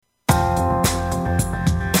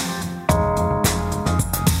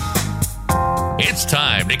It's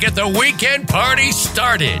time to get the weekend party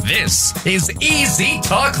started. This is Easy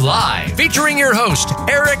Talk Live, featuring your host,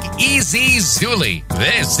 Eric Easy Zuli.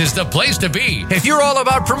 This is the place to be if you're all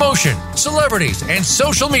about promotion, celebrities, and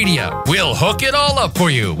social media. We'll hook it all up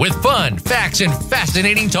for you with fun, facts, and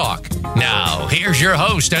fascinating talk. Now, here's your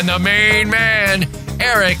host and the main man,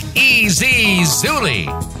 Eric Easy Zuli.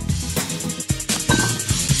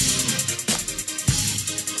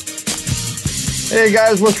 Hey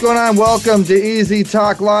guys, what's going on? Welcome to Easy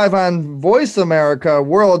Talk Live on Voice America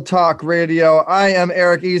World Talk Radio. I am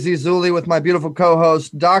Eric Easy Zuli with my beautiful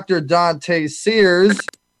co-host, Dr. Dante Sears.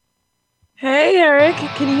 Hey Eric,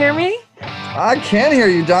 can you hear me? I can hear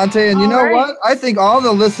you, Dante, and you know what? I think all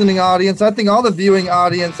the listening audience, I think all the viewing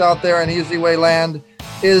audience out there in Easy Way Land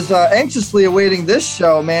is anxiously awaiting this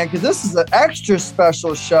show, man, because this is an extra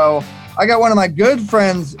special show. I got one of my good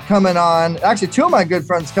friends coming on, actually two of my good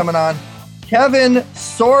friends coming on, Kevin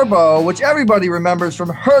Sorbo, which everybody remembers from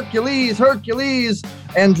Hercules,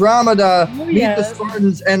 Andromeda, Meet the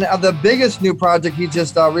Spartans, and the biggest new project he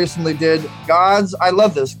just recently did, God's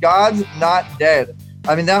Not Dead.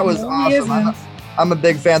 I mean, that was awesome. I'm a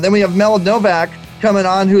big fan. Then we have Mel Novak coming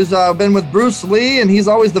on, who's been with Bruce Lee, and he's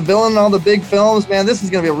always the villain in all the big films. Man, this is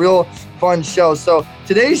going to be a real fun show. So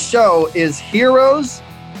today's show is Heroes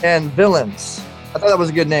and Villains. I thought that was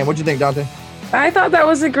a good name. What'd you think, Dante? I thought that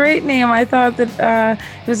was a great name. I thought that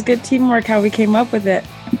it was good teamwork how we came up with it.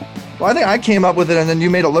 Well, I think I came up with it, and then you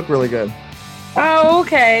made it look really good. Oh,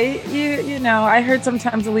 okay. You know, I heard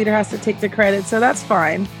sometimes the leader has to take the credit, so that's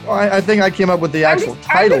fine. Well, I think I came up with the actual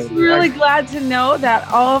title. I'm just really glad to know that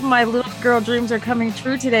all of my little girl dreams are coming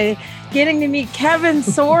true today. Getting to meet Kevin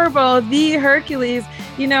Sorbo, the Hercules.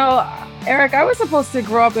 You know, Eric, I was supposed to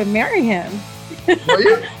grow up and marry him.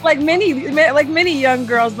 like many young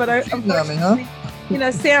girls, but unfortunately, you know,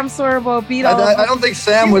 Sam Sorbo beat all. I don't think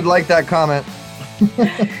Sam would like that comment.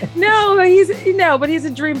 No, but he's a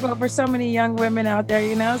dreamboat for so many young women out there,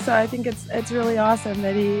 you know. So I think it's really awesome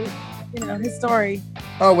that he, you know, his story.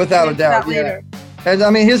 Oh, without a doubt, yeah. And I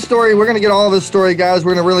mean, his story. We're gonna get all of his story, guys.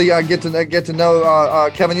 We're gonna really get to know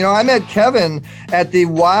Kevin. You know, I met Kevin at the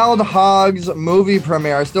Wild Hogs movie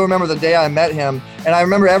premiere. I still remember the day I met him, and I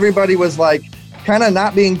remember everybody was like, kind of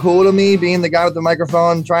not being cool to me, being the guy with the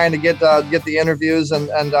microphone, trying to get the interviews. And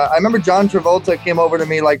I remember John Travolta came over to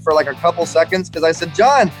me for a couple seconds because I said,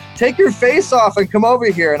 John, take your face off and come over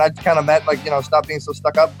here. And I kind of meant stop being so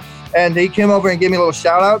stuck up. And he came over and gave me a little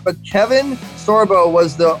shout out. But Kevin Sorbo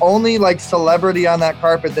was the only celebrity on that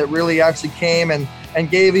carpet that really actually came and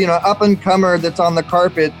gave, up and comer that's on the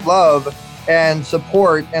carpet love and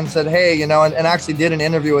support and said, hey, and actually did an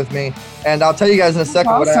interview with me. And I'll tell you guys in a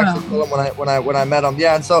second what I actually told him when I met him.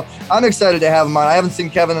 Yeah, and so I'm excited to have him on. I haven't seen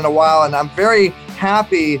Kevin in a while, and I'm very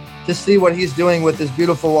happy to see what he's doing with his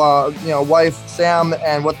beautiful wife, Sam,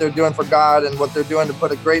 and what they're doing for God and what they're doing to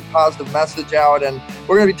put a great positive message out. And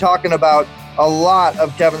we're going to be talking about a lot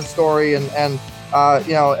of Kevin's story and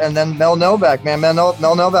then Mel Novak, man. Mel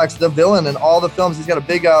Novak's the villain in all the films. He's got a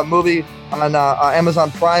big movie on Amazon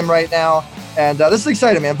Prime right now. And this is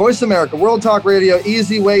exciting, man. Voice America, World Talk Radio,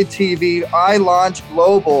 Easy Way TV, iLaunch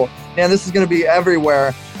Global. Man, this is going to be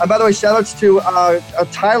everywhere. And by the way, shout outs to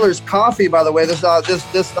Tyler's Coffee, by the way. This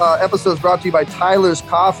episode is brought to you by Tyler's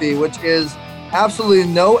Coffee, which is absolutely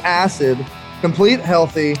no acid, complete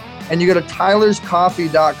healthy. And you go to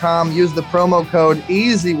tylerscoffee.com, use the promo code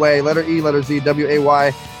EASYWAY, letter E, letter Z,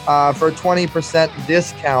 W-A-Y, for a 20%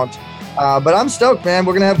 discount. But I'm stoked, man.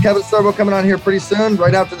 We're going to have Kevin Sorbo coming on here pretty soon,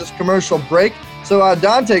 right after this commercial break. So,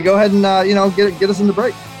 Dante, go ahead and, get us in the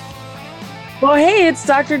break. Well, hey, it's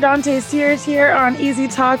Dr. Dante Sears here on Easy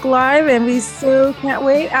Talk Live, and we so can't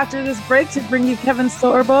wait after this break to bring you Kevin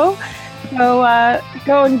Sorbo. So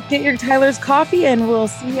go and get your Tyler's Coffee, and we'll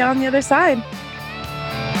see you on the other side.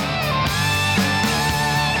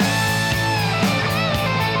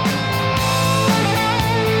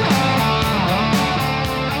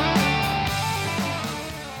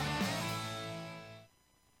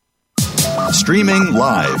 Streaming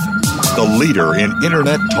live, the leader in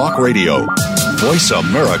Internet Talk Radio,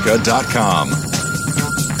 VoiceAmerica.com.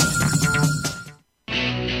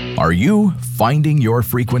 Are you finding your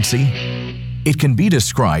frequency? It can be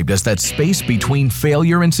described as that space between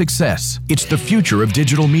failure and success. It's the future of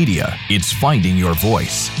digital media. It's finding your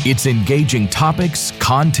voice. It's engaging topics,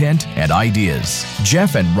 content, and ideas.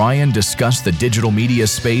 Jeff and Ryan discuss the digital media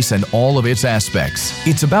space and all of its aspects.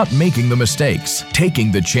 It's about making the mistakes,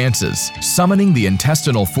 taking the chances, summoning the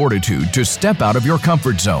intestinal fortitude to step out of your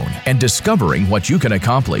comfort zone, and discovering what you can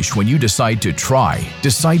accomplish when you decide to try,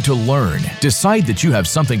 decide to learn, decide that you have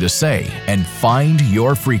something to say, and find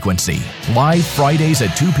your frequency. Live live Fridays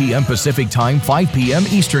at 2 p.m. Pacific Time, 5 p.m.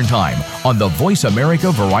 Eastern Time on the Voice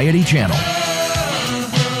America Variety Channel.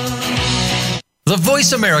 The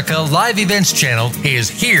Voice America Live Events channel is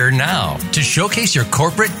here now to showcase your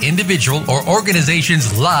corporate, individual, or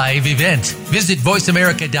organization's live event. Visit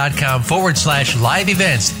voiceamerica.com/live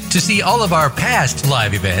events to see all of our past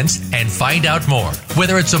live events and find out more.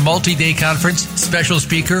 Whether it's a multi-day conference, special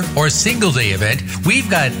speaker, or single-day event, we've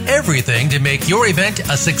got everything to make your event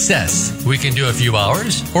a success. We can do a few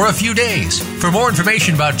hours or a few days. For more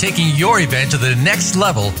information about taking your event to the next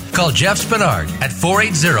level, call Jeff Spinard at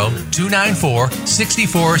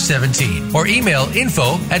 480-294-6417 or email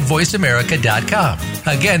info@voiceamerica.com.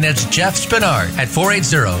 Again, that's Jeff Spinard at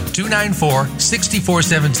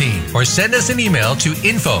 480-294-6417 or send us an email to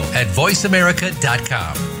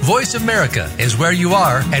info@voiceamerica.com. Voice America is where you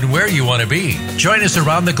are and where you want to be. Join us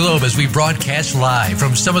around the globe as we broadcast live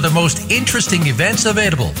from some of the most interesting events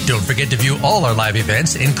available. Don't forget to view all our live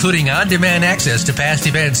events, including on-demand access to past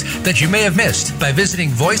events that you may have missed by visiting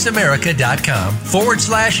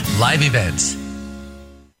voiceamerica.com/live events.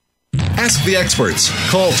 Ask the experts.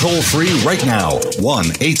 Call toll free right now.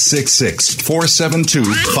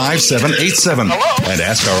 1-866-472-5787. And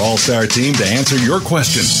ask our All-Star team to answer your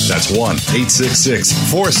question. That's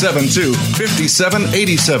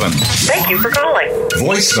 1-866-472-5787. Thank you for calling.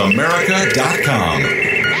 VoiceAmerica.com.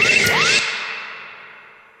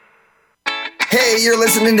 Hey, you're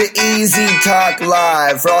listening to Easy Talk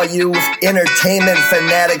Live for all you entertainment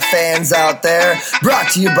fanatic fans out there. Brought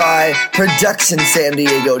to you by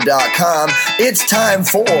ProductionSanDiego.com. It's time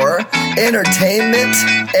for entertainment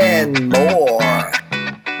and more.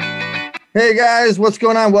 Hey guys, what's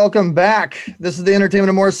going on? Welcome back. This is the Entertainment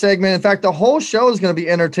and More segment. In fact, the whole show is going to be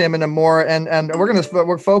entertainment and more, and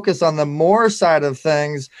we're focused on the more side of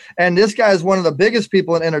things. And this guy is one of the biggest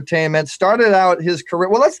people in entertainment. Started out his career.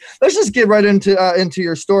 Well, let's just get right into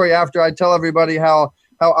your story after I tell everybody how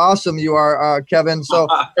awesome you are, Kevin. So,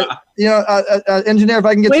 engineer, if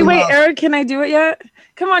I can get wait, Eric, can I do it yet?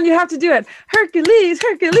 Come on, you have to do it. Hercules.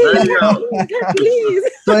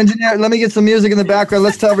 So, engineer, let me get some music in the background.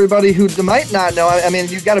 Let's tell everybody who might not know. I mean,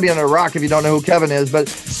 you've got to be under a rock if you don't know who Kevin is. But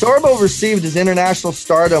Sorbo received his international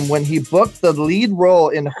stardom when he booked the lead role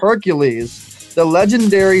in Hercules, The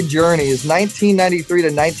Legendary Journeys, 1993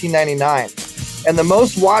 to 1999. And the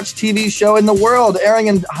most watched TV show in the world, airing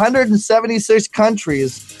in 176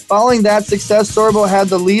 countries. Following that success, Sorbo had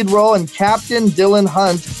the lead role in Captain Dylan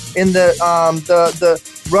Hunt in the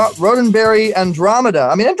Roddenberry Andromeda.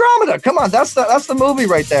 I mean, Andromeda. Come on, that's the movie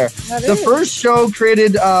right there. The first show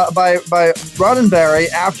created by Roddenberry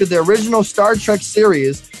after the original Star Trek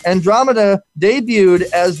series. Andromeda debuted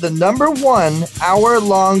as the #1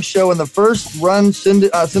 hour-long show in the first-run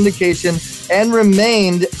syndication and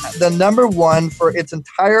remained the #1 for its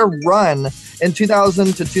entire run in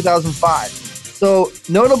 2000 to 2005. So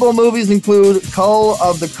notable movies include Cull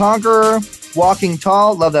of the Conqueror, Walking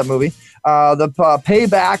Tall, love that movie, The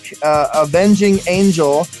Payback, Avenging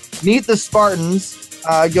Angel, Meet the Spartans,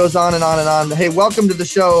 goes on and on and on. Hey, welcome to the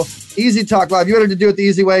show, Easy Talk Live. You ready to do it the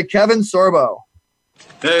easy way? Kevin Sorbo.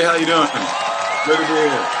 Hey, how you doing? Good to be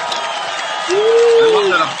here.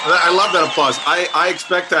 I love that applause. I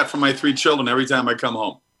expect that from my 3 children every time I come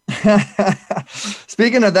home.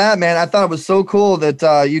 Speaking of that, man, I thought it was so cool that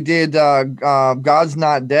you did God's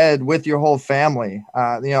Not Dead with your whole family.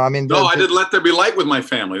 I did Let There Be Light with my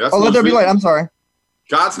family. That's Let There Be Light. I'm sorry.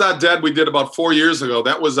 God's Not Dead we did about 4 years ago.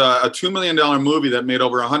 That was a $2 million movie that made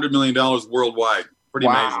over $100 million worldwide. Pretty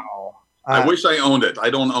amazing. I wish I owned it.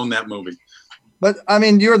 I don't own that movie. But, I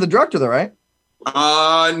mean, you're the director, though, right?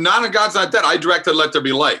 Not in God's Not Dead. I directed Let There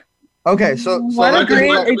Be Light. Okay, so what a great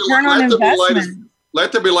return on investment.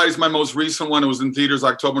 Let There Be Light is my most recent one. It was in theaters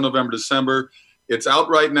October, November, December. It's out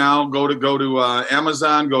right now. Go to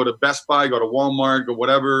Amazon, go to Best Buy, go to Walmart, go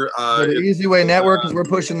whatever. The Easy Way Network, because we're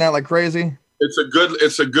pushing that like crazy. It's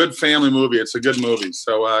a good family movie. It's a good movie.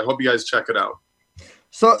 So I hope you guys check it out.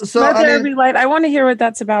 So Let There Be Light. I want to hear what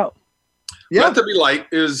that's about. Yeah. Let There Be Light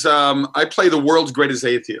is I play the world's greatest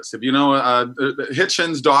atheist. If you know,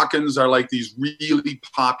 Hitchens, Dawkins are like these really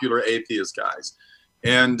popular atheist guys.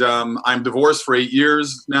 And I'm divorced for 8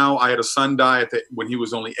 years now. I had a son die when he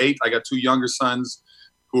was only 8. I got 2 younger sons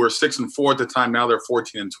who were 6 and 4 at the time. Now they're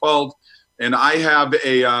 14 and 12. And I have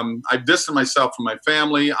I've distanced myself from my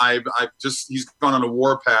family. He's gone on a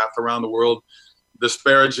war path around the world,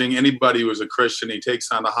 disparaging anybody who is a Christian. He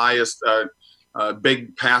takes on the highest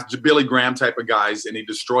big path, Billy Graham type of guys, and he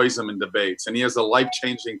destroys them in debates. And he has a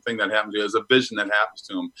life-changing thing that happens to him. There's a vision that happens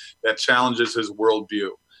to him that challenges his worldview.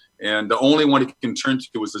 And the only one he can turn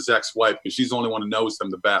to is his ex-wife, because she's the only one who knows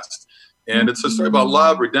him the best. And it's a story about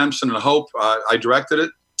love, redemption, and hope. I directed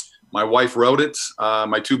it. My wife wrote it.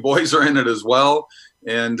 My 2 boys are in it as well.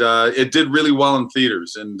 And it did really well in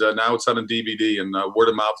theaters. And now it's out on DVD, and word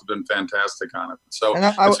of mouth has been fantastic on it. So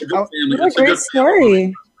it's a good family. What a great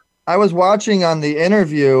story. I was watching on the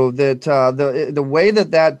interview that the way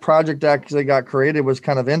that project actually got created was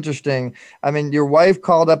kind of interesting. I mean, your wife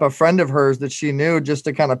called up a friend of hers that she knew just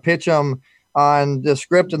to kind of pitch him on the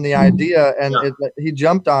script and the idea, and he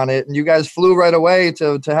jumped on it, and you guys flew right away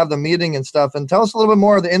to have the meeting and stuff. And tell us a little bit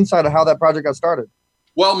more of the inside of how that project got started.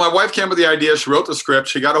 Well, my wife came up with the idea. She wrote the script.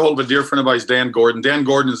 She got a hold of a dear friend of ours, Dan Gordon. Dan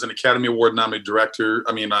Gordon is an Academy Award nominated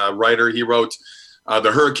writer. He wrote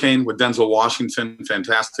The Hurricane with Denzel Washington,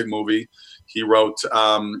 fantastic movie. He wrote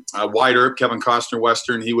Wide Earp, Kevin Costner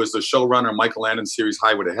Western. He was the showrunner of Michael Landon's series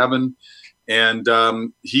Highway to Heaven. And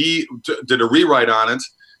he did a rewrite on it.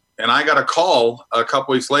 And I got a call a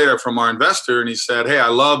couple weeks later from our investor, and he said, "Hey, I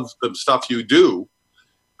love the stuff you do.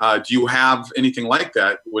 Do you have anything like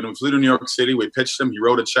that?" When we flew to New York City, we pitched him. He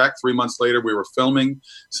wrote a check. 3 months later, we were filming.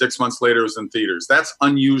 6 months later, it was in theaters. That's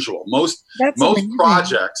unusual. Most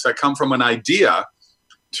projects that come from an idea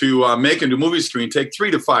to make into a movie screen take 3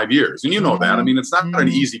 to 5 years. And you know that. I mean, it's not an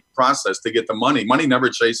easy process to get the money. Money never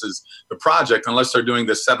chases the project unless they're doing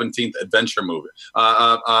the 17th adventure movie,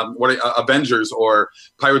 Avengers or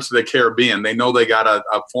Pirates of the Caribbean. They know they got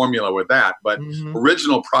a formula with that. But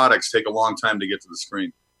original products take a long time to get to the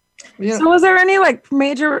screen. Yeah. So was there any like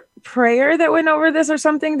major prayer that went over this or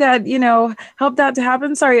something that, helped that to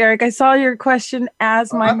happen? Sorry, Eric, I saw your question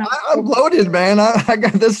as my mouth. I'm loaded, man. I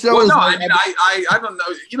got this show. Well, I don't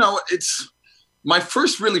know. It's my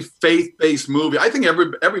first really faith-based movie. I think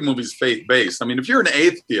every movie's faith-based. I mean, if you're an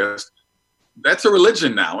atheist, that's a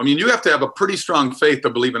religion now. I mean, you have to have a pretty strong faith to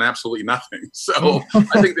believe in absolutely nothing. So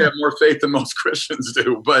I think they have more faith than most Christians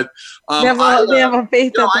do. But they have a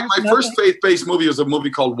faith. My first faith-based movie was a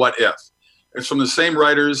movie called What If. It's from the same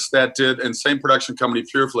writers that did, and same production company,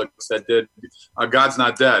 Pureflix, that did God's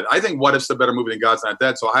Not Dead. I think What If's a better movie than God's Not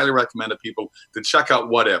Dead, so I highly recommend to people to check out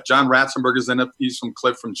What If. John Ratzenberger's in it. He's from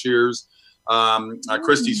Cliff from Cheers.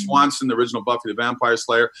 Christy Swanson, the original Buffy the Vampire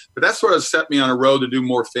Slayer. But that sort of set me on a road to do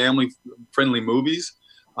more family-friendly movies.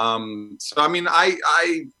 So, I mean,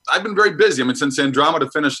 I've been very busy. I mean, since Andromeda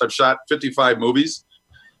finished, I've shot 55 movies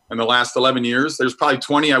in the last 11 years. There's probably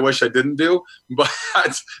 20 I wish I didn't do, but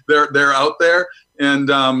they're out there.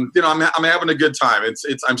 And, I'm having a good time.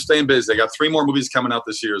 I'm staying busy. I got 3 more movies coming out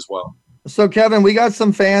this year as well. So, Kevin, we got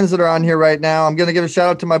some fans that are on here right now. I'm going to give a shout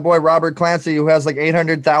out to my boy, Robert Clancy, who has like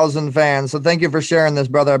 800,000 fans. So thank you for sharing this,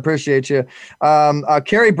 brother. I appreciate you.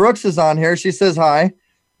 Carrie Brooks is on here. She says hi.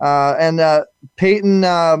 And Peyton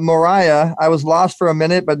Moriah, I was lost for a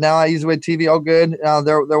minute, but now I use with TV. Oh, good.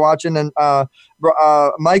 They're watching. And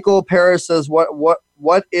Michael Paris says, what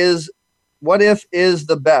if is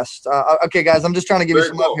the best? Okay, guys, I'm just trying to give you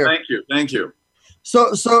some love here. Thank you.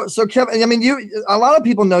 So Kevin, I mean, a lot of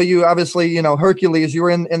people know you, obviously, Hercules, you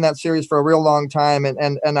were in that series for a real long time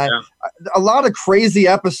and a lot of crazy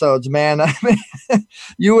episodes, man. I mean,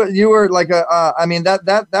 you were like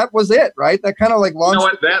that was it, right? That kind of like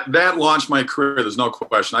launched. That launched my career. There's no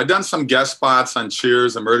question. I've done some guest spots on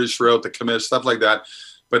Cheers and Murder, She Wrote, The Commish, stuff like that.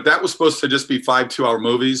 But that was supposed to just be 5 2-hour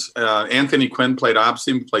movies. Anthony Quinn played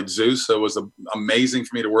Obscene, played Zeus. So it was amazing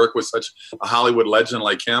for me to work with such a Hollywood legend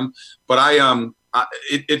like him. But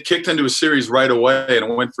it kicked into a series right away, and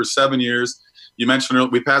it went for 7 years. You mentioned earlier,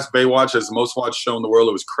 we passed Baywatch as the most watched show in the world.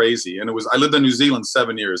 It was crazy. And I lived in New Zealand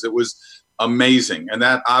 7 years. It was amazing. And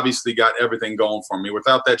that obviously got everything going for me.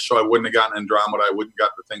 Without that show, I wouldn't have gotten Andromeda. I wouldn't have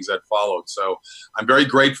got the things that followed. So I'm very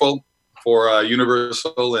grateful for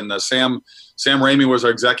Universal, and Sam Raimi was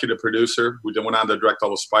our executive producer, who then went on to direct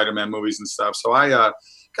all the Spider-Man movies and stuff. So I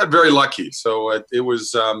got very lucky. So it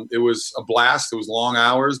was a blast. It was long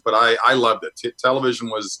hours, but I loved it.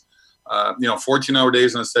 Television was 14-hour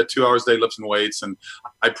days on a set, 2 hours a day, lifts and weights. And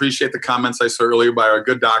I appreciate the comments I saw earlier by our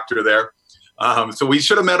good doctor there. So we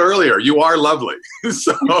should have met earlier. You are lovely.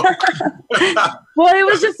 So. Well, it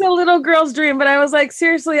was just a little girl's dream, but I was like,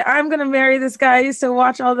 seriously, I'm going to marry this guy. I used to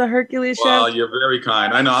watch all the Hercules shows. Well, you're very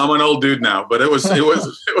kind. I know I'm an old dude now, but it was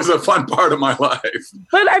a fun part of my life.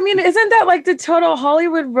 But I mean, isn't that like the total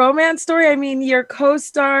Hollywood romance story? I mean, your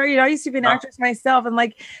co-star, I used to be an actress myself, and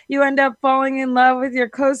like you end up falling in love with your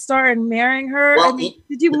co-star and marrying her. Well, I mean,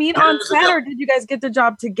 did you meet on set or did you guys get the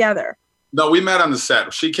job together? No, we met on the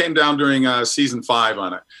set. She came down during season 5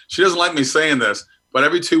 on it. She doesn't like me saying this, but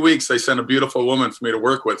every 2 weeks they send a beautiful woman for me to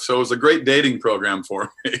work with. So it was a great dating program for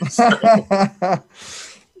me.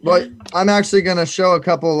 Well, I'm actually going to show a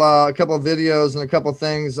couple videos and a couple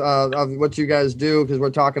things of what you guys do, because we're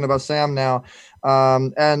talking about Sam now.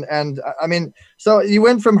 And I mean, so you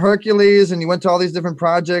went from Hercules and you went to all these different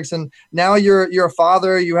projects, and now you're a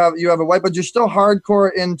father, you have a wife, but you're still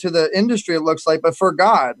hardcore into the industry, it looks like, but for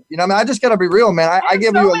God, you know, I mean, I just got to be real, man. I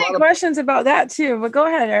give you a lot of questions about that too, but go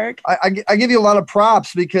ahead, Eric. I give you a lot of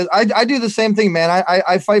props because I do the same thing, man.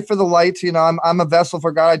 I fight for the light, you know, I'm a vessel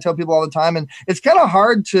for God. I tell people all the time, and it's kind of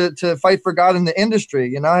hard to fight for God in the industry.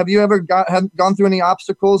 You know, have you ever gone through any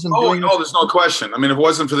obstacles? No, there's no question. I mean, if it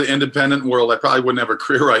wasn't for the independent world, I probably wouldn't have a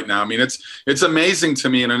career right now. I mean, it's amazing to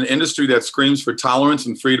me in an industry that screams for tolerance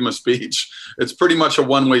and freedom of speech. It's pretty much a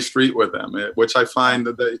one-way street with them, which I find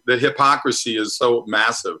that the hypocrisy is so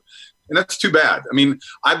massive. And that's too bad. I mean,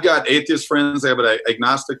 I've got atheist friends. I have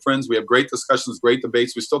agnostic friends. We have great discussions, great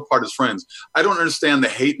debates. We still part as friends. I don't understand the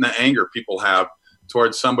hate and the anger people have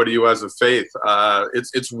towards somebody who has a faith.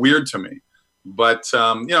 It's weird to me. But,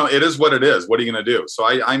 you know, it is what it is. What are you going to do? So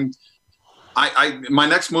my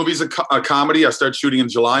next movie is a comedy. I start shooting in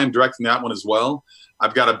July. I'm directing that one as well.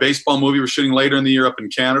 I've got a baseball movie we're shooting later in the year up in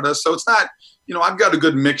Canada. So it's not, you know, I've got a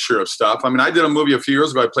good mixture of stuff. I mean, I did a movie a few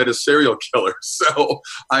years ago. I played a serial killer. So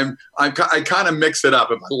I kind of mix it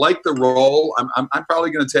up. If I like the role, I'm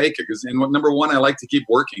probably going to take it because, number one, I like to keep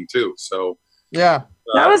working too. So yeah.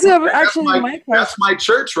 That was actually my question. That's my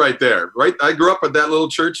church right there, right? I grew up at that little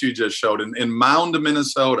church you just showed in Mound,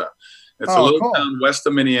 Minnesota. It's a little town west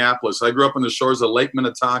of Minneapolis. I grew up on the shores of Lake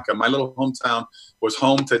Minnetonka. My little hometown was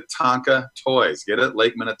home to Tonka Toys. Get it?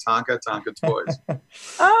 Lake Minnetonka, Tonka Toys.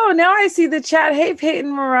 Oh, now I see the chat. Hey,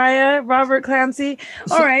 Peyton, Mariah, Robert Clancy.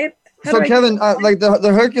 All right. So Kevin, like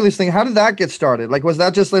the Hercules thing, how did that get started? Like, was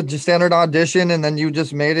that just a standard audition and then you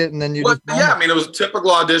just made it and then you yeah, I mean, it was a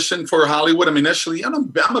typical audition for Hollywood. I mean, initially, I'm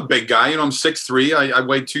a big guy. You know, I'm 6'3". I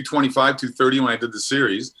weighed 225, 230 when I did the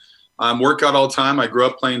series. Work out all the time. I grew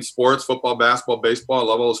up playing sports, football, basketball, baseball. I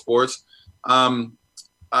love all the sports.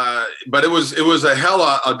 But it was a hell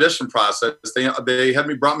audition process. They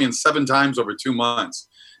brought me in 7 times over 2 months,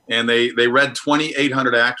 and they read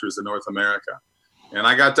 2,800 actors in North America. And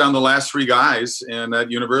I got down the last 3 guys, and at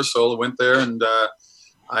Universal, went there, and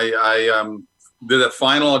I did a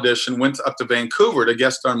final audition, went up to Vancouver to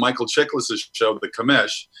guest star on Michael Chiklis' show, The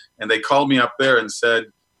Commish, and they called me up there and said,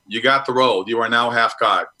 "You got the role. You are now half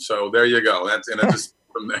God." So there you go. And it just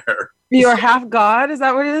from there. You're half God? Is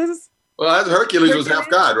that what it is? Well, Hercules was half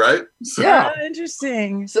God, right? So. Yeah,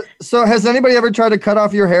 interesting. So has anybody ever tried to cut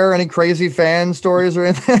off your hair? Any crazy fan stories or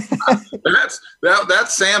anything?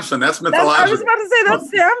 That's Samson. That's mythological. I was about to say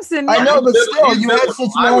that's Samson. I know, but still, you had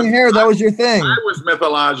such long hair. That was your thing. I was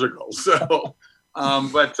mythological. So,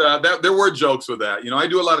 but there were jokes with that. You know, I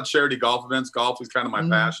do a lot of charity golf events. Golf is kind of my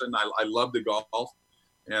passion. I love to golf.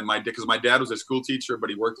 And because my dad was a school teacher,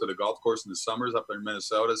 but he worked at a golf course in the summers up there in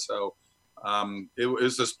Minnesota. So it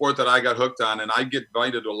was a sport that I got hooked on, and I get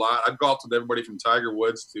invited to a lot. I've golfed with everybody from Tiger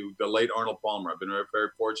Woods to the late Arnold Palmer. I've been very, very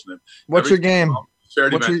fortunate. What's your game?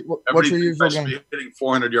 What's your usual game? Hitting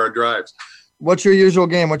 400-yard drives. What's your usual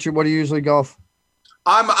game? What do you usually golf?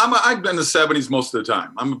 I've been in the 70s most of the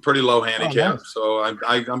time. I'm a pretty low handicap, nice. So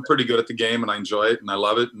I'm pretty good at the game, and I enjoy it, and I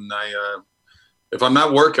love it, and if I'm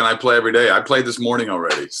not working, I play every day. I played this morning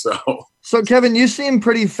already. So Kevin, you seem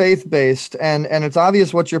pretty faith-based, and it's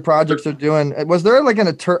obvious what your projects are doing. Was there like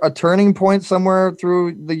a turning point somewhere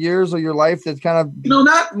through the years of your life that kind of? No,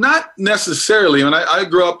 not necessarily. I mean, I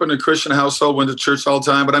grew up in a Christian household, went to church all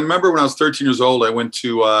the time. But I remember when I was 13 years old, I went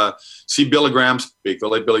to see Billy Graham speak, the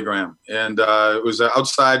late Billy Graham. And it was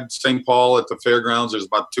outside St. Paul at the fairgrounds. There's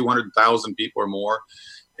about 200,000 people or more.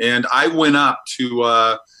 And I went up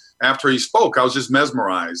to after he spoke, I was just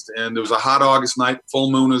mesmerized, and it was a hot August night,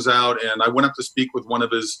 full moon was out, and I went up to speak with one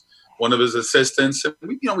of his assistants,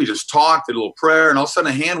 and we just talked, did a little prayer, and all of a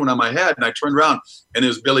sudden a hand went on my head, and I turned around, and it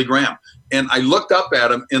was Billy Graham, and I looked up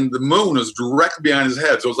at him, and the moon was directly behind his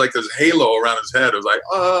head, so it was like this halo around his head. It was like,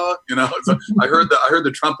 so I heard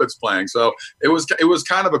the trumpets playing, so it was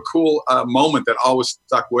kind of a cool moment that always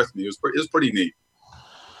stuck with me. It was pretty neat.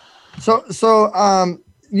 So.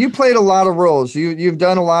 You played a lot of roles. You've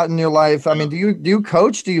done a lot in your life. I mean, do you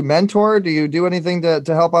coach? Do you mentor? Do you do anything to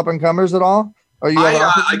help up and comers at all? Or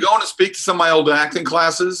I go in to speak to some of my old acting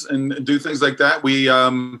classes and do things like that. We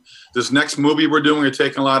this next movie we're doing, we're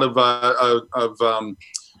taking a lot of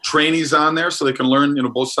trainees on there so they can learn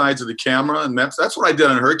both sides of the camera, and that's what I did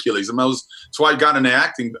on Hercules. And so I got into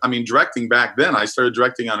acting. I mean, directing back then. I started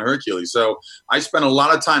directing on Hercules, so I spent a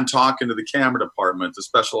lot of time talking to the camera department, the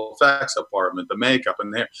special effects department, the makeup,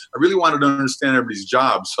 and hair. I really wanted to understand everybody's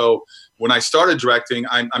job. So when I started directing,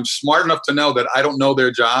 I'm smart enough to know that I don't know their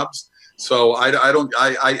jobs. So I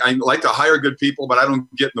like to hire good people, but I don't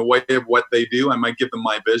get in the way of what they do. I might give them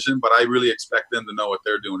my vision, but I really expect them to know what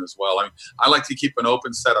they're doing as well. I mean, I like to keep an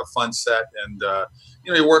open set, a fun set, and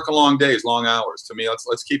you work a long days, long hours. To me,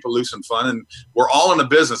 let's keep it loose and fun. And we're all in the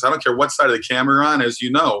business. I don't care what side of the camera you're on, as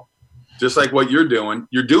you know, just like what you're doing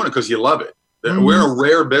it because you love it. We're a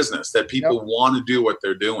rare business that people want to do what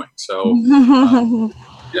they're doing. So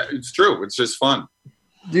yeah, it's true. It's just fun.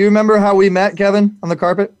 Do you remember how we met, Kevin, on the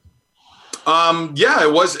carpet? Yeah,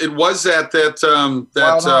 it was at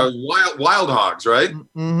that Wild Hogs, right?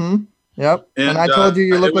 Mm-hmm. Yep. And I told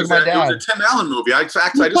you look like my dad. It was a Tim Allen movie. In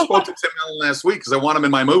fact, I just spoke to Tim Allen last week because I want him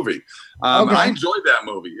in my movie. Okay. I enjoyed that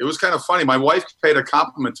movie. It was kind of funny. My wife paid a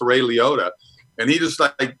compliment to Ray Liotta, and he just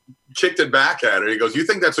like kicked it back at her. He goes, "You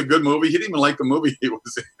think that's a good movie?" He didn't even like the movie he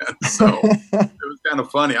was in. So it was kind of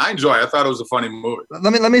funny. I thought it was a funny movie.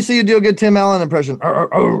 Let me see you do a good Tim Allen impression.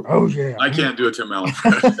 Oh yeah. I can't do a Tim Allen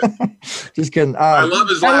impression. Just kidding. I love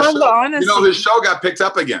his last show. His show got picked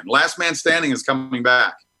up again. Last Man Standing is coming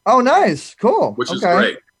back. Oh, nice. Cool. Which is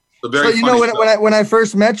great. So when I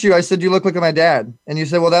first met you, I said, "You look like my dad." And you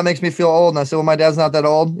said, "Well, that makes me feel old." And I said, "Well, my dad's not that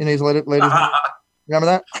old. He's late. Remember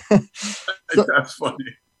that?" That's funny.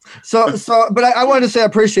 But I wanted to say I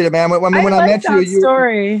appreciate it, man. When I met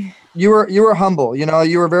you were humble.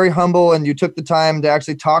 You were very humble, and you took the time to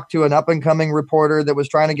actually talk to an up and coming reporter that was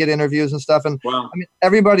trying to get interviews and stuff. And I mean,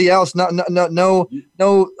 everybody else, no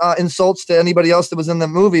insults to anybody else that was in the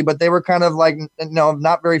movie, but they were kind of like,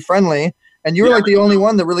 not very friendly. And you were like the only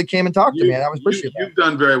one that really came and talked to me, and I was appreciative. You've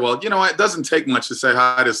done very well. It doesn't take much to say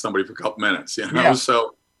hi to somebody for a couple minutes.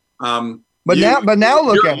 So. But now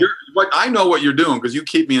look at it. But I know what you're doing because you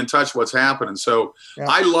keep me in touch what's happening. So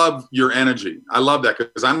I love your energy. I love that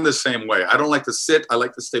because I'm the same way. I don't like to sit. I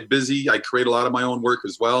like to stay busy. I create a lot of my own work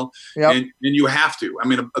as well. Yep. And you have to. I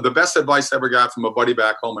mean, the best advice I ever got from a buddy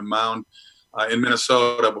back home in Mound in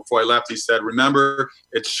Minnesota before I left, he said, "Remember,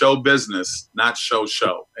 it's show business, not show."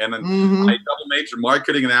 And then I double major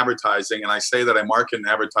marketing and advertising. And I say that I market and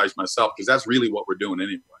advertise myself because that's really what we're doing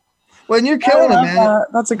anyway. Well, and you're killing it, man.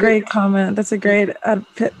 That's a great comment. That's a great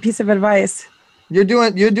piece of advice. You're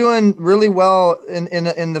doing really well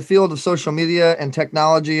in the field of social media and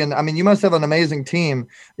technology, and I mean, you must have an amazing team.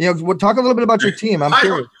 We'll talk a little bit about your team. I'm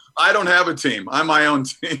curious. I don't have a team. I'm my own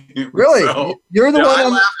team. Really? So, you're the one. I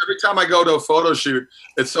laugh every time I go to a photo shoot.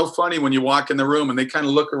 It's so funny when you walk in the room and they kind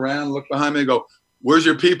of look around, look behind me, and go, "Where's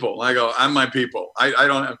your people?" And I go, "I'm my people."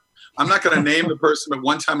 I'm not going to name the person, but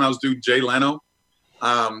one time when I was doing Jay Leno.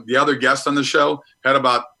 The other guest on the show had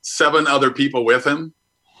about 7 other people with him.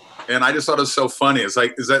 And I just thought it was so funny. It's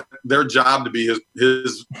like, is that their job to be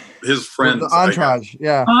his friends? The entourage,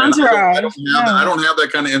 yeah. Entourage. I don't have that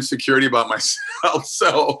kind of insecurity about myself.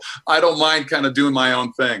 So I don't mind kind of doing my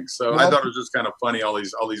own thing. So I thought it was just kind of funny, all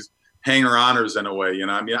these hanger-oners in a way.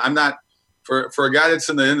 I mean, I'm not, for a guy that's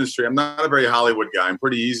in the industry, I'm not a very Hollywood guy. I'm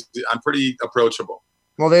pretty easy. I'm pretty approachable.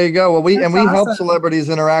 Well, there you go. Well, we help celebrities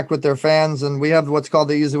interact with their fans, and we have what's called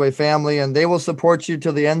the Easy Way family, and they will support you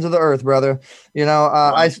till the ends of the earth, brother.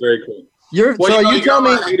 That's very cool. You got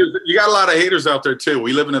a lot of haters out there too.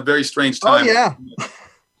 We live in a very strange time. Oh yeah.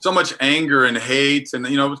 So much anger and hate, and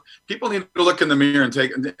people need to look in the mirror and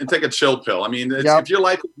take a chill pill. I mean, if your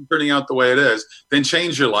life isn't turning out the way it is, then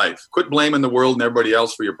change your life. Quit blaming the world and everybody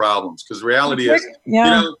else for your problems, because the reality is,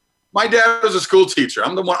 my dad was a school teacher.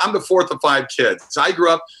 I'm the fourth of 5 kids. I grew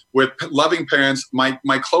up with loving parents. My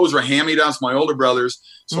clothes were hand-me-downs to my older brothers.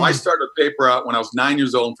 So I started a paper out when I was 9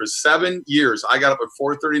 years old. And for 7 years, I got up at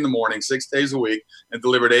 4:30 in the morning, 6 days a week, and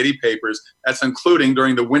delivered 80 papers. That's including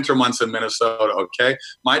during the winter months in Minnesota, okay?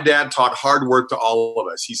 My dad taught hard work to all of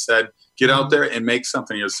us. He said, get out there and make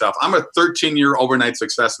something of yourself. I'm a 13-year overnight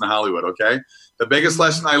success in Hollywood, okay? The biggest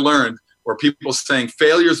lesson I learned were people saying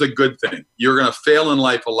failure is a good thing. You're going to fail in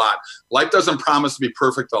life a lot. Life doesn't promise to be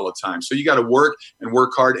perfect all the time. So you got to work and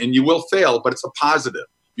work hard, and you will fail, but it's a positive.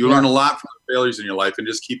 You learn a lot from the failures in your life and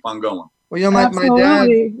just keep on going. Well, my dad.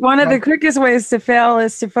 One of the quickest ways to fail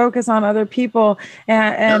is to focus on other people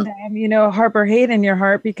and harbor hate in your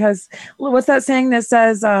heart, because what's that saying that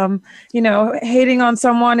says, hating on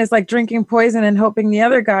someone is like drinking poison and hoping the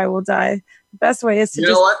other guy will die. The best way is to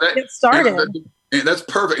get started. That's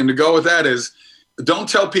perfect. And to go with that is, don't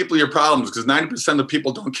tell people your problems, because 90% of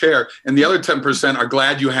people don't care. And the other 10% are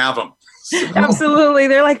glad you have them. Absolutely.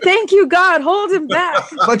 They're like, thank you, God, hold him back.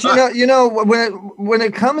 But when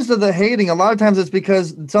it comes to the hating, a lot of times it's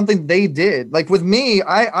because something they did. Like with me,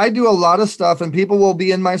 I do a lot of stuff, and people will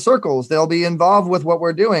be in my circles. They'll be involved with what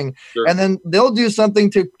we're doing. Sure. And then they'll do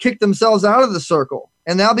something to kick themselves out of the circle.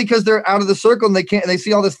 And now because they're out of the circle and they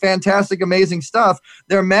see all this fantastic, amazing stuff,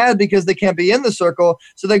 they're mad because they can't be in the circle.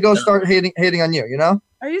 So they go start hating on you, you know?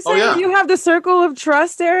 Are you saying you have the circle of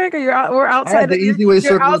trust, Eric? Or we're outside of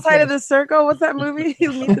you're outside of the circle? What's that movie?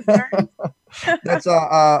 You Meet the Parents? That's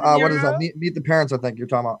what is that? Meet the Parents, I think you're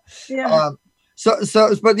talking about. Yeah.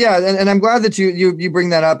 But yeah, and I'm glad that you bring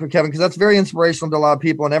that up, Kevin, because that's very inspirational to a lot of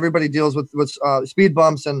people, and everybody deals with speed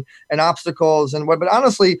bumps and obstacles and what. But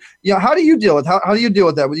honestly, you know, how do you deal with how do you deal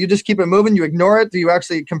with that? Will you just keep it moving? You ignore it? Do you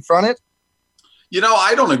actually confront it? You know,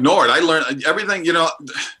 I don't ignore it. I learn everything. You know,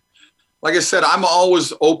 like I said, I'm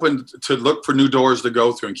always open to look for new doors to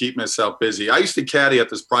go through and keep myself busy. I used to caddy at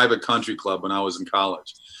this private country club when I was in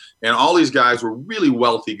college. And all these guys were really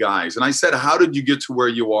wealthy guys. And I said, how did you get to where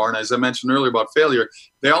you are? And as I mentioned earlier about failure,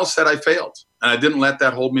 they all said I failed. And I didn't let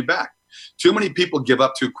that hold me back. Too many people give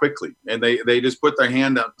up too quickly. And they just put their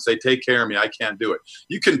hand up and say, take care of me. I can't do it.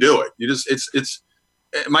 You can do it. You just, it's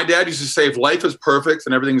my dad used to say, if life is perfect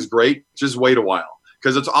and everything's great, just wait a while.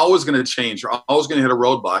 Because it's always going to change. You're always going to hit a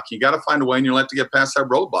roadblock. You got to find a way in your life to get past that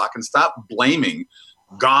roadblock and stop blaming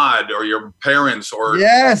God or your parents or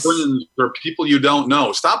friends or people you don't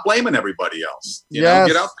know. Stop blaming everybody else. You know,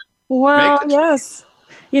 get out there. Well, yes.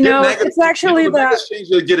 You know, it's actually the biggest change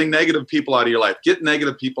is getting negative people out of your life. Get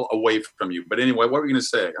negative people away from you. But anyway, what were you going to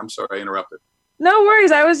say? I'm sorry, I interrupted. No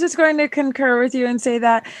worries. I was just going to concur with you and say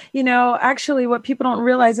that, you know, actually what people don't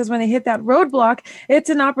realize is when they hit that roadblock, it's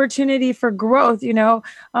an opportunity for growth. You know,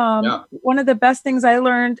 one of the best things I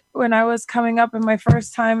learned when I was coming up in my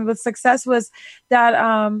first time with success was that,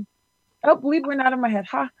 bleed went out of my head,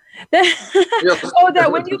 huh? That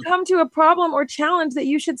when you come to a problem or challenge that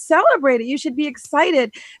you should celebrate it. You should be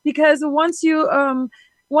excited because once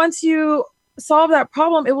you solve that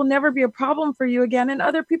problem, it will never be a problem for you again. And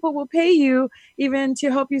other people will pay you even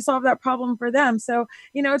to help you solve that problem for them. So,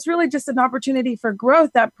 you know, it's really just an opportunity for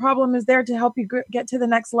growth. That problem is there to help you get to the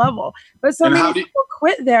next level. But so many people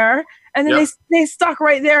quit there and then they stuck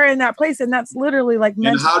right there in that place. And that's literally like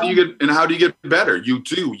mental. And how do you get better? You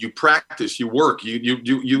practice, you work, you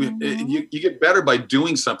get better by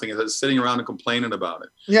doing something instead of sitting around and complaining about it.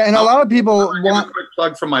 Yeah. And a lot of people want a quick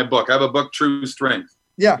plug for my book. I have a book, True Strength.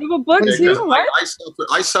 Yeah. You have a book too?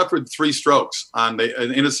 I suffered 3 strokes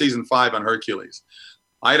in season 5 on Hercules.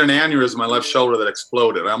 I had an aneurysm in my left shoulder that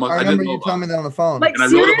exploded. I remember you telling me that on the phone. Like, and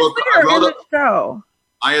I wrote a show.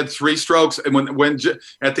 I had 3 strokes, and when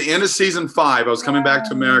at the end of season 5, I was coming back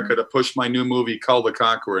to America to push my new movie, Cull the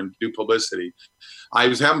Conqueror, and do publicity. I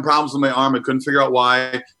was having problems with my arm. I couldn't figure out why.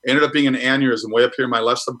 It ended up being an aneurysm way up here in my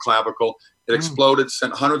left subclavicle. It exploded,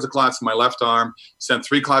 sent hundreds of clots in my left arm, sent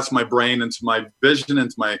 3 clots in my brain, into my vision,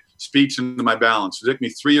 into my speech, into my balance. It took me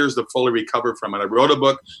 3 years to fully recover from it. I wrote a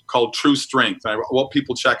book called True Strength. I want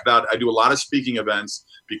people to check it out. I do a lot of speaking events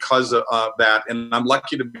because of that, and I'm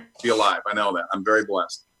lucky to be alive. I know that. I'm very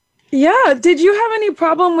blessed. Yeah. Did you have any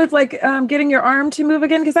problem with getting your arm to move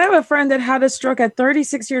again? Because I have a friend that had a stroke at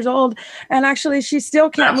 36 years old, and actually she still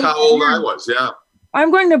can't move. That's how old I was, yeah. I'm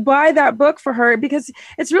going to buy that book for her because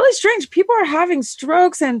it's really strange. People are having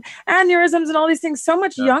strokes and aneurysms and all these things so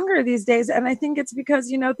much younger these days. And I think it's because,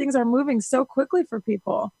 you know, things are moving so quickly for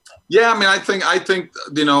people. Yeah. I mean, I think,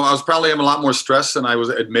 you know, I was probably having a lot more stress than I was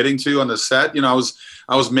admitting to on the set. You know,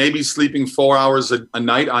 I was maybe sleeping 4 hours a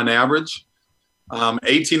night on average.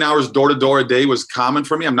 18 hours door to door a day was common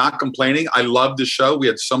for me. I'm not complaining. I loved the show. We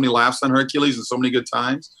had so many laughs on Hercules and so many good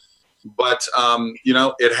times, but, you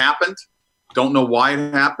know, it happened. Don't know why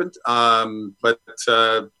it happened, but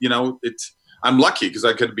you know, I'm lucky because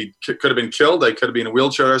I could have been killed. I could have been in a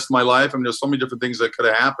wheelchair the rest of my life. I mean, there's so many different things that could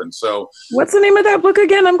have happened. So, what's the name of that book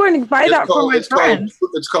again? I'm going to buy that for my friends.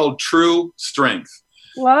 It's called True Strength.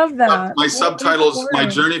 Love that. My subtitle is My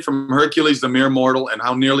Journey from Hercules to Mere Mortal and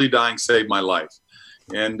How Nearly Dying Saved My Life.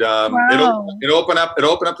 And it opened up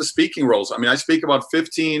the speaking roles. I mean, I speak about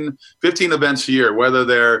 15 events a year, whether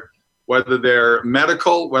they're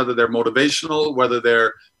medical, whether they're motivational, whether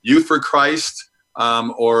they're youth for Christ,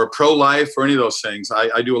 or pro-life, or any of those things.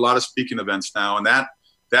 I do a lot of speaking events now, and that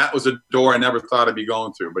was a door I never thought I'd be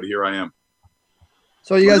going through, but here I am.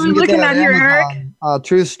 So you guys can get that on Amazon.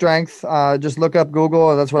 True Strength. Just look up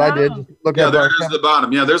Google. That's what I did. Look there it is at the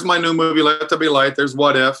bottom. Yeah, there's my new movie, Let There Be Light. There's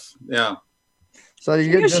What If. Yeah. So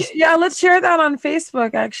let's share that on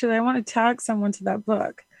Facebook. Actually, I want to tag someone to that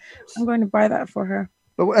book. I'm going to buy that for her.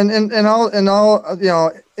 But in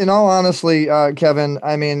all honesty, Kevin,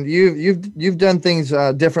 I mean, you've done things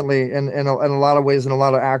differently in a lot of ways, and a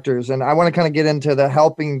lot of actors, and I want to kind of get into the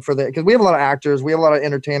helping for because we have a lot of actors, we have a lot of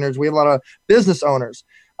entertainers, we have a lot of business owners.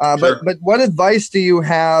 But what advice do you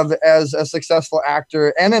have as a successful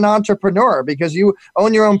actor and an entrepreneur? Because you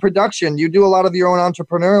own your own production, you do a lot of your own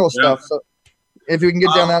entrepreneurial stuff. So if you can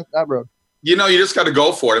get down that road. You just got to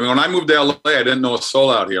go for it. I mean, when I moved to LA, I didn't know a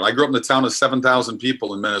soul out here. I grew up in the town of 7,000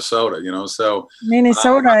 people in Minnesota. So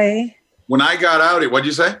Minnesota. When I got out, what'd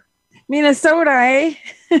you say? Minnesota. I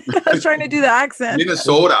was trying to do the accent.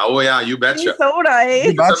 Minnesota. Oh yeah, you betcha. Minnesota.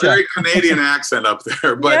 It's a very Canadian accent up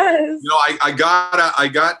there. But yes.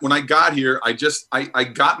 when I got here, I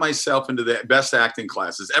got myself into the best acting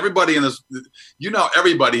classes. Everybody in this,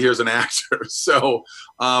 everybody here is an actor. So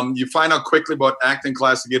you find out quickly about acting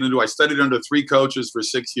class to get into. I studied under 3 coaches for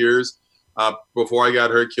 6 years before I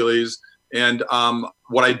got Hercules. And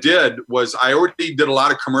what I did was I already did a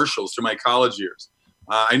lot of commercials through my college years.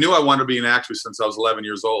 I knew I wanted to be an actress since I was 11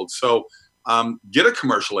 years old. So get a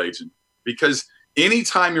commercial agent, because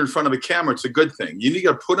anytime you're in front of a camera, it's a good thing. You need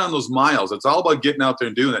to put on those miles. It's all about getting out there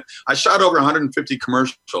and doing it. I shot over 150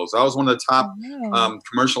 commercials. I was one of the top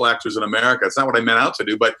commercial actors in America. It's not what I meant out to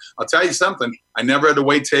do, but I'll tell you something. I never had to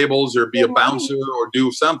wait tables or be a bouncer or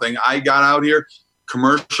do something. I got out here.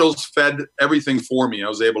 Commercials fed everything for me. I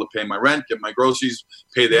was able to pay my rent, get my groceries,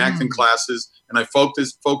 pay the acting classes, and I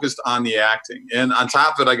focused on the acting. And on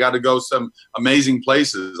top of it, I got to go some amazing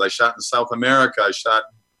places. I shot in South America. I shot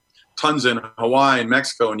tons in Hawaii and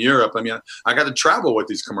Mexico and Europe. I mean, I got to travel with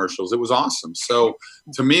these commercials. It was awesome. So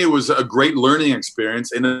to me, it was a great learning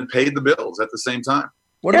experience, and it paid the bills at the same time.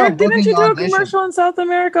 Eric, didn't you do a commercial in South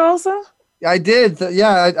America also? I did.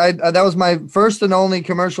 Yeah, I that was my first and only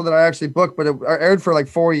commercial that I actually booked, but it aired for like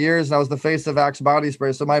 4 years, and I was the face of Axe body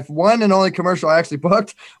spray. So my one and only commercial I actually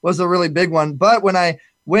booked was a really big one. But when I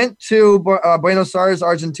went to Buenos Aires,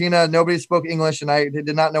 Argentina, nobody spoke English, and I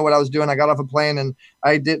did not know what I was doing. I got off a plane, and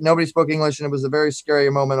nobody spoke English, and it was a very scary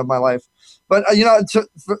moment of my life. But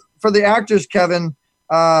for the actors, Kevin,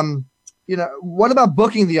 what about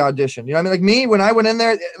booking the audition? Like me, when I went in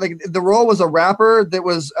there, like the role was a rapper that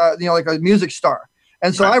was, like a music star.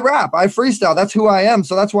 And so I rap, I freestyle. That's who I am.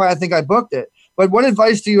 So that's why I think I booked it. But what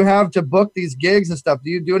advice do you have to book these gigs and stuff? Do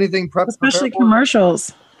you do anything especially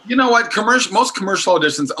commercials? You know what? Most commercial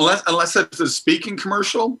auditions, unless it's a speaking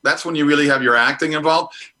commercial, that's when you really have your acting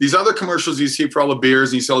involved. These other commercials you see for all the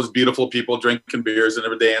beers, and you see all these beautiful people drinking beers and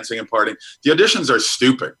they're dancing and partying. The auditions are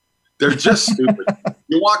stupid. They're just stupid.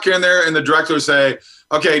 You walk in there and the director will say,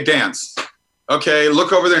 okay, dance. Okay,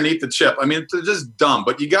 look over there and eat the chip. I mean, they're just dumb.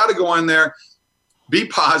 But you got to go in there, be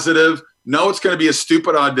positive, know it's going to be a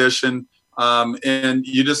stupid audition, and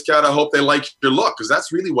you just got to hope they like your look, because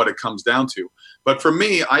that's really what it comes down to. But for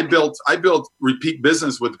me, I built repeat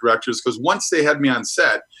business with directors, because once they had me on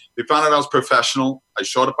set, they found out I was professional. I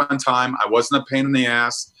showed up on time. I wasn't a pain in the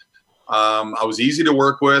ass. I was easy to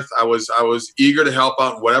work with. I was eager to help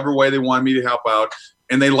out in whatever way they wanted me to help out.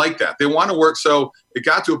 And they liked that. They want to work. So it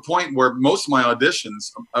got to a point where most of my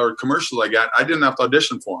auditions or commercials I didn't have to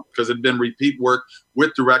audition for them, because it had been repeat work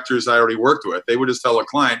with directors I already worked with. They would just tell a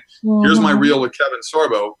client, here's my reel with Kevin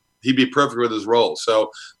Sorbo. He'd be perfect with his role.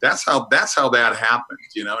 So that's how that happened,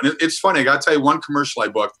 And it's funny. I got to tell you, one commercial I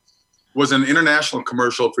booked was an international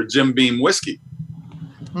commercial for Jim Beam whiskey.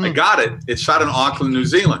 I got it. It's shot in Auckland, New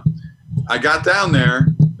Zealand. I got down there.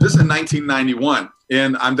 This is in 1991.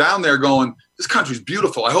 And I'm down there going, this country's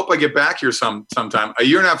beautiful. I hope I get back here sometime. A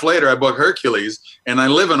year and a half later, I booked Hercules, and I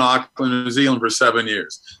live in Auckland, New Zealand for 7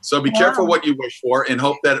 years. So be careful what you wish for, and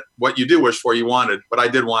hope that what you do wish for, you wanted. But I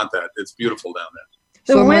did want that. It's beautiful down there.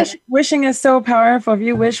 So wishing is so powerful. If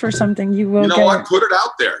you wish for something, you will. What? Put it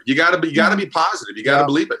out there. You got to be positive. You got to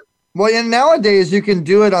believe it. Well, and nowadays you can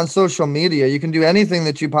do it on social media. You can do anything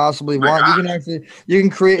that you possibly want. You can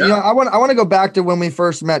create. Yeah. I want to go back to when we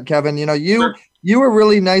first met, Kevin. You were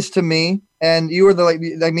really nice to me, and you were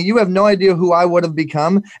you have no idea who I would have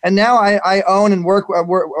become. And now I own and work.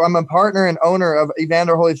 I'm a partner and owner of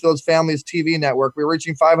Evander Holyfield's Family's TV network. We're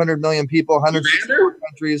reaching 500 million people, 164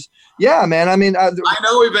 countries. Yeah, man. I mean, I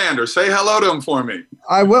know Evander. Say hello to him for me.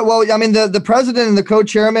 I will. Well, I mean, the president and the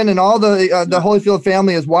co-chairman and all the Holyfield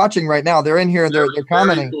family is watching right now. They're in here. They're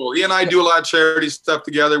commenting. Cool. He and I do a lot of charity stuff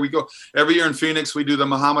together. We go every year in Phoenix. We do the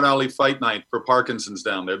Muhammad Ali Fight Night for Parkinson's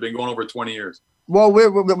down there. Been going over 20 years. Well,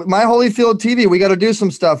 my Holyfield TV, we got to do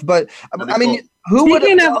some stuff. But I mean, who would?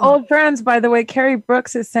 Speaking of old friends, by the way, Carrie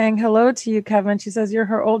Brooks is saying hello to you, Kevin. She says you're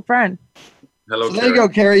her old friend. Hello, so there you go,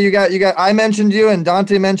 Carrie. You got. I mentioned you, and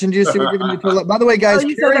Dante mentioned you. So we're giving you by the way, guys,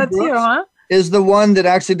 Carrie Brooks is the one that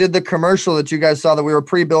actually did the commercial that you guys saw that we were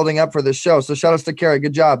pre-building up for this show. So shout outs to Carrie.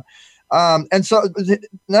 Good job. And so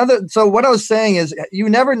so what I was saying is you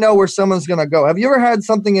never know where someone's going to go. Have you ever had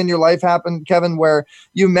something in your life happen, Kevin, where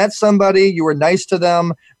you met somebody, you were nice to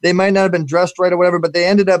them, they might not have been dressed right or whatever, but they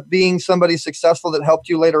ended up being somebody successful that helped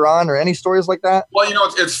you later on, or any stories like that? Well,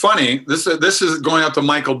 it's funny. This is going out to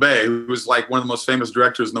Michael Bay, who's like one of the most famous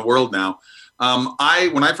directors in the world now.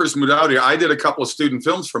 When I first moved out here, I did a couple of student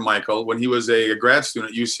films for Michael when he was a grad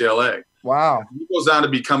student at UCLA. Wow. He goes on to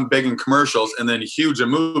become big in commercials and then huge in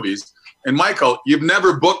movies. And Michael, you've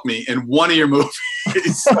never booked me in one of your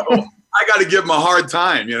movies, so I got to give him a hard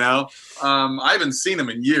time, I haven't seen him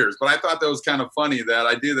in years, but I thought that was kind of funny that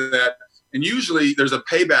I did that. And usually there's a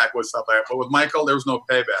payback with stuff like that, but with Michael, there was no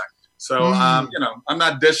payback. So, I'm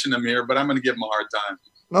not dishing him here, but I'm going to give him a hard time.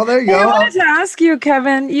 Well, there you go. I wanted to ask you,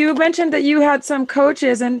 Kevin, you mentioned that you had some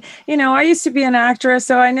coaches, and, I used to be an actress,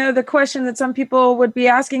 so I know the question that some people would be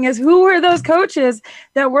asking is, who were those coaches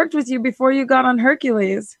that worked with you before you got on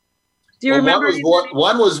Hercules? Do you remember?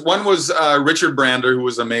 One was Richard Brander, who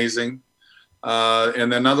was amazing,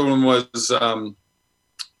 and another one was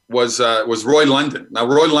Roy London. Now,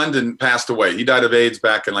 Roy London passed away. He died of AIDS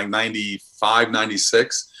back in like 95,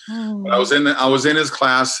 96. Oh. But I was in his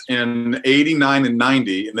class in 89 and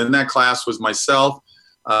 90, and in that class was myself,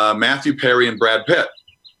 Matthew Perry, and Brad Pitt.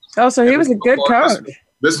 Oh, so he was a good coach.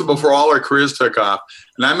 This was before all our careers took off.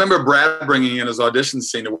 And I remember Brad bringing in his audition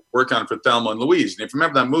scene to work on for Thelma and Louise. And if you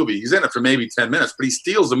remember that movie, he's in it for maybe 10 minutes, but he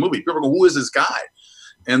steals the movie. People go, who is this guy?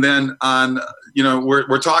 And then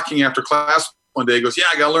we're talking after class one day. He goes, yeah,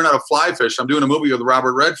 I got to learn how to fly fish. I'm doing a movie with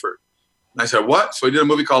Robert Redford. And I said, what? So he did a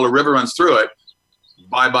movie called A River Runs Through It.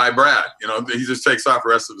 Bye-bye, Brad. He just takes off the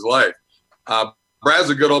rest of his life.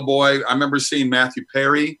 Brad's a good old boy. I remember seeing Matthew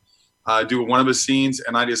Perry do one of his scenes,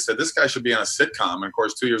 and I just said, this guy should be on a sitcom. And of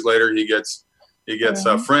course, 2 years later, he gets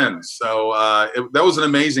Friends. So that was an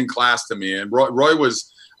amazing class to me. And Roy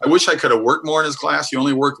was, I wish I could have worked more in his class. He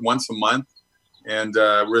only worked once a month. And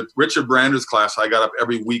with Richard Brander's class, I got up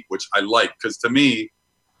every week, which I liked, because to me,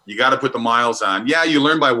 you got to put the miles on. Yeah, you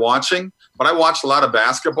learn by watching, but I watched a lot of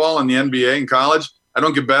basketball in the NBA in college. I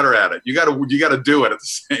don't get better at it. You got to do it at the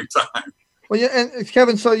same time. Well, yeah, and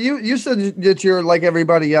Kevin, so you said that you're like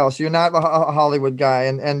everybody else. You're not a Hollywood guy,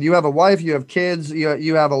 and you have a wife, you have kids,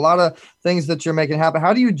 you have a lot of things that you're making happen.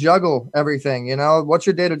 How do you juggle everything? What's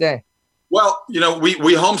your day to day? Well,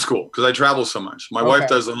 we homeschool because I travel so much. My wife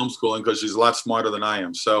does the homeschooling because she's a lot smarter than I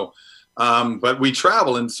am. So, but we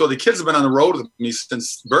travel, and so the kids have been on the road with me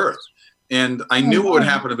since birth. And I knew what would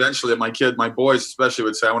happen eventually. That my boys especially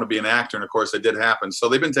would say, I want to be an actor. And of course, it did happen. So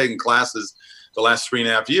they've been taking classes the last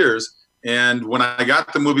 3.5 years. And when I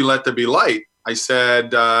got the movie Let There Be Light, I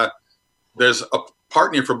said, there's a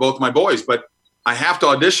part in here for both my boys, but I have to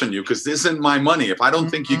audition you because this isn't my money. If I don't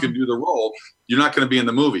think you can do the role, you're not going to be in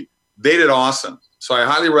the movie. They did awesome. So I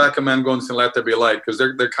highly recommend going to Let There Be Light because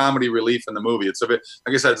they're comedy relief in the movie. It's a bit,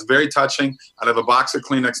 like I said, it's very touching. I'd have a box of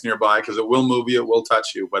Kleenex nearby because it will move you, it will touch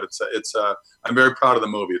you. But I'm very proud of the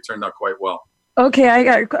movie. It turned out quite well. Okay,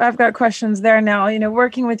 I've got questions there now.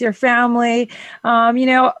 Working with your family,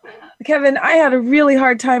 Kevin, I had a really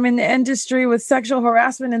hard time in the industry with sexual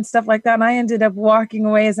harassment and stuff like that, and I ended up walking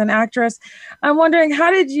away as an actress. I'm wondering,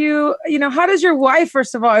 how does your wife,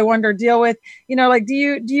 first of all, I wonder, deal with,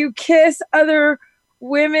 do you kiss other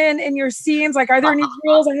women in your scenes? Like, are there any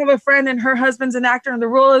rules? I have a friend and her husband's an actor, and the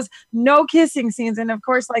rule is no kissing scenes. And of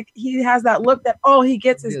course, like, he has that look that all he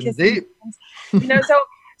gets is kissing scenes.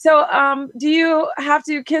 So do you have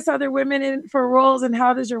to kiss other women for roles, and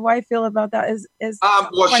how does your wife feel about that?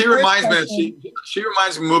 Well, she reminds me of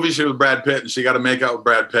movies she was with Brad Pitt, and she got to make out with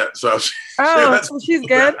Brad Pitt. So she's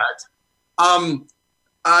good.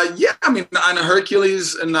 Yeah, I mean, on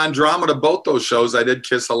Hercules and Andromeda, both those shows, I did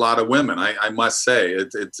kiss a lot of women. I must say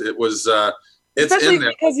it was. It's especially in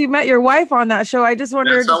there because you met your wife on that show. I just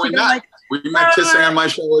wondered. That's how we met. We met kissing on my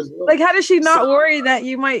show as well. Like, how does she not worry that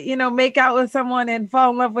you might, make out with someone and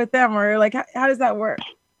fall in love with them, or like, how does that work?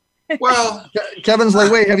 Well, Kevin's like,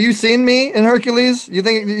 wait, have you seen me in Hercules? You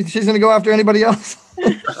think she's going to go after anybody else?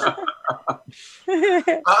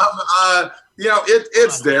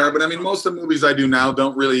 It's there, but I mean, most of the movies I do now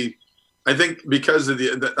don't really. I think because of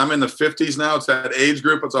I'm in the 50s now. It's that age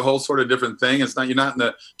group. It's a whole sort of different thing. You're not in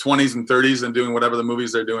the 20s and 30s and doing whatever the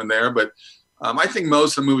movies they're doing there. But I think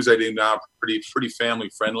most of the movies I do now are pretty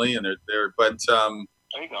family friendly, and they're. But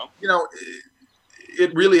there you go.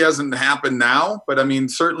 It really hasn't happened now. But I mean,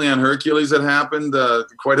 certainly on Hercules it happened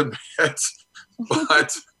quite a bit.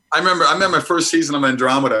 But I remember my first season of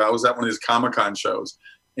Andromeda. I was at one of these Comic-Con shows,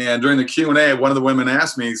 and during the Q&A, one of the women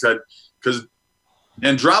asked me. He said, because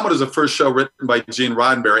Andromeda is the first show written by Gene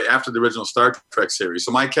Roddenberry after the original Star Trek series.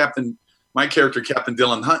 So my Captain my character, Captain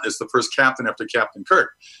Dylan Hunt, is the first captain after Captain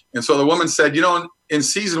Kirk. And so the woman said, in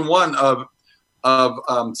season 1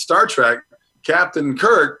 of Star Trek, Captain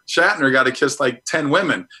Kirk Shatner got to kiss like 10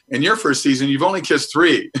 women. In your first season, you've only kissed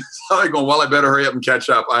 3. So I go, well, I better hurry up and catch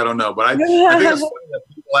up. I don't know. But I think it's funny that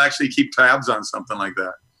people actually keep tabs on something like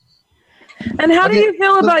that. And how do you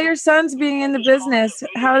feel about your sons being in the business?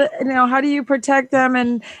 How do you protect them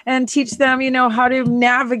and teach them, how to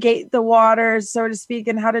navigate the waters, so to speak,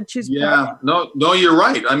 and how to choose? Yeah, no, you're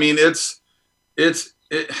right. I mean, it's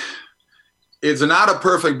not a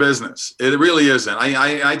perfect business. It really isn't.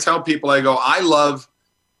 I tell people, I go, I love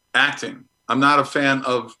acting. I'm not a fan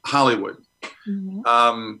of Hollywood.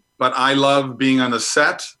 Mm-hmm. But I love being on the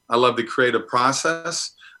set. I love the creative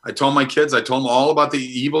process. I told my kids, I told them all about the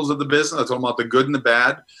evils of the business. I told them about the good and the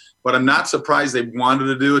bad. But I'm not surprised they wanted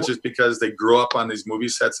to do it just because they grew up on these movie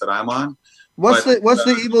sets that I'm on. What's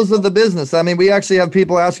the evils of the business? I mean, we actually have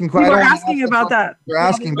people asking questions. We're asking about that. They're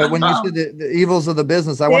asking, but when you said the evils of the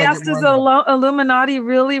business, I want to get does the Illuminati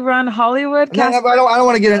really run Hollywood? No, I don't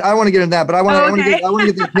want to get in. I want to get in that, but I want to get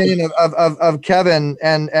the opinion of Kevin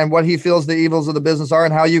and what he feels the evils of the business are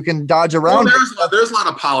and how you can dodge around. Well, there's a lot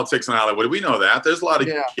of politics in Hollywood. We know that. There's a lot of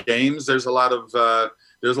games. There's a lot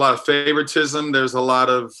of favoritism. There's a lot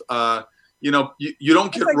of you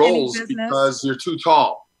don't get roles because you're too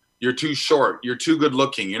tall. You're too short. You're too good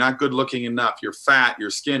looking. You're not good looking enough. You're fat.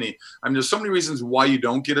 You're skinny. I mean, there's so many reasons why you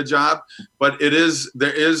don't get a job, but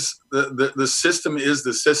the system is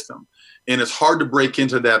the system, and it's hard to break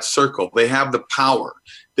into that circle. They have the power.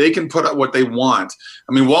 They can put out what they want.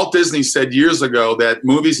 I mean, Walt Disney said years ago that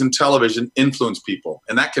movies and television influence people,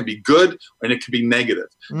 and that can be good and it can be negative.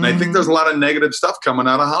 Mm-hmm. And I think there's a lot of negative stuff coming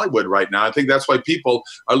out of Hollywood right now. I think that's why people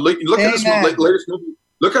are look at this latest movie.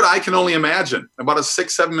 Look at I Can Only Imagine, about a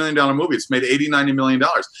 $6-7 million movie. It's made $80-90 million.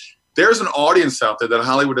 There's an audience out there that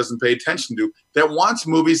Hollywood doesn't pay attention to that wants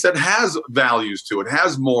movies that has values to it,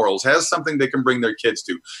 has morals, has something they can bring their kids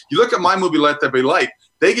to. You look at my movie, Let There Be Light.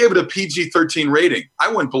 They gave it a PG-13 rating.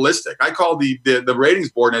 I went ballistic. I called the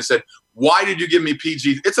ratings board and I said, why did you give me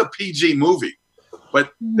PG? It's a PG movie.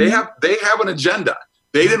 But they have an agenda.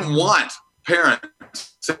 They didn't want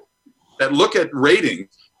parents that look at ratings.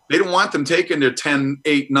 They don't want them taking their 10,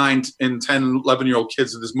 8, 9, and 10, 11-year-old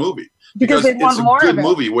kids to this movie because they want more of it. It's a good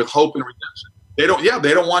movie with hope and redemption.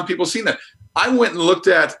 They don't want people seeing that. I went and looked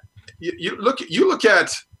at you look at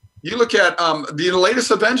the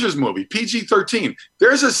latest Avengers movie, PG-13.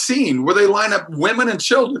 There's a scene where they line up women and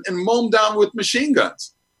children and mow them down with machine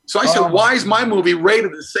guns. So I said, why is my movie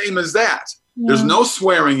rated the same as that? Yeah. There's no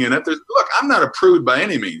swearing in it. Look, I'm not a prude by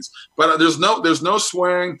any means, but there's no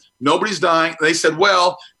swearing. Nobody's dying. They said,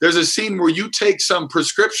 well, there's a scene where you take some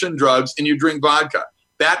prescription drugs and you drink vodka.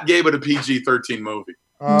 That gave it a PG-13 movie.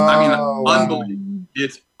 Unbelievable.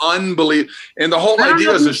 It's unbelievable. And the whole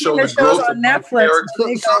idea is to show the growth on Netflix.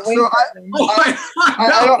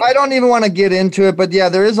 I don't even want to get into it, but yeah,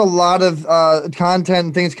 there is a lot of content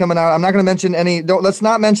and things coming out. I'm not going to mention let's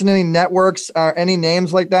not mention any networks or any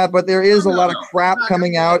names like that, but there is a lot of crap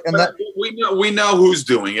coming out. And that we know who's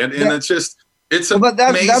doing it. And it's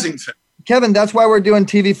amazing. Kevin, that's why we're doing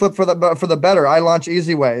TV Flip for the better. I launch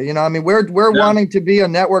Easy Way. We're wanting to be a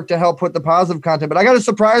network to help put the positive content. But I got a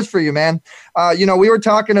surprise for you, man. We were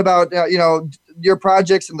talking about your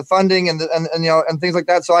projects and the funding and things like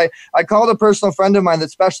that. So I called a personal friend of mine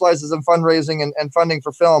that specializes in fundraising and funding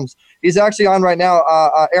for films. He's actually on right now.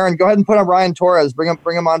 Aaron, go ahead and put on Ryan Torres. Bring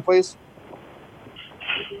him on, please.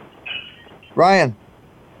 Ryan.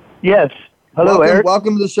 Yes. Hello, Eric.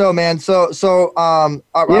 Welcome to the show, man. So, how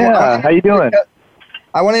you doing?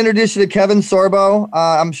 I want to introduce you to Kevin Sorbo.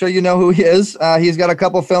 I'm sure you know who he is. He's got a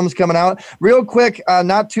couple films coming out. Real quick,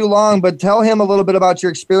 not too long, but tell him a little bit about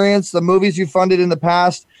your experience, the movies you funded in the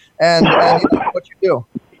past, and what you do.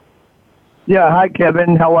 Yeah. Hi,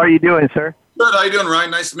 Kevin. How are you doing, sir? Good. How you doing,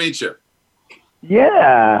 Ryan? Nice to meet you.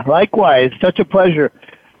 Yeah. Likewise. Such a pleasure.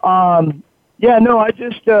 I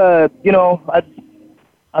just,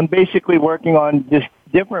 I'm basically working on just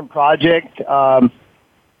different projects.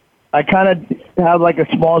 I kind of have like a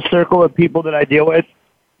small circle of people that I deal with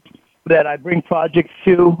that I bring projects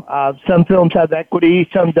to. Some films have equity,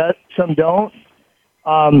 some don't.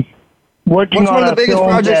 What's one of the biggest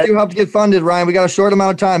projects you helped get funded, Ryan? We got a short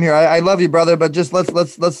amount of time here. I love you, brother, but just let's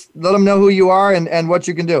let them know who you are and what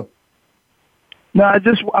you can do. No,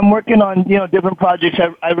 I'm working on different projects.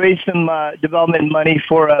 I raised some development money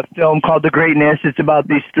for a film called The Greatness. It's about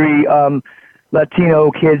these 3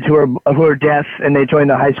 Latino kids who are deaf, and they join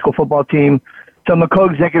the high school football team. So I'm a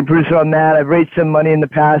co-executive producer on that. I've raised some money in the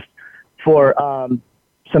past for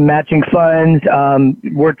some matching funds.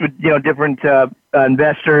 Worked with different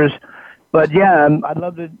investors, But yeah, I'd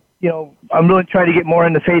love to. I'm really trying to get more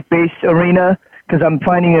in the faith-based arena because I'm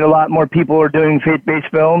finding that a lot more people are doing faith-based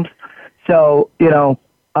films. So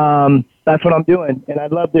that's what I'm doing, and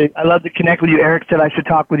I'd love to connect with you. Eric said I should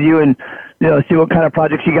talk with you and see what kind of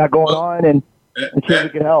projects you got going on and see if we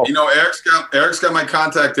can help. Eric's got my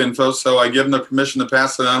contact info, so I give him the permission to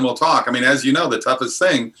pass it on. We'll talk. I mean, as you know, the toughest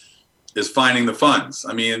thing is finding the funds.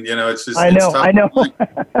 I mean, it's just I know.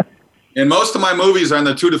 And most of my movies are in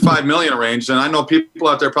the $2 to $5 million range, and I know people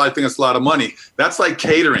out there probably think it's a lot of money. That's like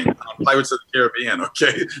catering on Pirates of the Caribbean.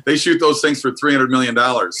 Okay, they shoot those things for $300 million.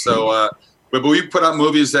 So, but we put out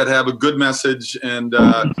movies that have a good message, and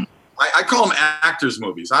I call them actors'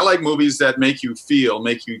 movies. I like movies that make you feel,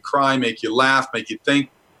 make you cry, make you laugh, make you think.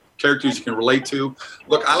 Characters you can relate to.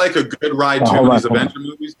 Look, I like a good ride too with these Avenger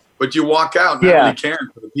movies, but you walk out not really caring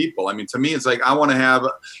for the people. I mean, to me, it's like I want to have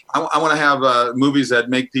movies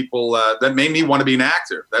that make people that made me want to be an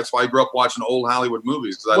actor. That's why I grew up watching old Hollywood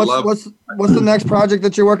movies because What's the next project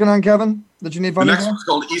that you're working on, Kevin? That you need funding? The next one's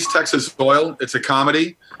called East Texas Oil. It's a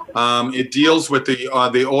comedy. It deals with the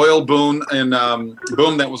oil boom and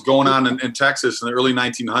boom that was going on in Texas in the early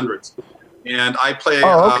 1900s, and I play.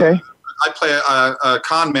 I play a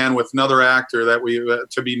con man with another actor that we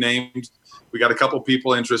to be named. We got a couple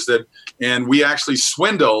people interested, and we actually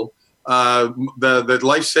swindle the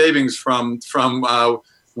life savings from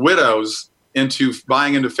widows into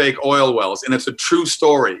buying into fake oil wells, and it's a true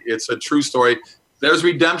story. There's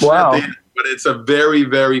redemption at the end, but it's a very,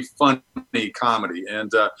 very funny comedy,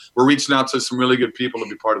 and we're reaching out to some really good people to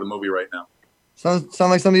be part of the movie right now. Sound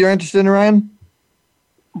like something you're interested in, Ryan?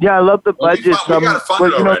 Yeah, I love the budget.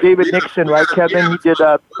 David Nixon, right, Kevin? He did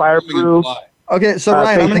Fireproof. Okay, so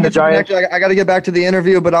Ryan, I'm going to get you connected. I got to get back to the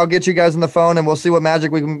interview, but I'll get you guys on the phone, and we'll see what magic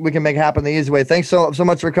we can make happen the easy way. Thanks so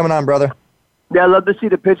much for coming on, brother. Yeah, I'd love to see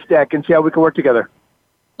the pitch deck and see how we can work together.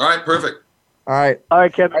 All right, perfect. All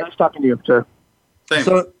right, Kevin. Nice talking to you, sir. Thanks.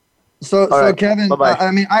 So Kevin, I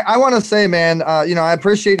mean, I want to say, man, I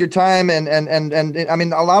appreciate your time, and I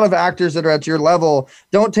mean, a lot of actors that are at your level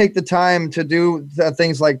don't take the time to do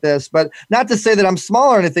things like this. But not to say that I'm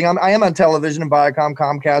small or anything. I am on television and Viacom,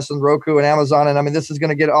 Comcast, and Roku, and Amazon, and I mean, this is going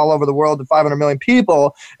to get all over the world to 500 million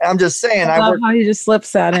people. And I'm just saying, I love how he just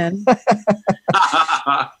slips that in.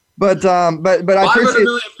 But I appreciate 500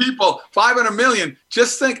 million people, 500 million.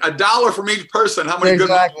 Just think, $1 from each person. How many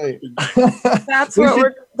exactly.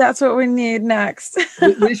 good? That's what we need next.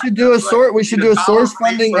 we should do a source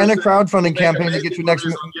funding and a crowdfunding campaign to get your next.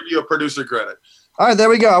 Give you a producer credit. All right, there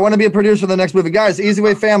we go. I want to be a producer of the next movie, guys. Easy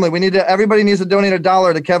Way Family. Everybody needs to donate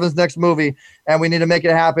 $1 to Kevin's next movie, and we need to make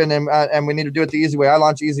it happen, and we need to do it the easy way. I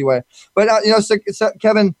launch Easy Way, but so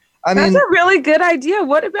Kevin. I mean, that's a really good idea.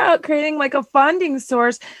 What about creating like a funding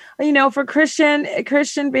source, for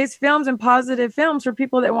Christian-based films and positive films for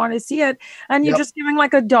people that want to see it, and you're just giving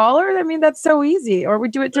like $1? I mean, that's so easy. Or we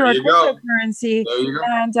do it through our cryptocurrency,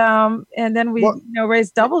 and then we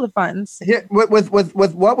raise double the funds. Here, with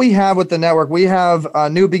what we have with the network, we have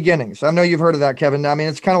New Beginnings. I know you've heard of that, Kevin. I mean,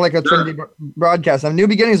 it's kind of like a Trinity broadcast. New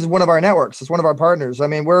Beginnings is one of our networks. It's one of our partners. I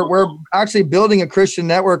mean, we're actually building a Christian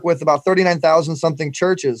network with about 39,000 something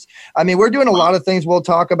churches. I mean, we're doing a lot of things we'll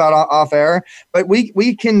talk about off air, but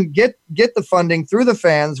we can get the funding through the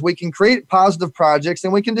fans. We can create positive projects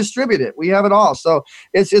and we can distribute it. We have it all. So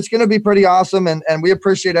it's going to be pretty awesome. And we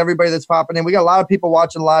appreciate everybody that's popping in. We got a lot of people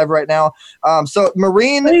watching live right now. So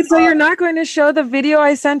Maureen. Wait, so you're not going to show the video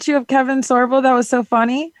I sent you of Kevin Sorbo? That was so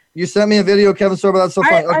funny. You sent me a video, Kevin Sorbo. That's so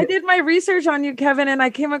funny. Okay. I did my research on you, Kevin, and I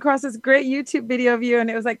came across this great YouTube video of you, and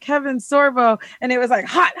it was like Kevin Sorbo, and it was like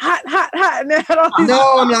hot. And it had all these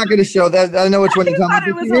I'm not going to show that. I know which one you're talking about.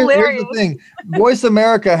 It was hilarious. Here's the thing: Voice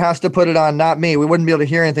America has to put it on, not me. We wouldn't be able to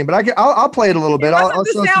hear anything, but I'll play it a little bit. I'll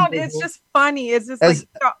show sound. It's just funny. It's just like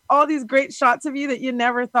all these great shots of you that you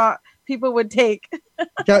never thought people would take.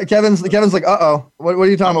 Kevin's like, uh-oh. What are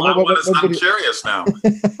you talking about? I'm curious now.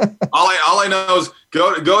 all I know is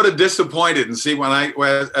go to Disappointed and see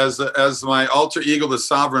as my alter ego, the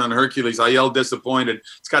Sovereign on Hercules, I yelled Disappointed.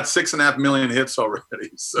 It's got 6.5 million hits already.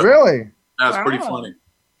 So really? That's pretty funny.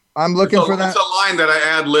 I'm looking for that. It's a line that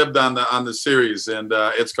I ad-libbed on the series, and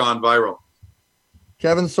it's gone viral.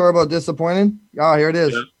 Kevin Sorbo, Disappointed? Oh, here it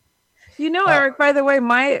is. Yeah. Eric, by the way,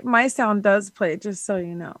 my sound does play, just so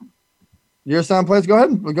you know. Your sound plays? Go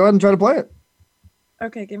ahead. We'll go ahead and try to play it.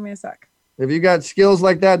 Okay, give me a sec. If you got skills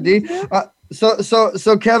like that, D.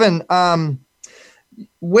 So Kevin,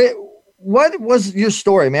 what was your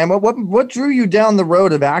story, man? What drew you down the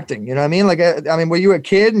road of acting? You know what I mean? Like, were you a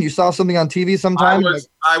kid and you saw something on TV sometime?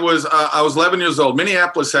 I was 11 years old.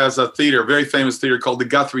 Minneapolis has a theater, a very famous theater called the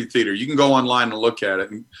Guthrie Theater. You can go online and look at it.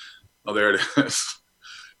 And, there it is.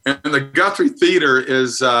 And the Guthrie Theater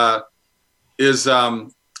is a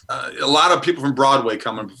lot of people from Broadway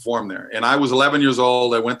come and perform there. And I was 11 years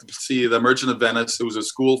old. I went to see The Merchant of Venice. It was a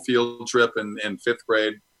school field trip in 5th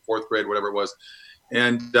grade, 4th grade, whatever it was.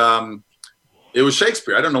 And it was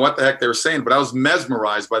Shakespeare. I don't know what the heck they were saying, but I was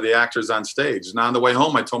mesmerized by the actors on stage. And on the way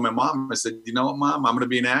home, I told my mom, I said, you know what, Mom, I'm going to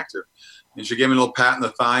be an actor. And she gave me a little pat in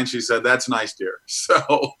the thigh, and she said, that's nice, dear.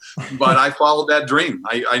 So, but I followed that dream.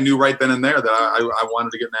 I knew right then and there that I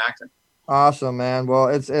wanted to get into acting. Awesome, man. Well,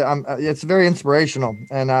 it's very inspirational,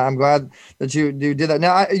 and I'm glad that you did that.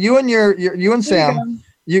 Now, you and Sam,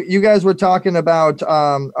 you guys were talking about.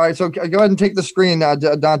 All right, so go ahead and take the screen,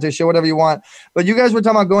 Dante. Show whatever you want. But you guys were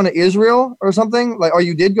talking about going to Israel or something, like, or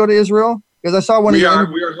you did go to Israel? Because I saw one. We are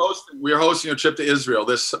hosting a trip to Israel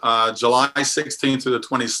this July 16th through the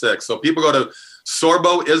 26th. So people go to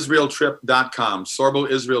sorboisraeltrip.com,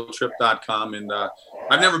 sorboisraeltrip.com, and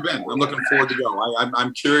I've never been. I'm looking forward to go.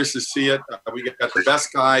 I'm curious to see it. We got the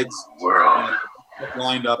best guides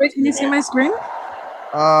lined up. Wait, can you see my screen?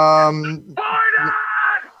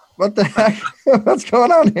 What the heck? What's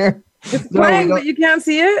going on here? It's playing, but you can't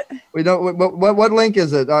see it. We don't. What link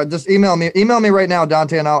is it? Just email me. Email me right now,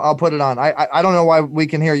 Dante, and I'll put it on. I don't know why we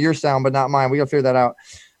can hear your sound, but not mine. We gotta figure that out.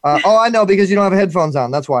 Oh, I know, because you don't have headphones on.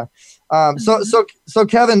 That's why. So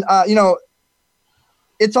Kevin,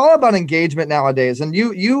 it's all about engagement nowadays, and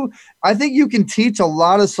I think you can teach a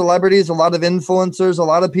lot of celebrities, a lot of influencers, a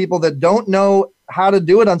lot of people that don't know how to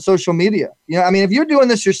do it on social media. I mean, if you're doing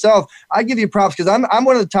this yourself, I give you props, because I'm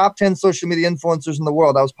one of the top 10 social media influencers in the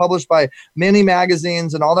world. I was published by many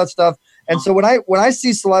magazines and all that stuff. And so when I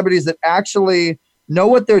see celebrities that actually know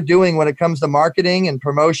what they're doing when it comes to marketing and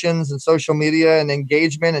promotions and social media and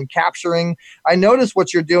engagement and capturing, I notice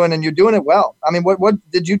what you're doing, and you're doing it well. I mean, what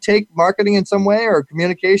did you take marketing in some way, or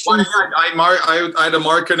communication? Well, I had a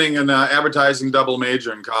marketing and advertising double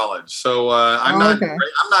major in college. So I'm not.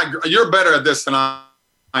 You're better at this than I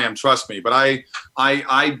am. Trust me. But I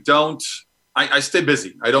don't. I stay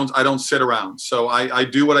busy. I don't sit around. So I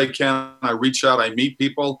do what I can. I reach out. I meet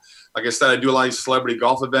people. Like I said, I do a lot of celebrity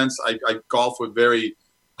golf events. I golf with very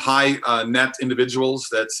high net individuals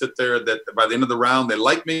that sit there that by the end of the round, they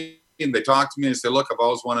like me and they talk to me and say, look, I've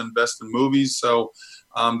always wanted to invest in movies. So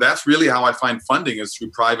that's really how I find funding, is through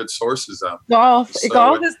private sources. Golf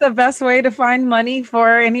is the best way to find money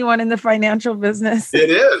for anyone in the financial business. It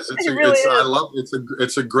is. I love it.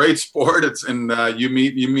 It's a great sport. You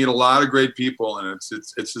meet a lot of great people, and it's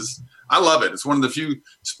just, I love it. It's one of the few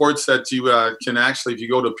sports that you can actually, if you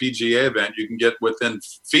go to a PGA event, you can get within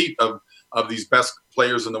feet of these best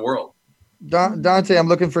players in the world. Dante, I'm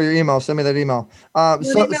looking for your email. Send me that email. What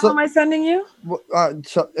email am I sending you?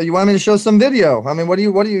 So you want me to show some video? I mean, what are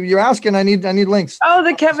you? You're asking. I need links. Oh,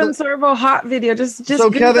 the Kevin Sorbo hot video. Just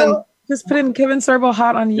put in Kevin Sorbo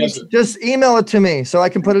hot on YouTube. Just email it to me so I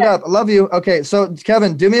can put it up. I love you. Okay, so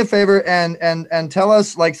Kevin, do me a favor and tell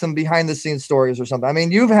us like some behind the scenes stories or something. I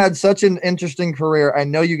mean, you've had such an interesting career. I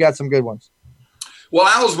know you got some good ones. Well,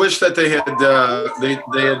 I always wish that they had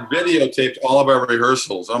videotaped all of our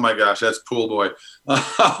rehearsals. Oh my gosh, that's pool boy.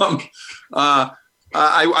 I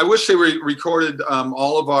wish they recorded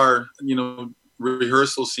all of our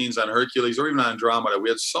rehearsal scenes on Hercules or even on Andromeda. We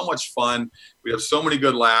had so much fun. We have so many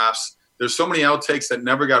good laughs. There's so many outtakes that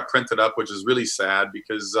never got printed up, which is really sad,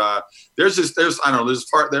 because I think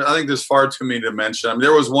there's far too many to mention. I mean,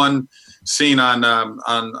 there was one scene on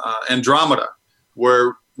Andromeda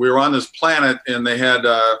where we were on this planet, and they had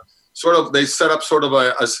they set up sort of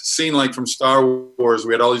a scene like from Star Wars.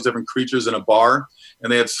 We had all these different creatures in a bar,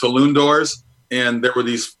 and they had saloon doors, and there were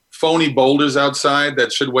these phony boulders outside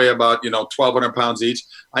that should weigh about 1,200 pounds each.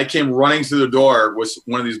 I came running through the door with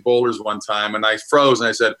one of these boulders one time, and I froze, and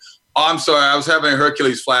I said, "Oh, I'm sorry, I was having a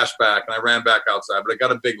Hercules flashback," and I ran back outside, but I got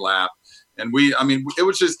a big laugh. And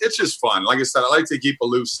it's just fun. Like I said, I like to keep a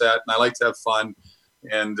loose set, and I like to have fun,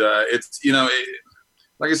 and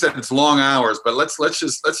like I said, it's long hours, but let's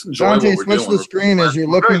enjoy Dante, what we're doing. switch the screen as you're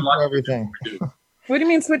looking for everything. What do you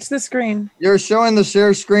mean switch the screen? You're showing the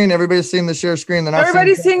share screen. Everybody's seeing the share screen.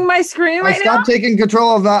 Everybody's seeing my screen right now? Stop taking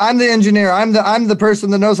control of that. I'm the engineer. I'm the person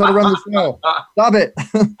that knows how to run the show. Stop it.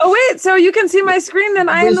 Oh, wait. So you can see my screen, then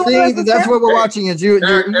I am the one that's what we're watching. Is your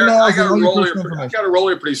emails. I got to roll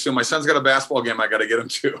here pretty soon. My son's got a basketball game I got to get him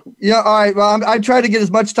to. Yeah, all right. Well, I tried to get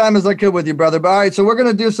as much time as I could with you, brother. But all right, so we're going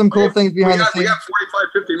to do some cool things behind the scenes. We got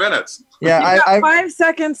 45, 50 minutes. Yeah, you got 5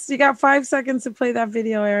 seconds. You got 5 seconds to play that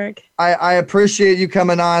video, Eric. I appreciate you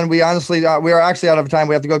coming on. We honestly, we are actually out of time.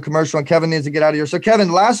 We have to go commercial, and Kevin needs to get out of here. So,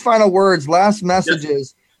 Kevin, last final words, last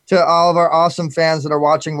messages to all of our awesome fans that are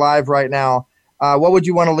watching live right now. what would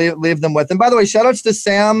you want to leave them with? And by the way, shout outs to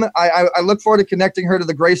Sam. I look forward to connecting her to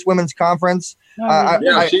the Grace Women's Conference.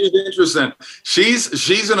 She's interesting.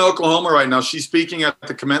 She's in Oklahoma right now. She's speaking at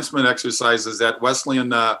the commencement exercises at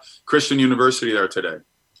Wesleyan Christian University there today.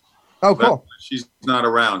 Oh, cool. She's not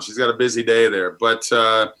around. She's got a busy day there. But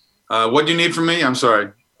what do you need from me? I'm sorry.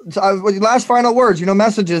 Last final words,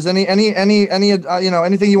 messages, anything you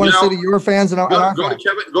want to say to your fans? Go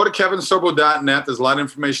to kevinsorbo.net. There's a lot of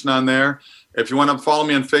information on there. If you want to follow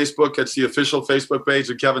me on Facebook, it's the official Facebook page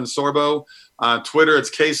of Kevin Sorbo. Twitter, it's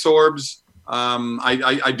KSorbs.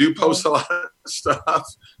 I do post a lot of stuff.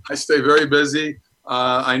 I stay very busy.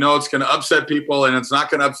 I know it's going to upset people, and it's not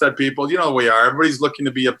going to upset people. You know who we are. Everybody's looking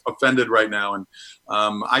to be offended right now, and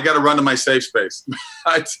I got to run to my safe space.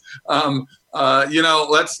 Let's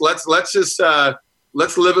just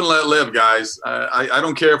let's live and let live, guys. I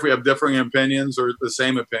don't care if we have differing opinions or the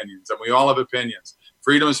same opinions, and we all have opinions.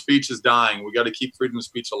 Freedom of speech is dying. We got to keep freedom of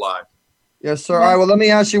speech alive. Yes, sir. All right. Well, let me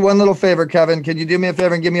ask you one little favor, Kevin. Can you do me a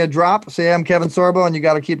favor and give me a drop? Say I'm Kevin Sorbo, and you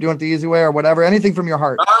got to keep doing it the easy way or whatever. Anything from your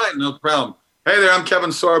heart. All right, no problem. Hey there, I'm Kevin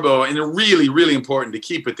Sorbo, and it's really, really important to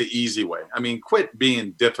keep it the easy way. I mean, quit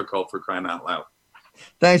being difficult, for crying out loud.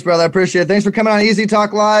 Thanks, brother. I appreciate it. Thanks for coming on Easy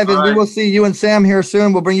Talk Live, and we will see you and Sam here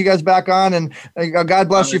soon. We'll bring you guys back on, and God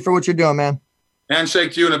bless you for what you're doing, man.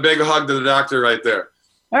 Handshake to you and a big hug to the doctor right there.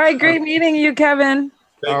 All right, great meeting you, Kevin.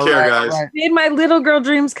 Take care, guys. Right. Made my little girl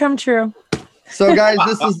dreams come true. So, guys,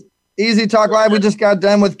 this is Easy Talk Live. We just got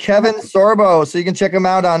done with Kevin Sorbo, so you can check him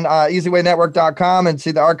out on EasyWayNetwork.com and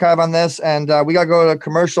see the archive on this. And we got to go to a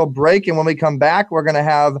commercial break, and when we come back, we're going to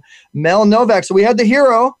have Mel Novak. So we had the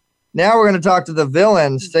hero. Now we're going to talk to the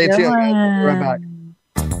villain. Stay tuned. We'll be right back.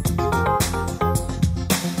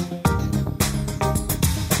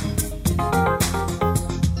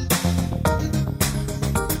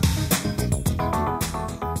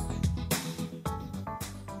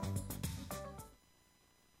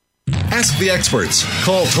 Ask the experts.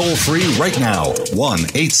 Call toll free right now.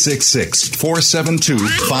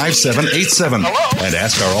 1-866-472-5787. And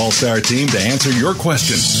ask our All-Star team to answer your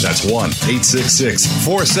question. That's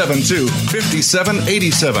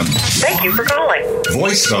 1-866-472-5787. Thank you for calling.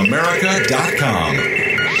 VoiceAmerica.com.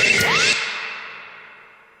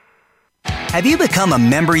 Have you become a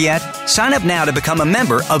member yet? Sign up now to become a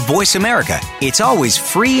member of Voice America. It's always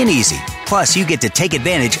free and easy. Plus, you get to take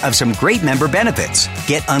advantage of some great member benefits.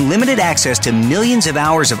 Get unlimited access to millions of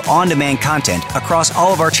hours of on-demand content across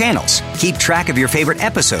all of our channels. Keep track of your favorite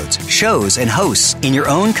episodes, shows, and hosts in your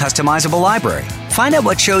own customizable library. Find out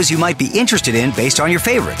what shows you might be interested in based on your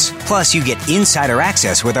favorites. Plus, you get insider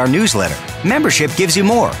access with our newsletter. Membership gives you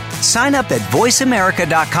more. Sign up at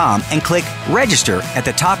voiceamerica.com and click register at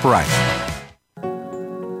the top right.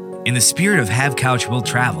 In the spirit of Have Couch Will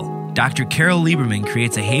Travel, Dr. Carol Lieberman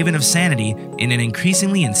creates a haven of sanity in an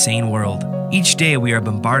increasingly insane world. Each day we are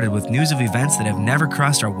bombarded with news of events that have never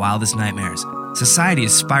crossed our wildest nightmares. Society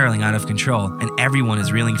is spiraling out of control and everyone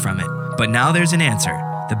is reeling from it. But now there's an answer.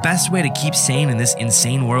 The best way to keep sane in this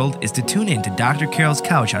insane world is to tune in to Dr. Carol's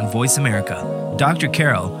Couch on Voice America. Dr.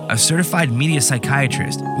 Carol, a certified media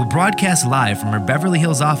psychiatrist, will broadcast live from her Beverly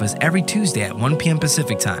Hills office every Tuesday at 1 p.m.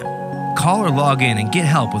 Pacific Time. Call or log in and get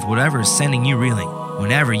help with whatever is sending you reeling,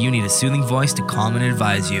 whenever you need a soothing voice to calm and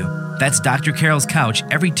advise you. That's Dr. Carol's Couch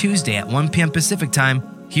every Tuesday at 1 p.m. Pacific Time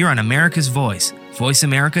here on America's Voice,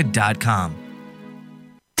 voiceamerica.com.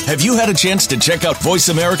 Have you had a chance to check out Voice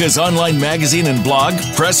America's online magazine and blog,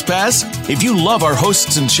 Press Pass? If you love our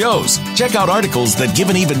hosts and shows, check out articles that give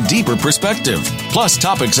an even deeper perspective. Plus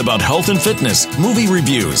topics about health and fitness, movie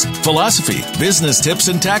reviews, philosophy, business tips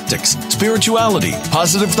and tactics, spirituality,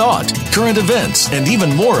 positive thought, current events, and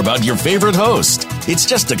even more about your favorite host. It's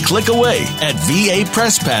just a click away at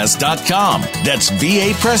vapresspass.com. That's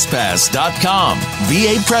vapresspass.com.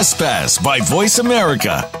 VA Press Pass by Voice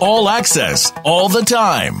America. All access, all the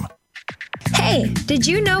time. Hey, did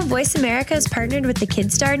you know Voice America has partnered with the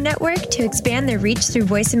KidStar Network to expand their reach through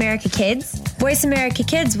Voice America Kids? Voice America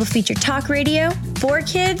Kids will feature talk radio for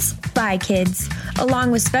kids, by kids,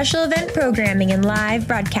 along with special event programming and live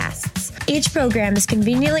broadcasts. Each program is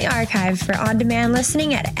conveniently archived for on-demand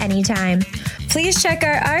listening at any time. Please check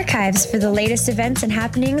our archives for the latest events and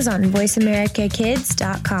happenings on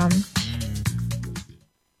voiceamericakids.com.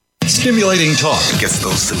 Stimulating talk. It gets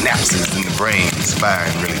those synapses in the brain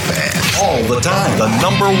firing really fast. All the time. The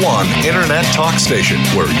 #1 internet talk station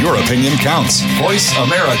where your opinion counts.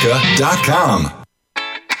 VoiceAmerica.com.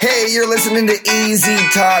 Hey, you're listening to Easy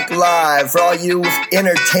Talk Live for all you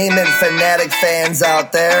entertainment fanatic fans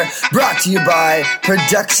out there. Brought to you by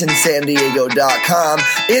ProductionSanDiego.com.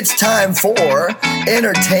 It's time for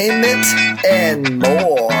entertainment and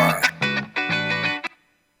more.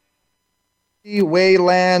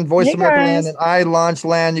 Wayland, Voice America Land, and I Launch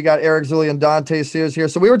Land. You got Eric Zuley and Dante Sears here.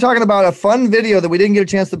 So we were talking about a fun video that we didn't get a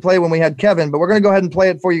chance to play when we had Kevin, but we're going to go ahead and play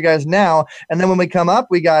it for you guys now. And then when we come up,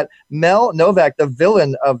 we got Mel Novak, the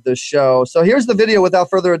villain of the show. So here's the video, without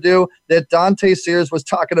further ado, that Dante Sears was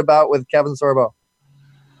talking about with Kevin Sorbo.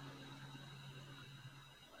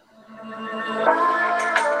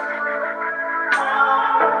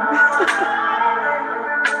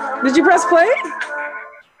 Did you press play?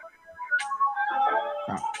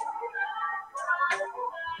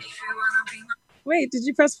 Wait, did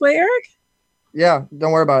you press play, Eric? Yeah,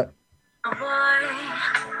 don't worry about it.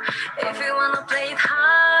 If you wanna play it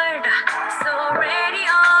hard, so ready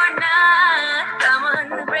or not, come on,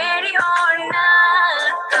 ready or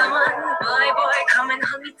not, come on, boy, come and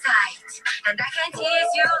hold me tight, and I can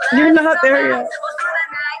tease you like you're not there yet.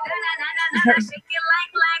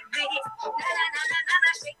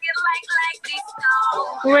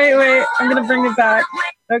 Wait, I'm gonna bring it back.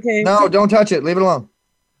 Okay. No, don't touch it. Leave it alone.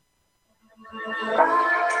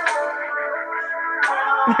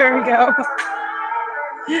 There we go.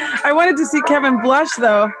 I wanted to see Kevin blush,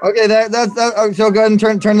 though. Okay, so go ahead and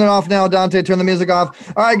turn it off now, Dante. Turn the music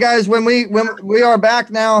off. All right, guys, when we are back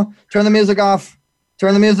now, turn the music off.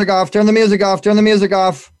 Turn the music off. Turn the music off. Turn the music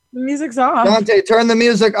off. The music's off. Dante, turn the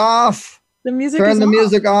music off. The music turn is the off.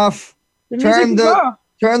 music off. The music is off.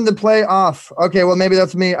 Turn the play off. Okay, well, maybe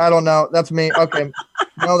that's me. I don't know. That's me. Okay.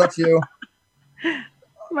 No, that's you.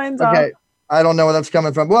 Mine's okay. off. I don't know where that's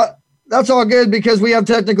coming from. Well, that's all good because we have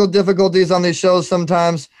technical difficulties on these shows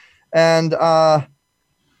sometimes. And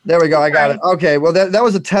there we go. I got it. Okay. Well, that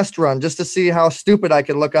was a test run just to see how stupid I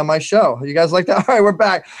could look on my show. You guys like that? All right, we're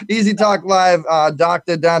back. Easy Talk Live,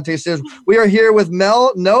 Dr. Dante Sears. We are here with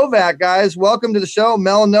Mel Novak, guys. Welcome to the show,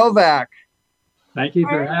 Mel Novak. Thank you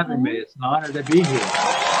for having me. It's an honor to be here.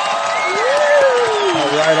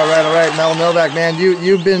 All right. Mel Novak, man,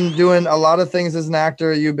 you've been doing a lot of things as an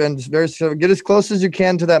actor. You've been get as close as you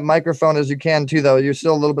can to that microphone as you can too, though. You're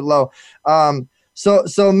still a little bit low.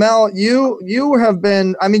 So Mel, you have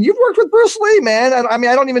been. I mean, you've worked with Bruce Lee, man. I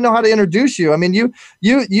mean, I don't even know how to introduce you. I mean,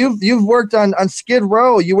 you've worked on Skid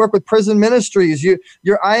Row. You work with Prison Ministries.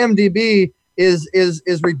 Your IMDb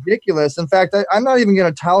is ridiculous. In fact, I'm not even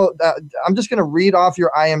going to tell. I'm just going to read off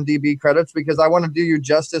your IMDb credits because I want to do you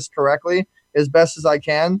justice correctly as best as I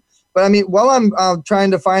can. But I mean, while I'm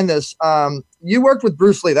trying to find this, you worked with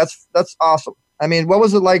Bruce Lee. That's awesome. I mean, what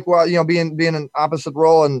was it like while being an opposite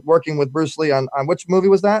role and working with Bruce Lee on which movie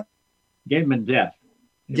was that? Game of Death.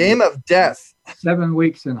 Game of Death. 7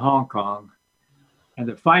 weeks in Hong Kong, and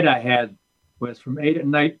the fight I had was from 8 at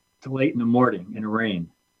night till 8 in the morning in the rain.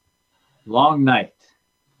 Long night,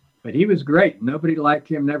 but he was great. Nobody like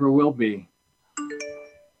him, never will be.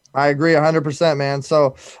 I agree 100%, man.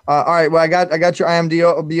 So, all right. Well, I got your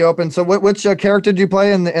IMDb open. So, which character did you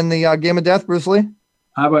play in the Game of Death, Bruce Lee?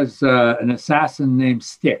 I was an assassin named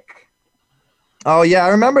Stick. Oh yeah, I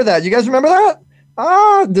remember that. You guys remember that?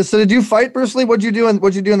 So did you fight Bruce Lee? What'd you do in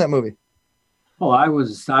that movie? Well, I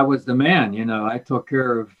was the man. I took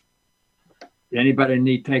care of anybody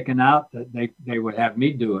need taken out. They would have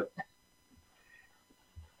me do it.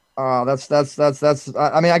 Oh, that's.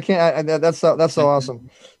 I mean, I can't. That's so awesome.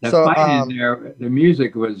 The fight in there, the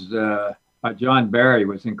music was by John Barry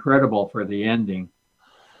was incredible for the ending.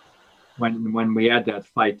 When we had that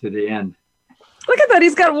fight to the end. Look at that!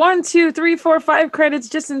 He's got 1, 2, 3, 4, 5 credits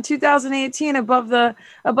just in 2018 above the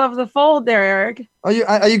fold there, Eric. Are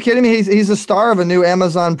you kidding me? He's a star of a new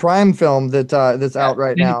Amazon Prime film that's out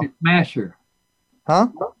right now. Smasher. Huh?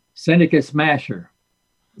 Syndicate Smasher.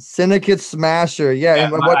 Syndicate Smasher. Yeah.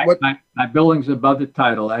 And my billing's above the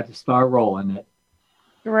title. I had to star role in it.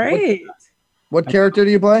 Great. What character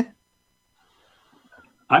do you play?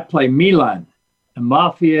 I play Milan. The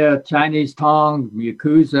mafia, Chinese Tong,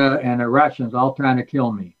 Yakuza, and the Russians all trying to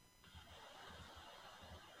kill me.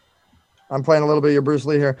 I'm playing a little bit of your Bruce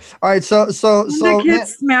Lee here. All right, so Syndicate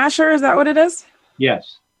Smasher, is that what it is?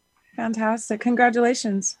 Yes. Fantastic.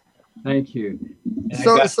 Congratulations. Thank you.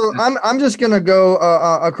 I'm just gonna go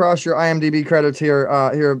across your IMDb credits here,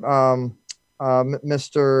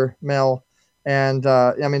 Mr. Mel. And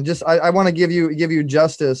I mean, I want to give you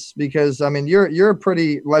justice because I mean you're a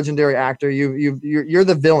pretty legendary actor. You're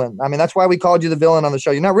the villain. I mean that's why we called you the villain on the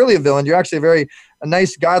show. You're not really a villain. You're actually a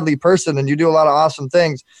nice, godly person, and you do a lot of awesome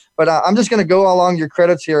things. But I'm just going to go along your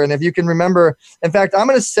credits here, and if you can remember, in fact, I'm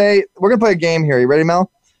going to say we're going to play a game here. You ready,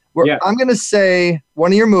 Mel? Yeah. I'm going to say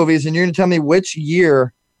one of your movies, and you're going to tell me which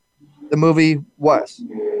year the movie was.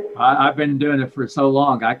 I've been doing it for so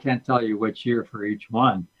long, I can't tell you which year for each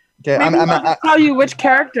one. Okay, I'll tell you which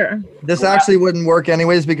character. This actually wouldn't work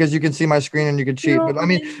anyways because you can see my screen and you could cheat. But I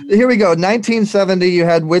mean, here we go. 1970, you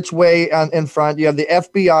had Which Way in front. You have the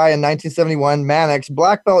FBI in 1971, Mannix,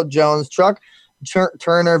 Black Belt Jones, Chuck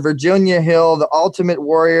Turner, Virginia Hill, The Ultimate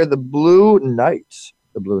Warrior, The Blue Knight.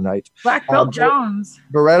 Black Belt Jones.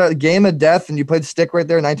 Beretta, Game of Death, and you played Stick right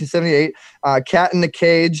there, 1978. Cat in the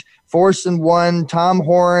Cage, Force and One, Tom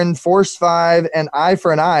Horn, Force 5, and Eye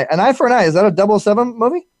for an Eye. An Eye for an Eye, is that a 007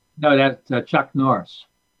 movie? No, that's Chuck Norris.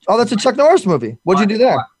 Oh, that's a Chuck Norris movie. What'd you do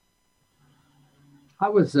there? I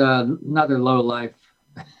was another low life.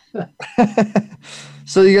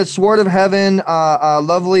 So you got Sword of Heaven,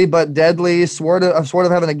 Lovely but Deadly, Sword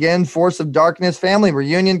of Heaven again, Force of Darkness, Family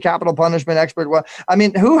Reunion, Capital Punishment, Expert. Well, I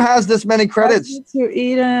mean, who has this many credits? To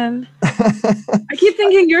Eden. I keep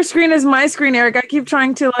thinking your screen is my screen, Eric. I keep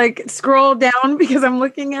trying to scroll down because I'm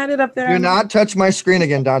looking at it up there. Do not touch my screen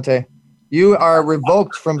again, Dante. You are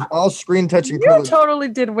revoked from all screen touching privileges. You totally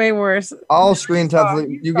did way worse. All screen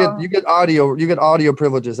touching. You get audio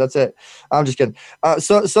privileges. That's it. I'm just kidding.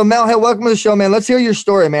 So Mel, hey, welcome to the show, man. Let's hear your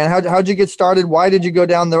story, man. How'd you get started? Why did you go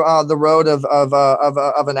down the road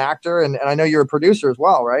of an actor? And I know you're a producer as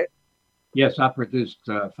well, right? Yes, I produced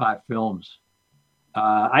 5 films.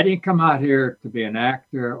 I didn't come out here to be an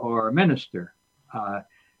actor or a minister.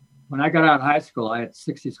 When I got out of high school, I had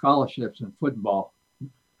 60 scholarships in football,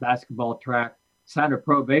 basketball, track, signed a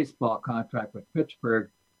pro baseball contract with Pittsburgh.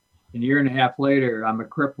 And a year and a half later, I'm a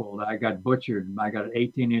crippled. I got butchered. I got an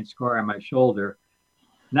 18-inch scar on my shoulder.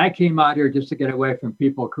 And I came out here just to get away from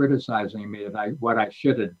people criticizing me what I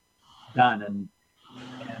should have done. And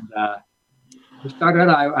to start out,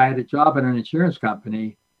 I had a job at an insurance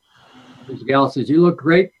company. This gal says, "You look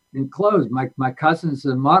great in clothes. My cousin's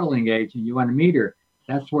a modeling agent. You want to meet her?"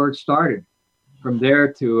 That's where it started. From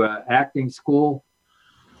there to acting school.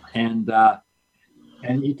 And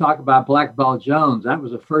you talk about Black Belt Jones. That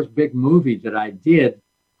was the first big movie that I did.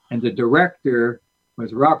 And the director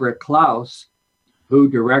was Robert Klaus, who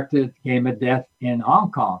directed Game of Death in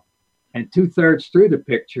Hong Kong. And 2/3 through the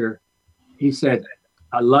picture, he said,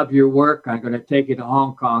 "I love your work. I'm going to take you to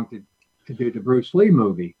Hong Kong to do the Bruce Lee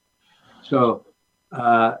movie." So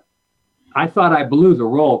I thought I blew the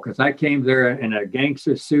role because I came there in a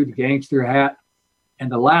gangster suit, gangster hat.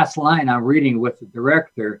 And the last line I'm reading with the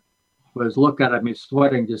director was, "Look at him, he's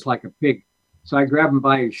sweating just like a pig." So I grabbed him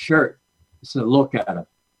by his shirt. I said, "Look at him.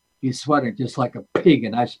 He's sweating just like a pig."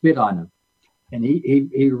 And I spit on him. And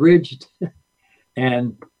he ridged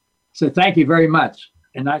and said, "Thank you very much."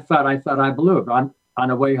 And I thought I blew it. On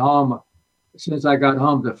the way home, as soon as I got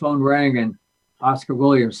home, the phone rang and Oscar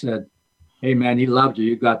Williams said, "Hey man, he loved you.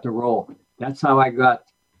 You got the role." That's how I got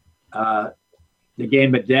the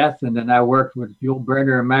Game of Death, and then I worked with Yul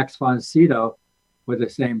Brynner and Max von Sydow with the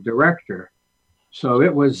same director. So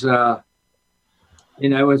it was,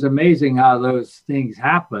 it was amazing how those things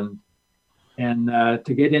happened. And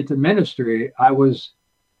to get into ministry,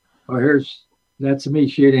 that's me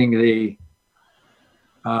shooting the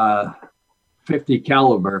 50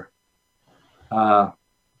 caliber.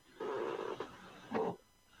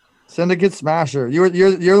 Syndicate Smasher. You're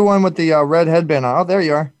the one with the red headband on. Oh, there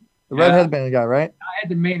you are. The red headband guy, right? I had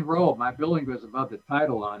the main role. My billing was above the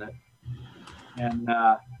title on it. And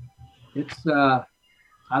I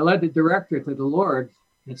led the director to the Lord,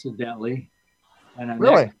 incidentally. And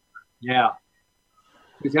really? Yeah.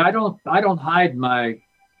 Because I don't hide my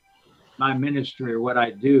ministry or what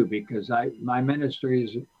I do, because my ministry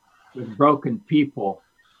is with broken people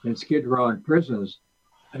in Skid Row and prisons.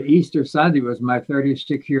 Easter Sunday was my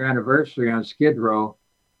 36th year anniversary on Skid Row.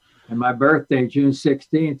 And my birthday, June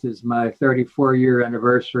 16th, is my 34-year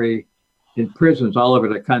anniversary in prisons all over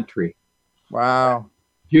the country. Wow.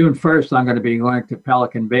 June 1st, I'm going to be going to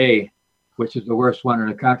Pelican Bay, which is the worst one in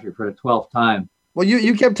the country, for the 12th time. Well,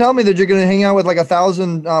 you kept telling me that you're going to hang out with like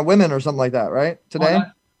 1,000 women or something like that, right? Today?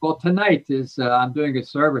 Well, tonight is I'm doing a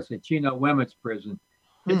service at Chino Women's Prison.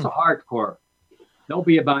 It's a hardcore. There'll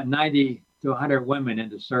be about 90 to 100 women in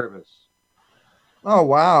the service. Oh,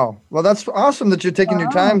 wow. Well, that's awesome that you're taking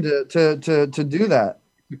your time to do that.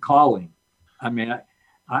 The calling. I mean,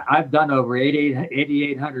 I've done over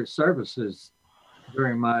 8,800 services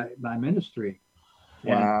during my ministry.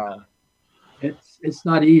 Wow. And, it's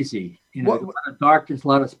not easy. You know, a lot of darkness, a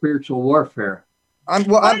lot of spiritual warfare. How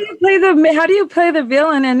do you play the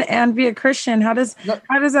villain and be a Christian? How does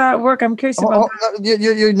that work? I'm curious about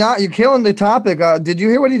that. You're killing the topic. Did you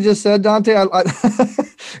hear what he just said, Dante?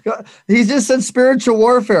 He just said spiritual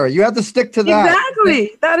warfare. You have to stick to that.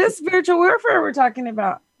 Exactly. That is spiritual warfare we're talking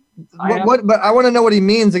about. But I want to know what he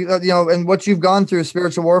means, and what you've gone through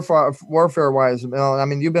spiritual warfare wise. I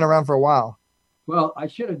mean, you've been around for a while. Well, I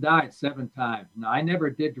should have died 7 times. No, I never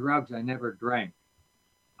did drugs. I never drank.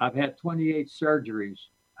 I've had 28 surgeries.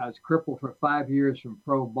 I was crippled for 5 years from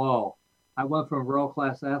pro ball. I went from a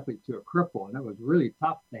world-class athlete to a cripple, and it was really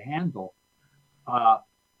tough to handle.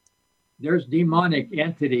 There's demonic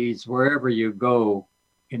entities wherever you go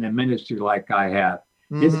in a ministry like I have.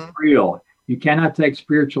 It's real. You cannot take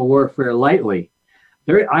spiritual warfare lightly.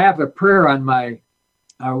 I have a prayer on my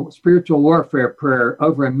spiritual warfare prayer.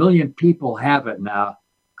 Over 1 million people have it now,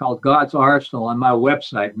 called God's Arsenal, on my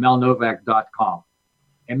website, melnovak.com,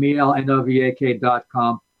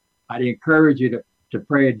 melnovak.com. I'd encourage you to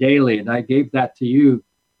pray it daily. And I gave that to you,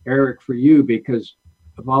 Eric, for you, because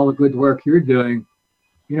of all the good work you're doing.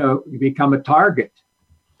 You know, you become a target.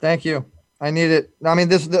 Thank you. I need it. I mean,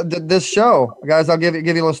 this show, guys, I'll give you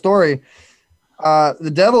a little story.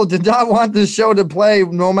 The devil did not want this show to play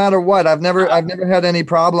no matter what. I've never had any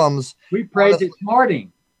problems. We prayed this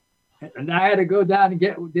morning, and I had to go down and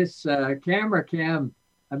get this camera cam.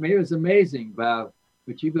 I mean, it was amazing, Bob,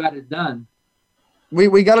 but you got it done.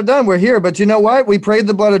 We got it done. We're here. But you know what? We prayed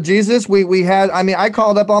the blood of Jesus. We had, I mean, I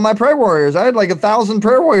called up all my prayer warriors. I had like 1,000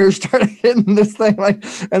 prayer warriors started hitting this thing, like,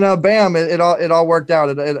 and bam, it all worked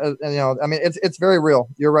out. And, you know, I mean, it's very real.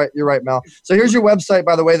 You're right, Mel. So here's your website,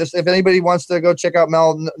 by the way. If anybody wants to go check out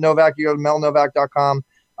Mel Novak, you go to melnovak.com.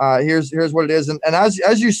 Here's what it is. And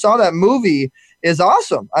as you saw, that movie is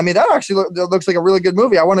awesome. I mean, that actually looks like a really good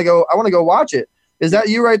movie. I want to go watch it. Is that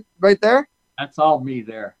you right there? That's all me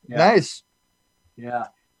there. Yeah. Nice. Yeah.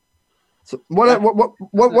 So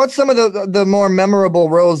what's some of the more memorable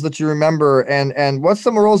roles that you remember, and what's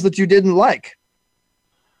some roles that you didn't like?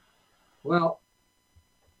 Well,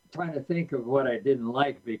 I'm trying to think of what I didn't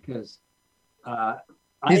like, because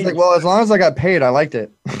he's like, well, as long as I got paid, I liked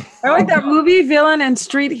it. I like that movie Villain and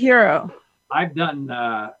Street Hero. I've done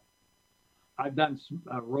some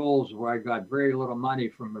roles where I got very little money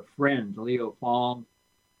from a friend, Leo Fong.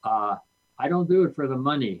 I don't do it for the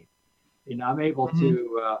money. You know, I'm able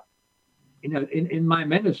to, you know, in my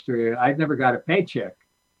ministry, I've never got a paycheck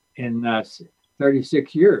in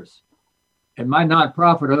 36 years. And my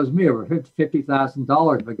nonprofit owes me over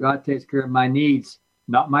 $50,000, but God takes care of my needs,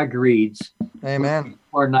 not my greeds. Amen.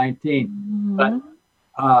 419. But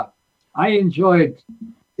I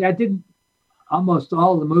did almost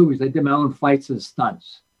all the movies. I did my own fights and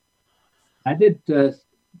stunts. I did 3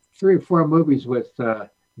 or 4 movies with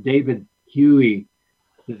David Huey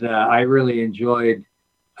that I really enjoyed,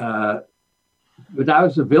 but I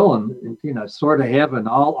was a villain, you know, Sword of Heaven,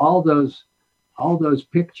 all those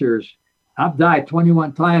pictures. I've died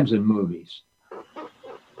 21 times in movies,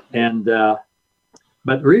 and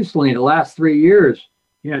but recently, the last 3 years,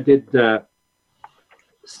 you know, did the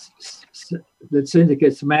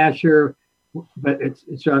Syndicate Smasher, but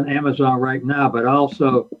it's on Amazon right now, but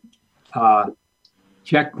also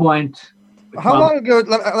Checkpoint. How long ago?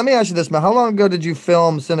 Let me ask you this, man. How long ago did you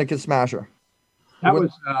film Syndicate Smasher? That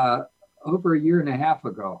was over 1.5 years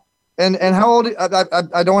ago. And how old?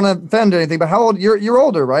 I don't want to offend anything, but how old? You're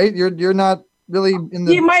older, right? You're not really in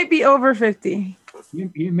the. You might be over 50.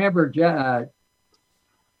 You remember the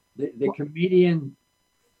comedian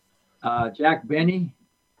Jack Benny?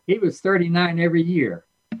 He was 39 every year.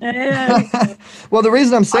 Yeah. Well, the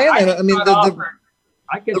reason I'm saying that, I mean,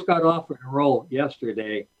 I just got offered a role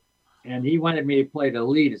yesterday. And he wanted me to play the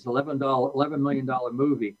lead. It's $11 million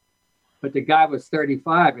movie. But the guy was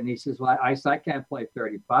 35, and he says, well, I can't play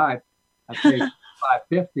 35. I played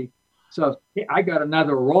 $5.50. So I got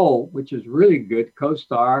another role, which is really good,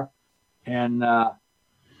 co-star. And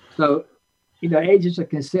so, you know, age is a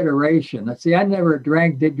consideration. Let's see, I never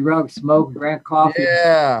drank, did drugs, smoked, drank coffee.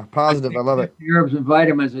 Yeah, positive. I love it. Herbs and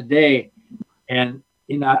vitamins a day. And,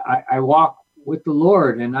 you know, I walk with the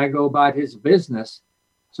Lord, and I go about his business.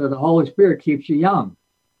 So the Holy Spirit keeps you young.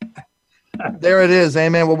 There it is.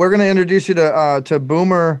 Amen. Well, we're going to introduce you to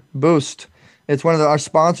Boomer Boost. It's one of our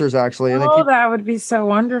sponsors, actually. And that would be so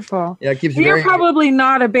wonderful. Yeah, it keeps you. You're probably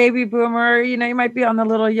not a baby boomer. You know, you might be on the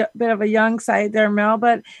little bit of a young side there, Mel,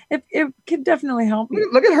 but it could definitely help you.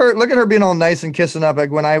 Look at her being all nice and kissing up.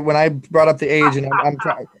 Like when I brought up the age, and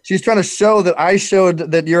she's trying to show that I showed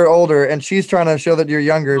that you're older, and she's trying to show that you're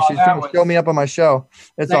younger. She's trying to show me up on my show.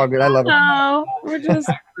 It's all good. I love it. No,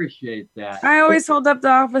 I appreciate that. I always hold up the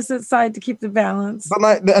opposite side to keep the balance.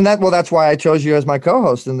 But that's why I chose you as my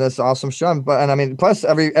co-host in this awesome show. And I mean, plus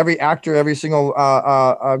every actor, every single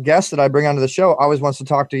guest that I bring onto the show always wants to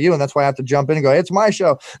talk to you, and that's why I have to jump in and go, hey, it's my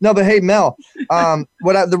show. No, but hey, Mel,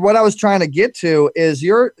 what I was trying to get to is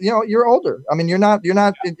you're older. I mean, you're not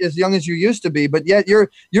as young as you used to be, but yet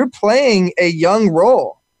you're playing a young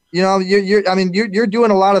role. you're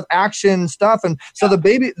doing a lot of action stuff, and so the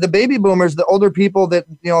baby boomers, the older people that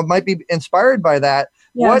might be inspired by that.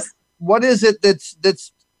 Yes. What is it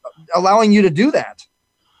that's allowing you to do that?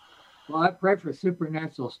 Well, I pray for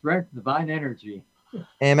supernatural strength, divine energy.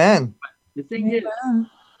 Amen. The thing is,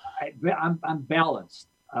 I'm balanced.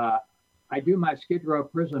 I do my Skid Row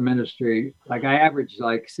prison ministry. Like I average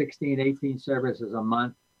like 16, 18 services a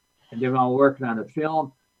month. And then I'm working on a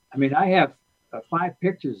film. I mean, I have 5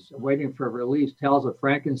 pictures waiting for release. Tales of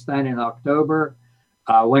Frankenstein in October.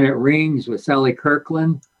 When It Rings with Sally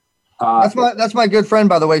Kirkland. That's my good friend,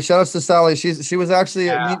 by the way. Shout outs to Sally. She was actually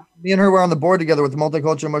me and her were on the board together with the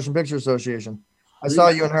Multicultural Motion Picture Association. I saw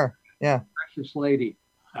you and her. Yeah. Precious lady.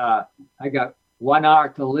 I got 1 Hour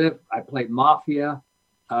to Live. I played Mafia.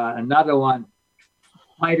 Another one,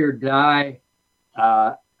 Fight or Die.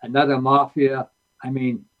 Another Mafia. I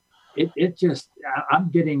mean, it just, I'm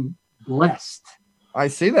getting blessed. I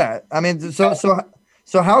see that. I mean,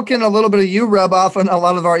 so how can a little bit of you rub off on a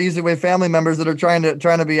lot of our Easy Way family members that are trying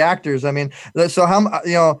to be actors? I mean, so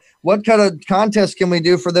how, what kind of contest can we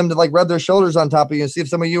do for them to like rub their shoulders on top of you and see if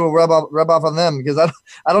some of you will rub off on them? Because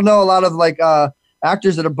I don't know a lot of like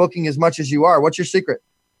actors that are booking as much as you are. What's your secret?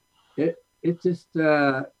 It's just,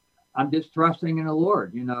 I'm just trusting in the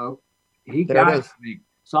Lord. He guides me.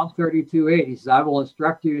 Psalm 32:8, he says, I will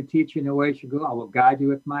instruct you and teach you in the way you should go. I will guide you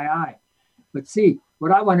with my eye. But see,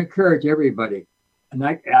 what I want to encourage everybody, and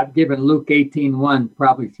I've given Luke 18:1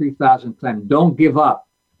 probably 3,000 times, don't give up.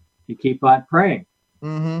 You keep on praying.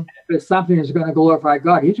 Mm-hmm. If it's something that's going to glorify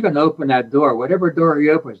God, he's going to open that door. Whatever door he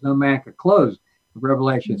opens, no man can close.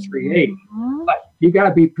 Revelation 3:8. Mm-hmm. But you got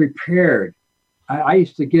to be prepared. I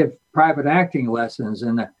used to give private acting lessons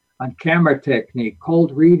and on camera technique,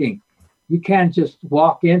 cold reading. You can't just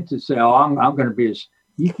walk in to say, oh, I'm going to be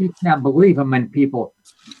you can't believe how many people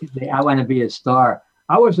say, I want to be a star.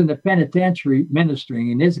 I was in the penitentiary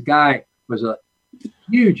ministering, and this guy was a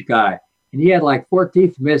huge guy, and he had like 4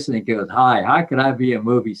 teeth missing. He goes, hi, how could I be a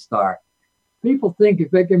movie star? People think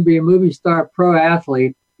if they can be a movie star, pro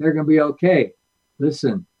athlete, they're going to be okay.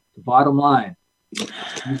 Listen, the bottom line,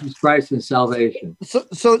 Jesus Christ and salvation.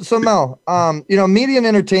 So Mel, media and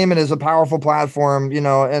entertainment is a powerful platform,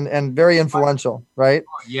 and very influential, right?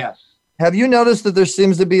 Yes. Have you noticed that there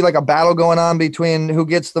seems to be like a battle going on between who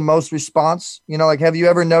gets the most response? Have you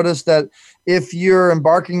ever noticed that if you're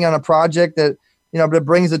embarking on a project that, that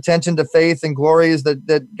brings attention to faith and glories,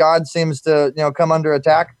 that God seems to, come under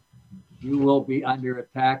attack? You will be under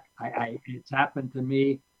attack. It's happened to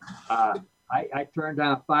me. I turned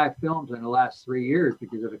down 5 films in the last 3 years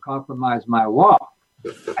because it compromised my walk.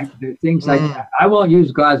 There are things I won't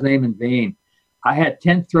use God's name in vain. I had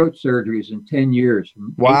 10 throat surgeries in 10 years.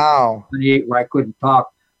 Wow. 28, where I couldn't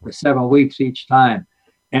talk for 7 weeks each time.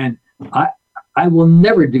 And I will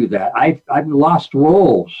never do that. I've lost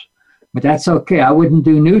roles, but that's okay. I wouldn't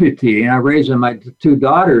do nudity. And I'm raising my 2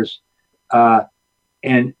 daughters.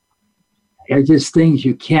 And they're just things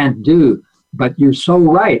you can't do. But you're so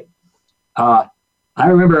right. I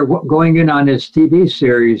remember going in on this TV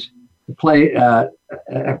series to play a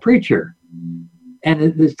preacher,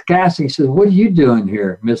 and this casting says, "What are you doing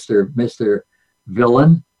here, Mr.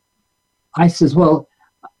 Villain?" I says, "Well,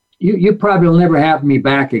 you probably will never have me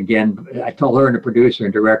back again." I told her and the producer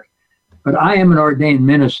and director, but I am an ordained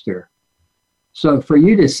minister, so for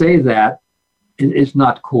you to say that is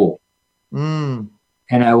not cool. And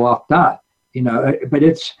I walked out, But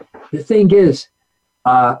the thing is.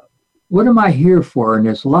 What am I here for in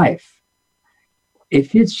this life?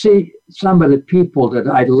 If you'd see some of the people that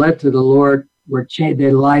I led to the Lord,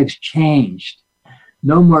 their lives changed.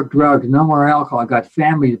 No more drugs, no more alcohol. I got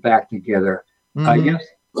families back together. Yes,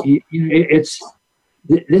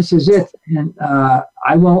 this is it, and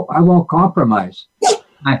I won't compromise.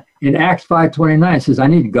 In Acts 5:29 it says, "I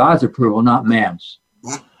need God's approval, not man's."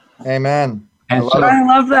 Amen. I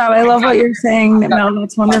love that. I love what you're saying, Mel.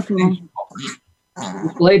 That's wonderful.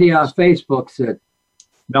 This lady on Facebook said,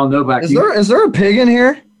 Mel Novak. Is there a pig in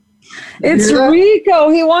here? It's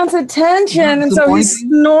Rico. He wants attention. And so he's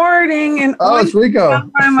snorting and it's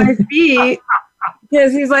Rico by my feet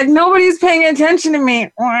because he's like, nobody's paying attention to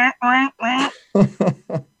me.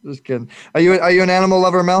 Just kidding. Are you an animal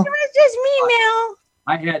lover, Mel? It's just me,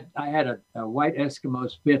 Mel. I had a white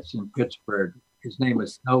Eskimo Spitz in Pittsburgh. His name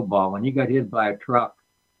was Snowball. When he got hit by a truck,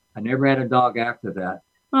 I never had a dog after that.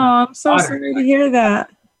 Oh, I'm so sorry to hear that.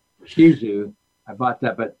 Shih Tzu. I bought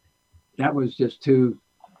that, but that was just too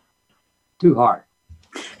hard.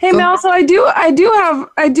 Hey, Mel, so I do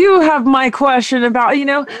have my question about,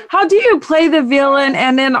 how do you play the villain,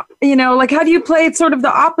 and then, how do you play sort of the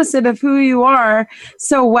opposite of who you are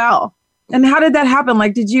so well? And how did that happen?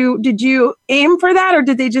 Like, did you aim for that, or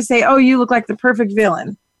did they just say, "Oh, you look like the perfect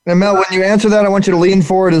villain"? And Mel, when you answer that, I want you to lean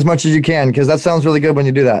forward as much as you can, because that sounds really good when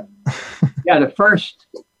you do that. Yeah, the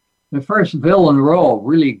first villain role,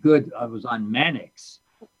 really good, was on Mannix,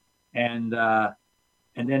 and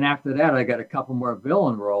then after that, I got a couple more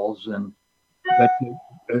villain roles, but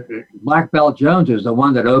Black Belt Jones is the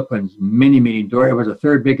one that opens many doors. It was the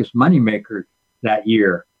third biggest moneymaker that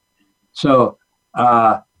year. So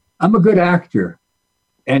I'm a good actor,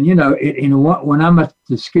 and when I'm at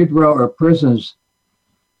the Skid Row or prisons,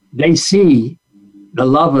 they see the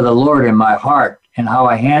love of the Lord in my heart and how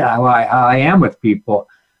I am with people.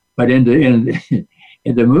 But in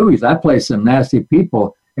the movies, I play some nasty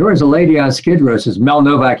people. There was a lady on Skid Row says, "Mel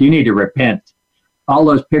Novak, you need to repent. All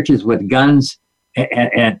those pictures with guns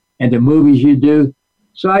and the movies you do."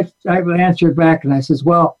 So I answered back and I says,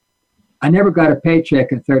 "Well, I never got a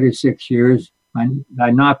paycheck in 36 years.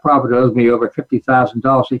 My nonprofit owes me over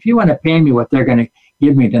 $50,000. If you want to pay me what they're going to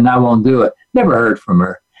give me, then I won't do it." Never heard from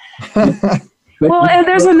her. Well, and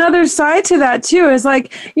there's another side to that too. Is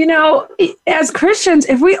like, as Christians,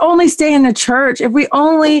 if we only stay in the church, if we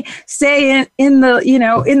only stay in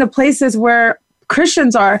the places where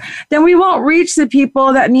Christians are, then we won't reach the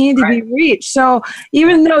people that need to be reached. So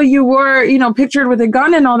even though you were, pictured with a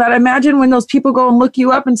gun and all that, imagine when those people go and look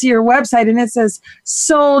you up and see your website and it says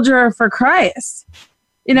 "Soldier for Christ."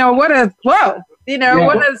 What a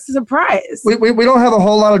surprise. We don't have a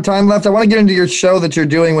whole lot of time left. I want to get into your show that you're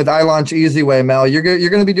doing with I Launch Easy Way, Mel. You're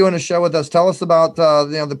going to be doing a show with us. Tell us about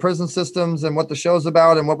the prison systems and what the show's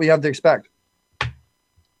about and what we have to expect.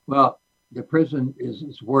 Well, the prison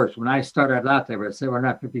is worse. When I started out, there were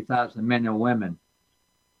 750,000 men and women.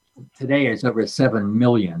 Today it's over 7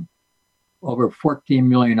 million, over 14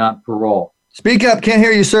 million on parole. Speak up. Can't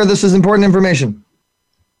hear you, sir. This is important information.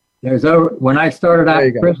 When I started out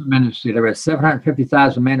in prison ministry, there were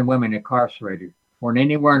 750,000 men and women incarcerated. Or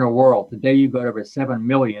anywhere in the world. Today you go to over 7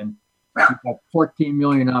 million. You have 14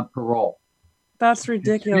 million on parole. That's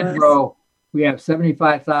ridiculous. Skid Row, we have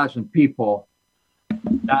 75,000 people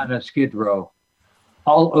down at Skid Row,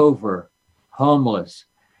 all over, homeless.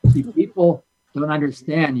 See, people don't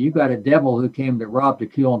understand. You got a devil who came to rob, to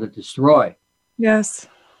kill, and to destroy. Yes.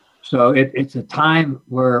 So it's a time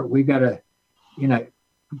where we got to,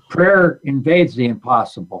 prayer invades the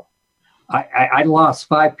impossible. I lost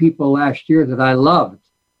 5 people last year that I loved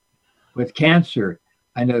with cancer.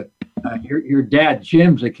 I know your dad,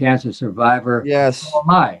 Jim's a cancer survivor. Yes. So am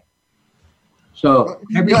I. So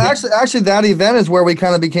actually, that event is where we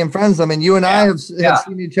kind of became friends. I mean, you and I have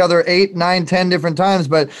seen each other 8, 9, 10 different times.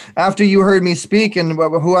 But after you heard me speak and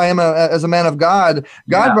who I am as a man of God,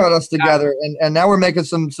 God brought us together, and now we're making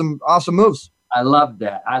some awesome moves. I love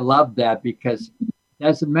that because it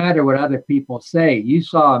doesn't matter what other people say. You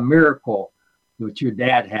saw a miracle which your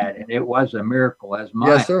dad had, and it was a miracle as mine.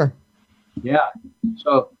 Yes, sir. Yeah.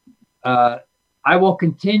 So I will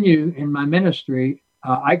continue in my ministry.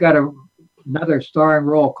 I got another starring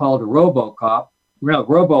role called RoboCop,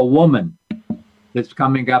 Robo-Woman, that's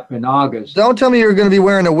coming up in August. Don't tell me you're going to be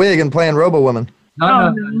wearing a wig and playing Robo-Woman.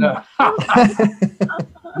 No.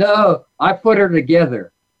 No, I put her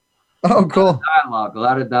together. Oh, cool. A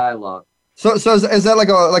lot of dialogue. So is that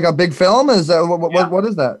like a big film? Is that what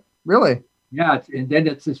is that? Really? Yeah, and then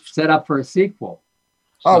it's set up for a sequel.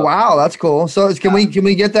 So, oh wow, that's cool. So can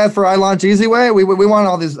we get that for I Launch Easy Way? We want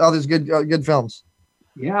all these good films.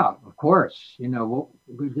 Yeah, of course. We'll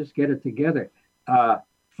just get it together.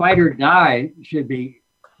 Fight or Die should be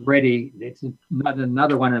ready. It's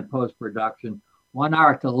another one in post-production. 1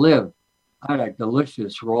 Hour to Live. I had a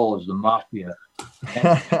delicious role as the mafia.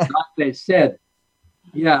 And they said,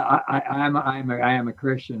 I am a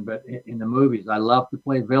Christian, but in the movies, I love to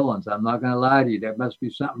play villains. I'm not going to lie to you. There must be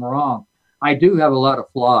something wrong. I do have a lot of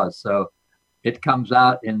flaws, so it comes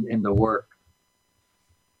out in the work.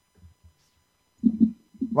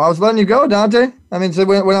 Well, I was letting you go, Dante. I mean, so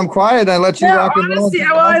when I'm quiet, I let you rock and roll.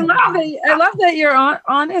 Well, I love that you're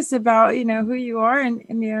honest about who you are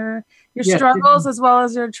and your struggles as well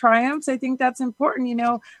as your triumphs. I think that's important.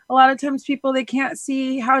 A lot of times people, they can't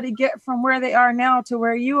see how to get from where they are now to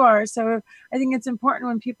where you are. So I think it's important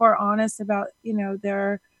when people are honest about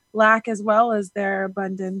their lack as well as their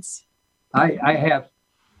abundance. I have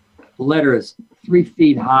letters 3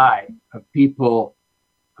 feet high of people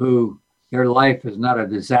who their life is not a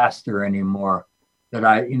disaster anymore, that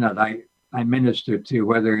I minister to,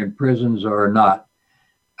 whether in prisons or not,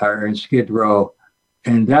 or in Skid Row.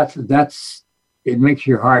 And that's it makes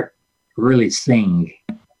your heart really sing.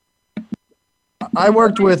 I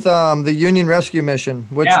worked with the Union Rescue Mission,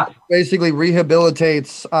 which basically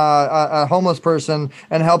rehabilitates a homeless person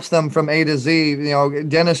and helps them from A to Z.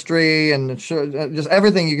 Dentistry and just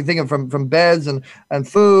everything you can think of, from beds and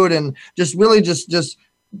food, and just really just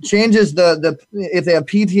changes the if they have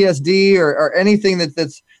PTSD or anything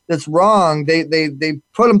that's wrong. They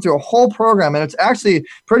put them through a whole program, and it's actually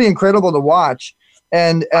pretty incredible to watch.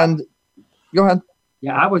 And go ahead.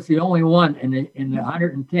 Yeah, I was the only one in the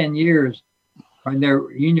 110 years on their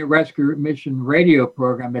Union Rescue Mission radio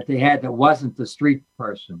program that they had that wasn't the street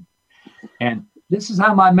person. And this is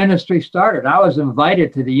how my ministry started. I was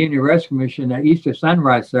invited to the Union Rescue Mission at Easter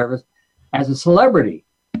Sunrise Service as a celebrity.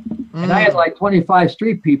 And I had like 25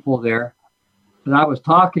 street people there that I was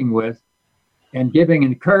talking with and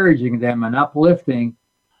encouraging them and uplifting.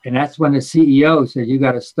 And that's when the CEO said, you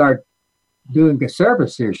got to start doing a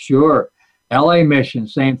service here. Sure. LA Mission,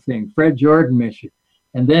 same thing. Fred Jordan Mission.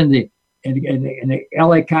 And then in the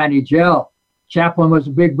LA County Jail, Chaplain was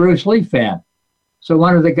a big Bruce Lee fan. So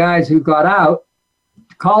one of the guys who got out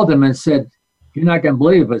called him and said, you're not going to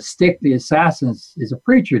believe it, but Stick the Assassin is a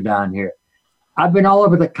preacher down here. I've been all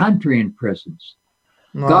over the country in prisons.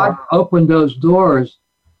 Wow. God opened those doors,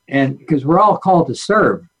 and because we're all called to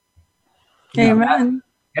serve. Amen.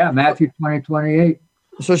 Matthew 20:28.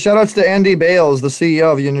 So shout outs to Andy Bales, the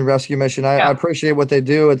CEO of Union Rescue Mission. I appreciate what they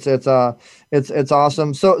do. It's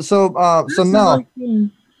awesome. So Mel,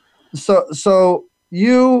 so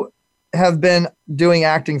you have been doing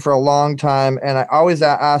acting for a long time, and I always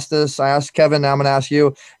ask this. I asked Kevin, now I'm going to ask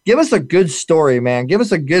you. Give us a good story, man. Give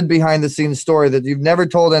us a good behind the scenes story that you've never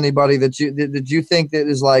told anybody that you think that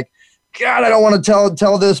is like, God, I don't want to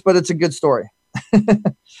tell this, but it's a good story.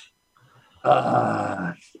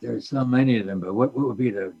 There's so many of them, but what would be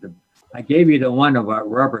the I gave you the one about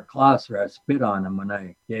Robert Klosser. I spit on him when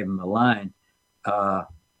I gave him a line.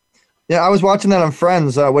 Yeah, I was watching that on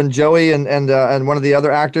Friends when Joey and one of the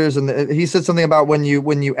other actors, and he said something about when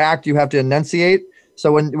you act, you have to enunciate.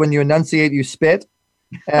 So when you enunciate, you spit.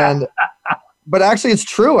 And but actually, it's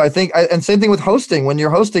true. I think, and same thing with hosting. When you're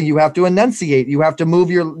hosting, you have to enunciate. You have to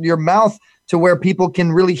move your mouth to where people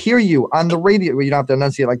can really hear you on the radio. Well, you don't have to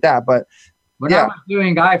enunciate like that, but. When I was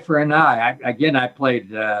doing Eye for an Eye, I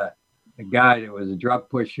played a guy that was a drug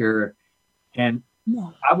pusher, and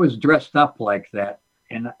I was dressed up like that.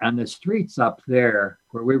 And on the streets up there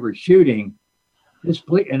where we were shooting,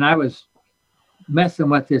 and I was messing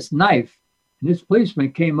with this knife, and this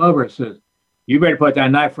policeman came over and said, you better put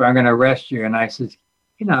that knife or I'm going to arrest you. And I said,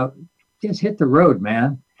 just hit the road,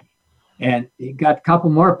 man. And he got a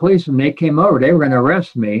couple more policemen. They came over. They were going to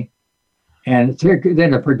arrest me. And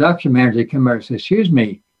then the production manager came over and said, excuse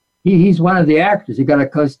me, he's one of the actors. He got a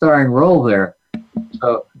co-starring role there.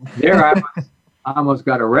 So there I almost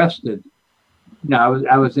got arrested.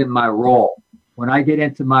 I was in my role. When I get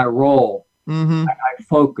into my role, I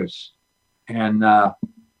focus. And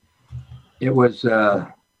it was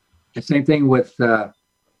the same thing with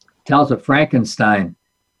Tales of Frankenstein.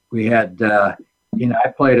 We had, I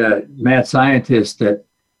played a mad scientist that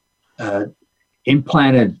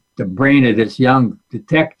implanted the brain of this young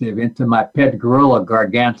detective into my pet gorilla,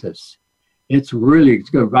 Gargantus. It's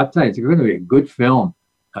good. I'll tell you, it's going to be a good film.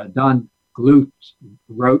 Don Glut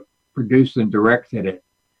wrote, produced, and directed it.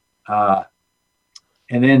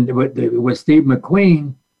 And then with Steve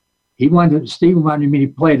McQueen, Steve wanted me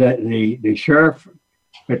to play the sheriff,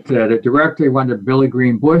 but the director wanted Billy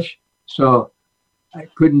Green Bush, so I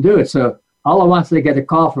couldn't do it. So all at once they get a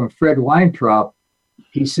call from Fred Weintraub.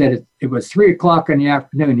 He said it was 3:00 in the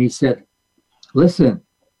afternoon. He said, listen,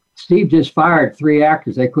 Steve just fired 3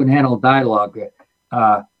 actors. They couldn't handle dialogue.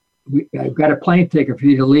 I've got a plane ticket for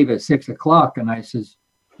you to leave at 6:00. And I says,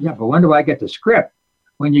 yeah, but when do I get the script?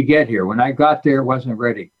 When you get here. When I got there, it wasn't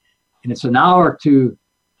ready. And it's an hour to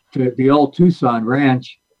the old Tucson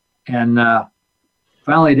ranch. And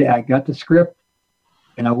finally, I got the script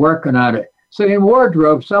and I'm working on it. So in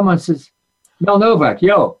wardrobe, someone says, Mel Novak,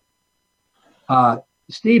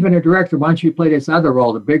 Steve and the director, why don't you play this other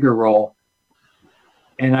role, the bigger role?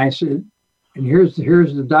 And I said, and here's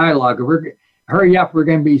the dialogue. Hurry up, we're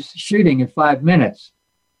going to be shooting in 5 minutes.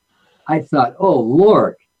 I thought, oh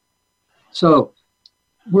Lord. So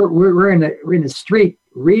we're in the street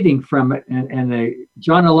reading from it, and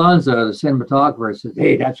John Alonzo, the cinematographer, says,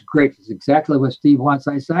 hey, that's great. That's exactly what Steve wants.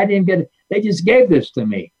 I said, I didn't get it. They just gave this to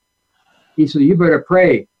me. He said, you better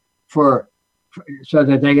pray so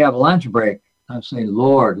that they have a lunch break. I'm saying,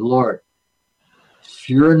 Lord.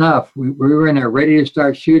 Sure enough, we were in there ready to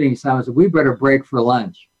start shooting. So I said, we better break for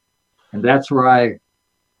lunch. And that's where I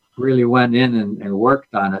really went in and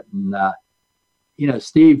worked on it. And,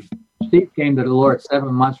 Steve came to the Lord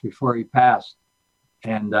 7 months before he passed.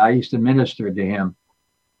 and I used to minister to him.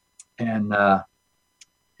 And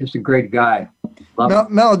he's a great guy.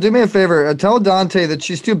 Mel, do me a favor. Tell Dante that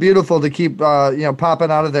she's too beautiful to keep,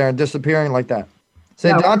 popping out of there and disappearing like that. Say,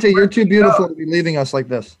 yeah, Dante, you're too beautiful to be leaving us like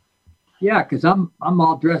this. Yeah, because I'm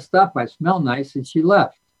all dressed up. I smell nice, and she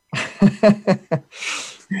left.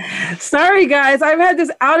 Sorry, guys. I've had this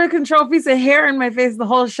out of control piece of hair in my face the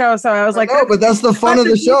whole show, so I was like, "No, but that's the fun of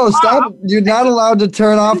the show. Stop! You're not allowed to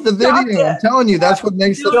turn off the video. I'm telling you, that's what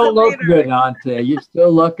makes it. You still look good, Dante. You're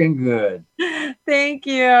still looking good. Thank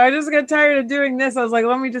you. I just got tired of doing this. I was like,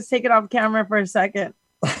 let me just take it off camera for a second.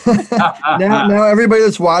 now everybody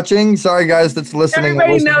that's watching, sorry guys that's listening,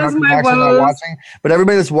 everybody knows my woes. Watching, but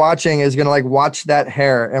everybody that's watching is gonna watch that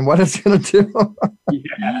hair and what it's gonna do.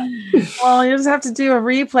 Yeah. Well, you just have to do a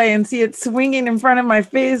replay and see it swinging in front of my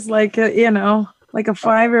face like a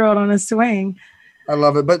 5-year-old on a swing. I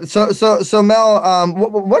love it. But so Mel,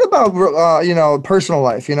 what about personal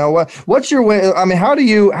life? What's your way? I mean, how do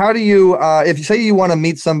you if you say you want to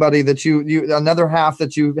meet somebody that you another half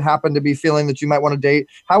that you happen to be feeling that you might want to date,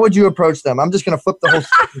 how would you approach them? I'm just gonna flip the whole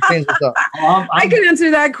stuff and change this up. I can answer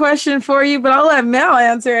that question for you, but I'll let Mel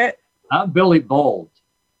answer it. I'm Billy Bold.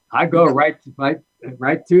 I go right to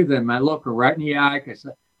them. I look them right in the eye because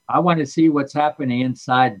I want to see what's happening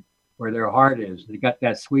inside where their heart is. They got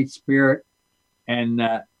that sweet spirit. And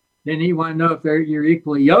then you want to know if you're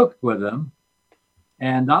equally yoked with them.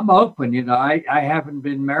 And I'm open. I haven't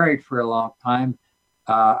been married for a long time.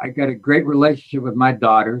 I got a great relationship with my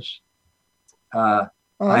daughters. I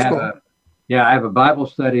have a Bible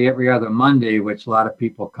study every other Monday, which a lot of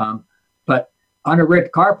people come. But on a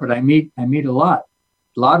red carpet, I meet a lot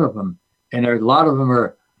of them. And a lot of them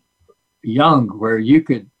are young, where you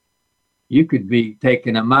could be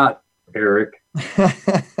taking them out, Eric.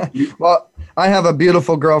 Well, I have a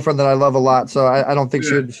beautiful girlfriend that I love a lot, so I don't think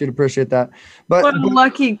she'd appreciate that. But what a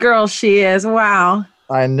lucky girl she is! Wow.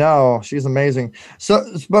 I know, she's amazing. So,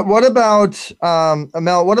 but what about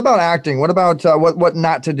Mel? What about acting? What about what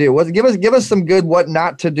not to do? Give us some good what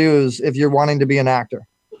not to do's if you're wanting to be an actor.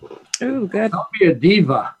 Ooh, good. Don't be a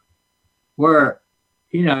diva, where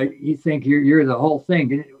you think you're the whole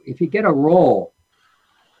thing. If you get a role,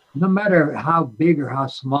 no matter how big or how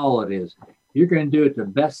small it is, you're going to do it the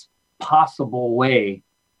best possible way,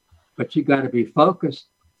 but you got to be focused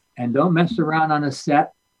and don't mess around on a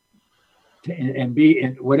set and be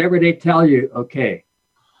in whatever they tell you. Okay,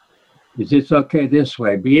 is this okay this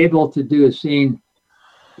way? Be able to do a scene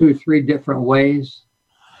 2-3 different ways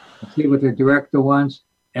and see what the director wants.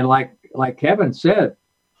 And like Kevin said,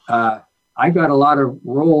 I got a lot of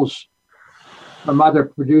roles from other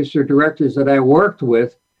producer directors that I worked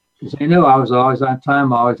with because they knew I was always on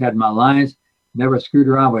time, always had my lines, never screwed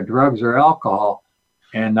around with drugs or alcohol.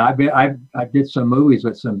 And I did some movies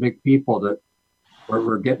with some big people that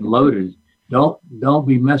were getting loaded. Don't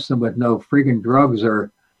be messing with no freaking drugs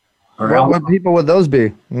or what would people would those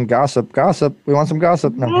be? Gossip. We want some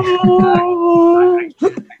gossip. No.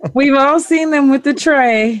 We've all seen them with the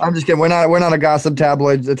tray. I'm just kidding. We're not a gossip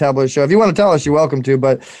tabloid show. If you want to tell us, you're welcome to.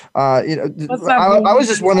 But I was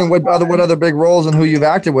just wondering what other big roles and who you've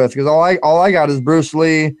acted with, because all I got is Bruce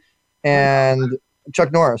Lee and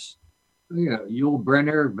Chuck Norris. Yeah, Yul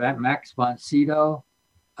Brynner, Max von Sydow,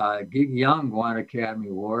 Gig Young won Academy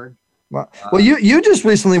Award. Well, you just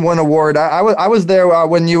recently won an award. I was there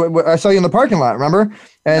when I saw you in the parking lot. Remember?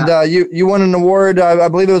 And you won an award. I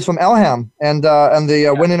believe it was from Elham and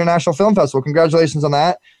the Wynn International Film Festival. Congratulations on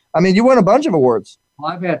that. I mean, you won a bunch of awards.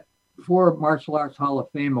 Well, I've had 4 Martial Arts Hall of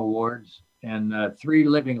Fame awards and 3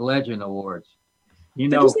 Living Legend awards.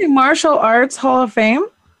 Did you say Martial Arts Hall of Fame?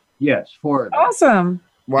 Yes, 4 of them. Awesome.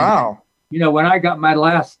 Wow. And, when I got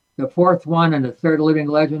the 4th one and the 3rd Living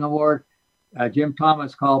Legend award, Jim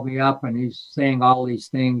Thomas called me up and he's saying all these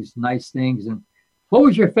things, nice things. And what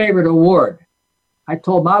was your favorite award? I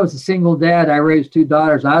told him I was a single dad. I raised 2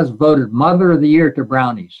 daughters. I was voted Mother of the Year to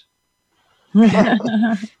Brownies. Well,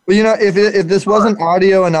 if this wasn't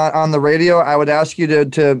audio and not on the radio, I would ask you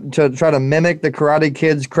to try to mimic the Karate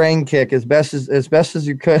Kid's crane kick as best as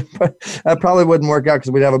you could. But that probably wouldn't work out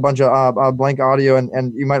because we'd have a bunch of blank audio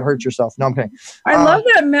and you might hurt yourself. No, I'm kidding. I love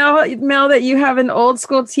that, Mel, that you have an old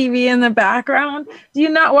school TV in the background. Do you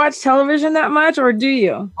not watch television that much, or do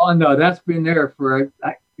you? Oh no, that's been there for.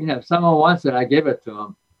 If someone wants it, I give it to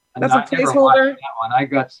them. That's a placeholder. That one. I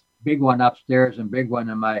got big one upstairs and big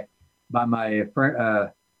one by my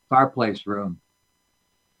fireplace room.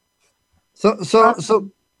 So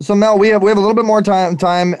Mel, we have a little bit more time.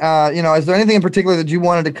 Is there anything in particular that you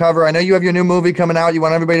wanted to cover? I know you have your new movie coming out. You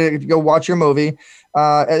want everybody to go watch your movie.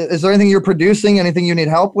 Is there anything you're producing? Anything you need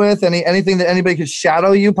help with? Anything that anybody could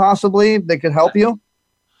shadow you possibly that could help you?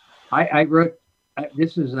 I wrote,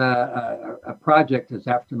 this is a project that's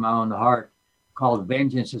after my own heart called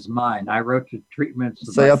Vengeance is Mine. I wrote the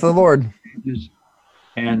treatments. Saith the Lord.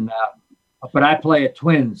 And, but I play a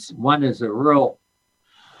twins. One is a real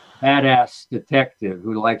badass detective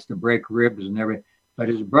who likes to break ribs and everything. But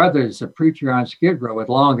his brother is a preacher on Skid Row with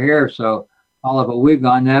long hair. So I'll have a wig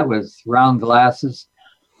on that with round glasses.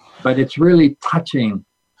 But it's really touching.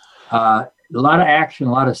 A lot of action,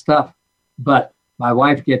 a lot of stuff. But my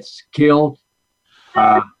wife gets killed.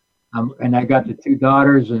 And I got the 2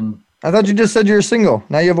 daughters. And I thought you just said you were single.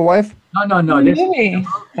 Now you have a wife? No. Really?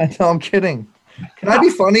 I'm kidding. Can I be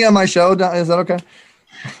funny on my show? Is that okay?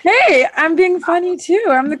 Hey, I'm being funny too.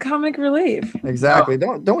 I'm the comic relief. Exactly.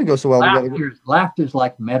 Don't we go so well together? Laughter's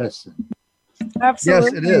like medicine.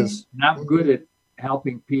 Absolutely. Yes, it is. And I'm good at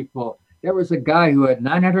helping people. There was a guy who had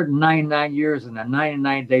 999 years and a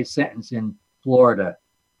 99-day sentence in Florida.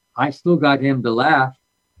 I still got him to laugh.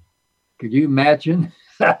 Could you imagine?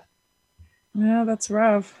 Yeah, that's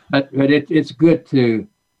rough. But it's good to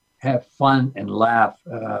have fun and laugh.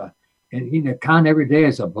 And count every day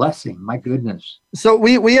as a blessing. My goodness. So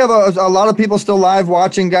we have a lot of people still live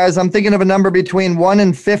watching, guys. I'm thinking of a number between 1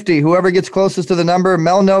 and 50. Whoever gets closest to the number,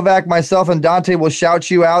 Mel Novak, myself, and Dante will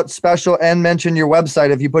shout you out special and mention your website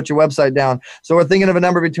if you put your website down. So we're thinking of a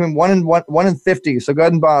number between 1 and 50. So go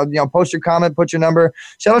ahead and post your comment, put your number.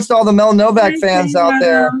 Shout out to all the Mel Novak fans out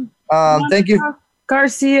there. Thank you.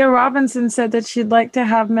 Garcia Robinson said that she'd like to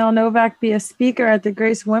have Mel Novak be a speaker at the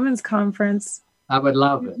Grace Women's Conference. I would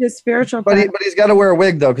love it. His spiritual, but he's got to wear a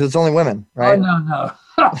wig though, because it's only women, right? Oh,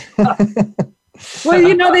 no.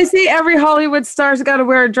 Well, they say every Hollywood star's got to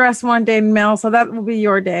wear a dress one day, Mel. So that will be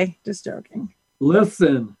your day. Just joking.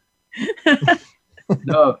 Listen,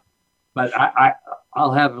 no, but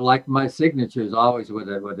I'll have like my signatures always with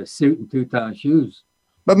a suit and 2-tone shoes.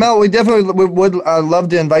 But Mel, we definitely would love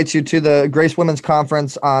to invite you to the Grace Women's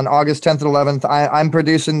Conference on August 10th and 11th. I'm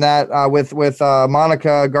producing that with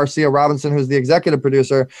Monica Garcia Robinson, who's the executive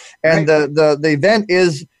producer. And right. the event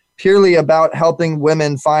is purely about helping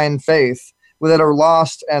women find faith that are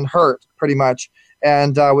lost and hurt, pretty much.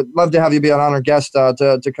 And would love to have you be an honored guest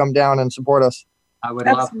to come down and support us. I would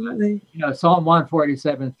love that. Psalm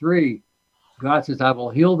 147:3, God says, I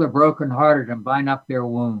will heal the brokenhearted and bind up their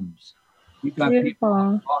wounds. You've got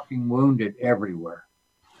people walking wounded everywhere.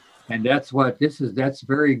 And that's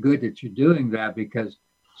very good that you're doing that, because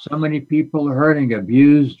so many people are hurting,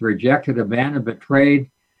 abused, rejected, abandoned, betrayed.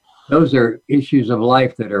 Those are issues of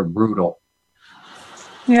life that are brutal.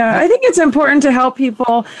 Yeah, I think it's important to help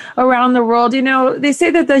people around the world. They say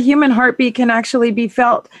that the human heartbeat can actually be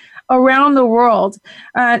felt around the world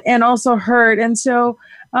and also heard. And so,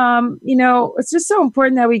 it's just so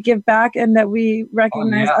important that we give back and that we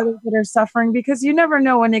recognize others that are suffering, because you never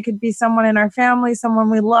know when it could be someone in our family, someone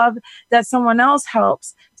we love, that someone else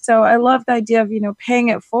helps. So I love the idea of, paying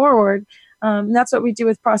it forward. And that's what we do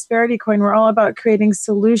with Prosperity Coin. We're all about creating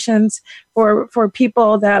solutions for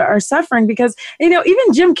people that are suffering, because, even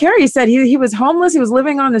Jim Carrey said he was homeless. He was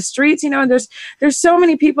living on the streets. There's so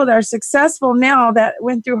many people that are successful now that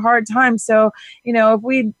went through hard times. So, if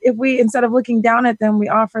we instead of looking down at them, we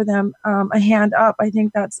offer them a hand up, I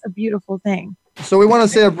think that's a beautiful thing. So we want to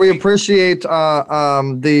say we appreciate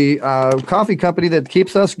the coffee company that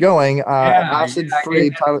keeps us going. Acid Free.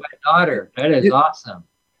 My daughter. That is awesome.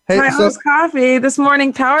 Hey, Tyler's Coffee this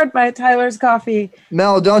morning, powered by Tyler's Coffee.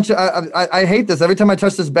 Mel, don't you? I hate this. Every time I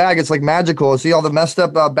touch this bag, it's like magical. See all the messed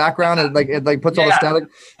up background, and it puts all the static.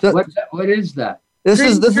 So, what is that? This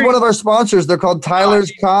is one of our sponsors. They're called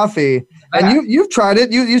Tyler's Coffee, and you've tried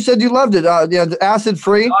it. You said you loved it. Acid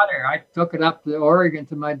free. I took it up to Oregon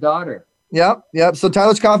to my daughter. Yep. So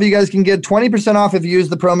Tyler's Coffee, you guys can get 20% off if you use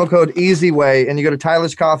the promo code EasyWay, and you go to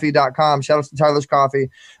tylerscoffee.com. Shout out to Tyler's Coffee.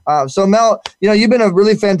 So Mel, you've been a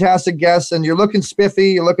really fantastic guest, and you're looking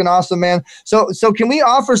spiffy. You're looking awesome, man. So can we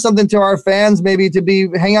offer something to our fans, maybe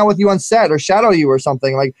to hang out with you on set or shadow you or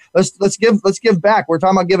something? Like let's give back. We're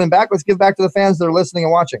talking about giving back. Let's give back to the fans that are listening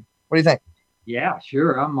and watching. What do you think? Yeah,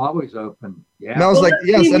 sure. I'm always open. Yeah. Mel's like,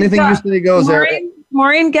 yes, anything you say goes there.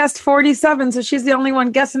 Maureen guessed 47, so she's the only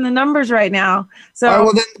one guessing the numbers right now. So, all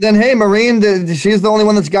right, well then, hey, Maureen, she's the only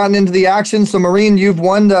one that's gotten into the action. So, Maureen, you've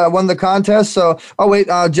won the contest. So,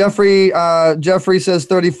 Jeffrey says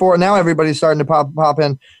 34. Now everybody's starting to pop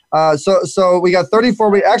in. So we got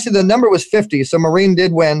 34. Actually, the number was 50. So Maureen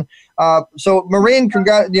did win. So Maureen,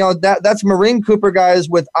 that's Maureen Cooper, guys,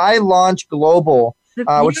 with iLaunch Global. The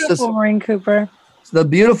beautiful Maureen Cooper. The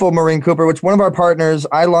beautiful Maureen Cooper, which one of our partners,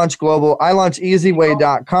 iLaunch Global,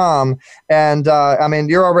 iLaunchEasyway.com. And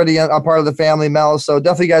you're already a part of the family, Mel. So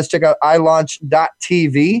definitely guys check out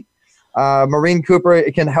iLaunch.tv. Maureen Cooper.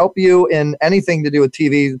 It can help you in anything to do with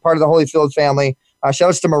TV, part of the Holyfield family. Shout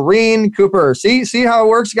outs to Maureen Cooper. See how it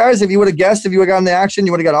works, guys? If you would have guessed, if you would have gotten the action,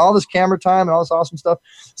 you would have got all this camera time and all this awesome stuff.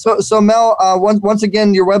 So Mel, once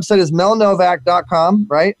again, your website is melnovak.com,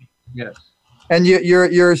 right? Yes. And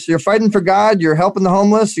you're fighting for God. You're helping the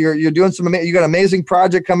homeless. You're doing you got an amazing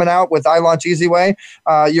project coming out with I Launch Easy Way.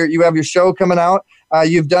 You have your show coming out.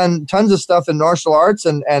 You've done tons of stuff in martial arts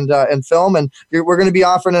and film, and we're going to be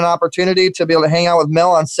offering an opportunity to be able to hang out with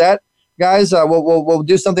Mel on set. Guys, we'll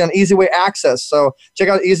do something on Easy Way Access. So check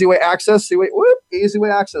out Easy Way Access. Easy Way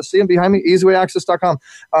Access. See him behind me? EasyWayAccess.com.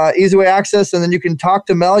 Easy Way Access, and then you can talk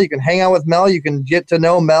to Mel. You can hang out with Mel. You can get to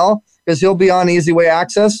know Mel because he'll be on Easy Way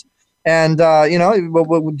Access. And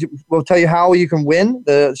we'll tell you how you can win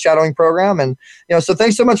the shadowing program. And so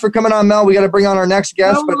thanks so much for coming on, Mel. We got to bring on our next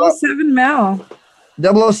guest. 007 Mel.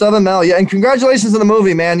 007 Mel, yeah, and congratulations on the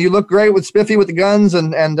movie, man. You look great with Spiffy with the guns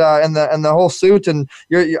and the whole suit, and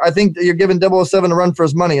I think you're giving 007 a run for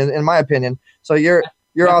his money, in my opinion. So you're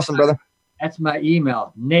awesome, brother. That's my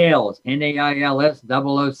email, Nails, Nails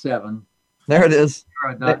 007. There it is.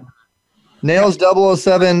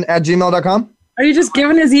 Nails007@gmail.com. Are you just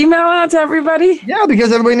giving his email out to everybody? Yeah,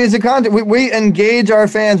 because everybody needs to contact. We engage our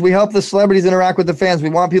fans. We help the celebrities interact with the fans. We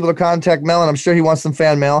want people to contact Mel, and I'm sure he wants some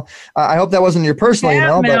fan mail. I hope that wasn't your personal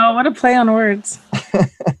email. But what a play on words.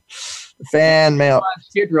 Fan mail.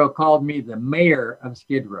 Skid Row called me the mayor of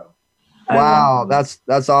Skid Row. Wow, that's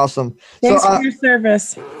awesome. Thanks for your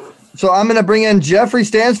service. So I'm going to bring in Jeffrey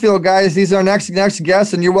Stansfield, guys. He's our next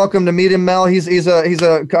guest, and you're welcome to meet him, Mel. He's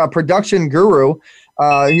a production guru.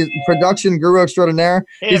 He's production guru extraordinaire.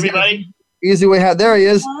 Hey, everybody. Easy Way. There he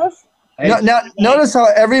is. Now, notice how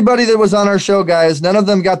everybody that was on our show, guys, none of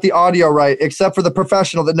them got the audio right, except for the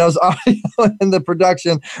professional that knows audio and the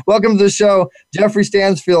production. Welcome to the show, Jeffrey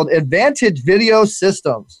Stansfield, Advantage Video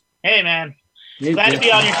Systems. Hey, man. Glad to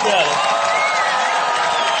be on your show.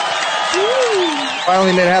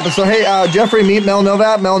 Finally made it happen. So, hey, Jeffrey, meet Mel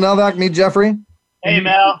Novak. Mel Novak, meet Jeffrey. Hey,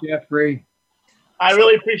 Mel. Jeffrey. I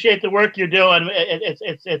really appreciate the work you're doing.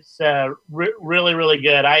 It's really, really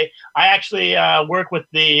good. I actually work with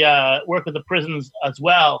the prisons as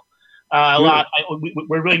well a lot.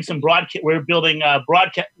 We're doing some We're building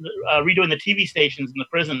redoing the TV stations in the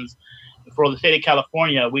prisons for the state of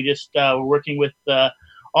California. We just we're working with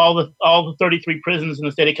all the 33 prisons in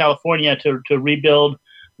the state of California to rebuild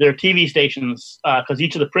their TV stations because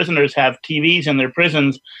each of the prisoners have TVs in their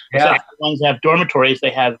prisons. Yeah. Except the ones that have dormitories,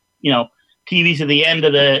 they have TVs at the end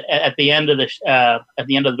of the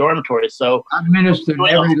dormitories. So I've ministered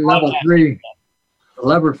every level 3,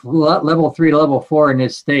 level 3, level 4 in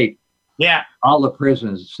this state. Yeah, all the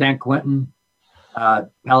prisons: San Quentin,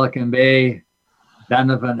 Pelican Bay,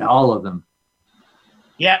 Donovan, all of them.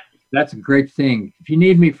 Yeah, that's a great thing. If you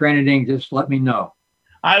need me for anything, just let me know.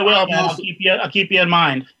 I will, man. I'll keep you in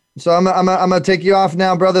mind. So I'm gonna take you off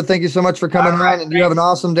now, brother. Thank you so much for coming on, and you have an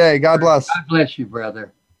awesome day. God bless. God bless you,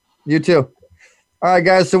 brother. You too. All right,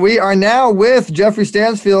 guys. So we are now with Jeffrey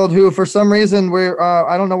Stansfield, who, for some reason, we're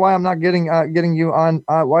I don't know why I'm not getting you on.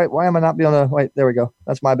 Why am I not being able to? Wait, there we go.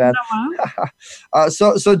 That's my bad.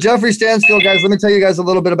 So Jeffrey Stansfield, guys. Let me tell you guys a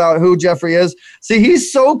little bit about who Jeffrey is. See,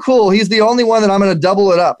 he's so cool. He's the only one that I'm going to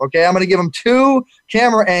double it up. Okay, I'm going to give him 2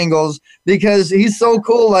 camera angles because he's so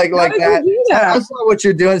cool. Like that. That's not what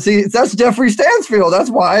you're doing. See, that's Jeffrey Stansfield.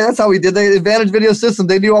 That's why. That's how we did the Advantage Video System.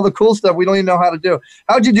 They do all the cool stuff we don't even know how to do.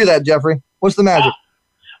 How'd you do that, Jeffrey? What's the magic?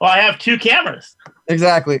 Well, I have 2 cameras.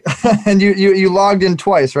 Exactly. And you logged in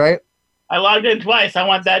twice, right? I logged in twice. I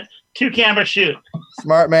want that 2-camera shoot.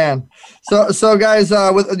 Smart man. So guys,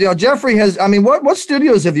 with Jeffrey has. I mean, what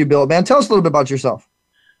studios have you built, man? Tell us a little bit about yourself.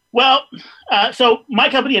 Well, so my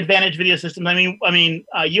company, Advantage Video Systems. I mean,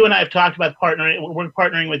 you and I have talked about partnering. We're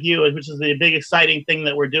partnering with you, which is the big exciting thing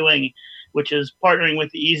that we're doing, which is partnering with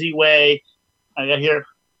the Easy Way. I got here.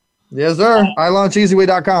 Yes, sir.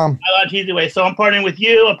 iLaunchEasyWay.com. iLaunchEasyWay. So I'm partnering with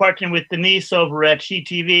you. I'm partnering with Denise over at She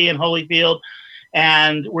TV in Holyfield.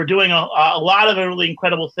 And we're doing a lot of really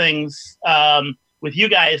incredible things with you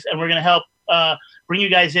guys. And we're going to help bring you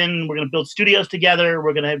guys in. We're going to build studios together.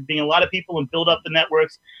 We're going to bring a lot of people and build up the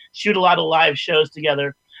networks, shoot a lot of live shows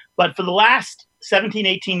together. But for the last 17,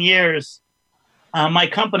 18 years, my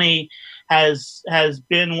company has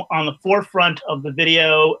been on the forefront of the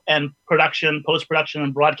video and production, post-production,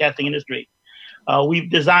 and broadcasting industry. We've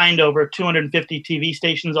designed over 250 TV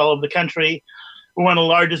stations all over the country. We're one of the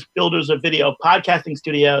largest builders of video podcasting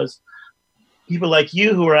studios. People like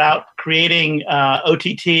you who are out creating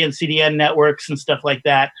OTT and CDN networks and stuff like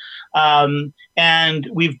that. And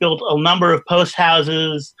we've built a number of post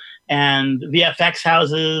houses and VFX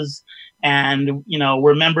houses And,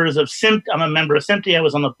 we're members of SMPTE. I'm a member of SMPTE. I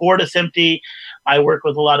was on the board of SMPTE. I work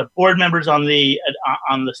with a lot of board members on the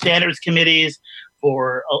standards committees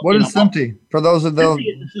for. What is SMPTE? For those of those.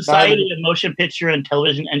 The Society of Motion Picture and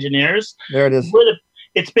Television Engineers. There it is.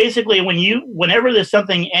 It's basically whenever there's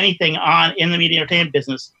anything on in the media entertainment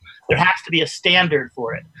business, there has to be a standard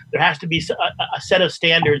for it. There has to be a set of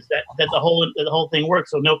standards that the whole thing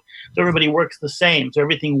works. So everybody works the same. So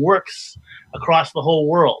everything works across the whole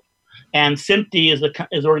world. And SMPTE is the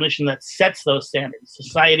organization that sets those standards,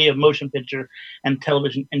 Society of Motion Picture and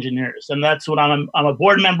Television Engineers. And that's what I'm a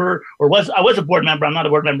board member, I was a board member. I'm not a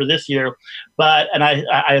board member this year, and I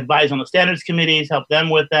advise on the standards committees, help them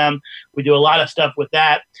with them. We do a lot of stuff with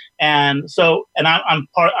that. And so, I'm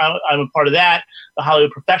a part of that, the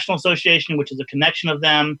Hollywood Professional Association, which is a connection of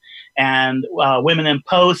them, and Women in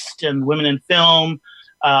Post and Women in Film.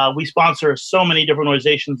 We sponsor so many different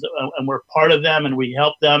organizations, and we're part of them, and we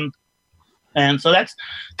help them. And so that's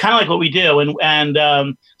kind of like what we do.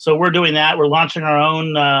 And so we're doing that. We're launching our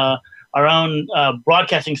own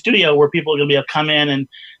broadcasting studio where people are going to be able to come in and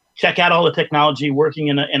check out all the technology working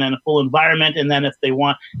in a full environment. And then if they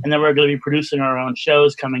want, and then we're going to be producing our own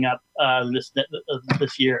shows coming up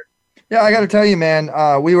this year. Yeah, I got to tell you, man,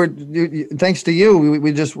 thanks to you,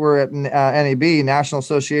 we just were at NAB, National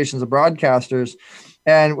Associations of Broadcasters.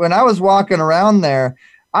 And when I was walking around there,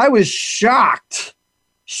 I was shocked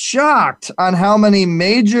on how many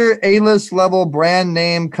major A-list level brand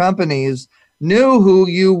name companies knew who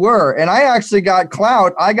you were. And I actually got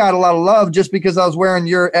clout. I got a lot of love just because I was wearing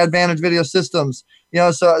your Advantage Video Systems.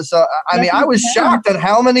 So I mean, I was shocked at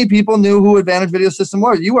how many people knew who Advantage Video System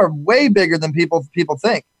was. You are way bigger than people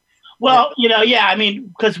think. Well, yeah, I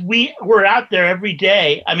mean, because we're out there every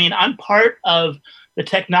day. I mean, I'm part of the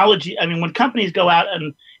technology. I mean, when companies go out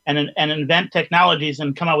and invent technologies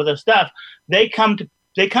and come out with their stuff, they come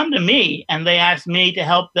to me and they ask me to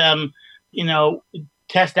help them,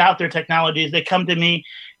 test out their technologies. They come to me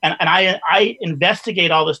and I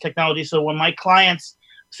investigate all this technology. So when my clients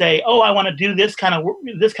say, "Oh, I want to do this kind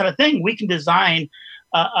of thing," we can design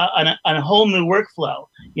a whole new workflow.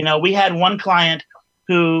 We had one client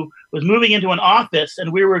who was moving into an office,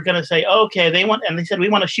 and we were going to say, "Okay, they said we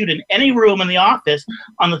want to shoot in any room in the office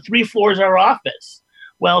on the 3 floors of our office."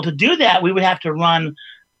 Well, to do that, we would have to run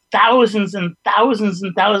thousands and thousands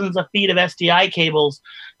and thousands of feet of SDI cables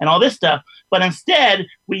and all this stuff. But instead,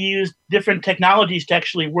 we used different technologies to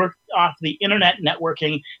actually work off the internet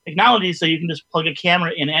networking technology. So you can just plug a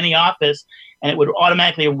camera in any office, and it would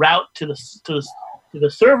automatically route to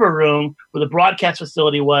the server room where the broadcast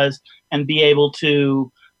facility was, and be able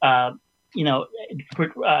to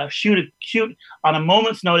shoot on a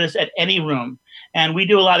moment's notice at any room. And we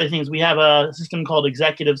do a lot of things. We have a system called a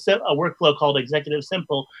workflow called Executive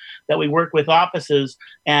Simple that we work with offices.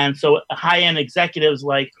 And so high-end executives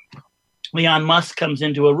like Elon Musk comes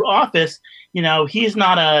into an office, he's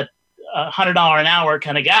not a $100 an hour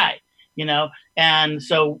kind of guy, And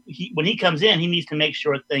so when he comes in, he needs to make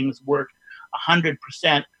sure things work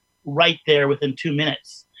 100% right there within 2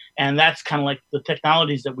 minutes. And that's kind of like the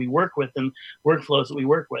technologies that we work with and workflows that we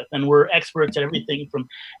work with. And we're experts at everything from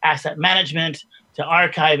asset management to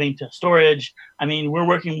archiving to storage. I mean,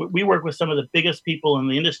 we work with some of the biggest people in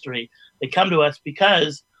the industry. They come to us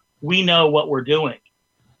because we know what we're doing.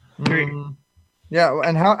 Yeah,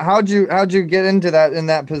 and how'd you get into that in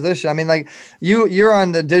that position? I mean, like you're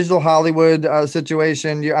on the Digital Hollywood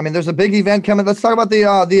situation. There's a big event coming. Let's talk about the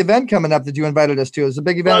event coming up that you invited us to. It's a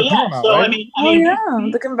big event.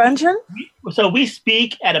 The convention. So we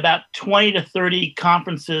speak at about 20 to 30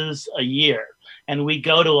 conferences a year, and we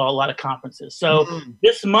go to a lot of conferences. So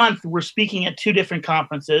this month we're speaking at 2 different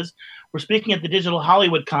conferences. We're speaking at the Digital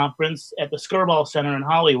Hollywood Conference at the Skirball Center in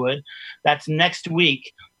Hollywood. That's next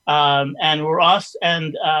week. And we're us,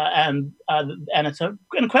 and it's an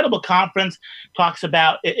incredible conference. Talks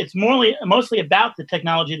about it's mostly about the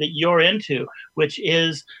technology that you're into, which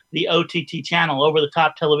is the OTT channel, over the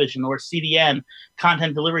top television, or CDN,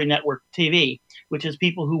 Content Delivery Network TV, which is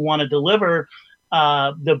people who want to deliver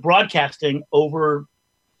the broadcasting over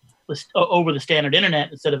the standard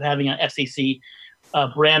internet instead of having an FCC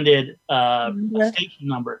branded station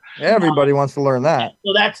number. Everybody wants to learn that.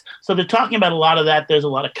 So they're talking about a lot of that. There's a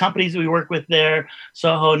lot of companies we work with there,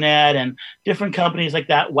 SohoNet and different companies like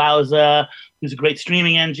that. Wowza, who's a great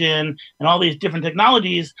streaming engine, and all these different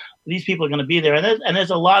technologies. These people are going to be there, and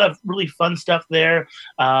there's a lot of really fun stuff there.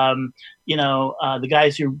 The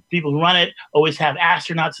people who run it always have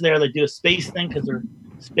astronauts there. They do a space thing because they're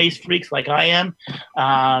space freaks like I am,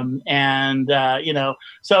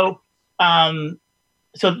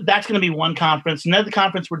 so that's going to be one conference. Another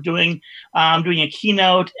conference we're doing, I'm doing a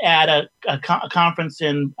keynote at a conference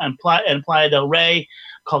in Playa del Rey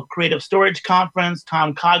called Creative Storage Conference.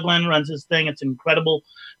 Tom Coughlin runs this thing. It's an incredible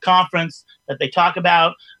conference that they talk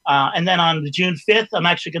about. And then on June 5th, I'm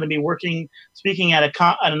actually going to be speaking at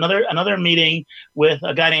another meeting with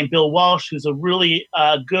a guy named Bill Walsh, who's a really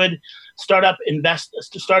good startup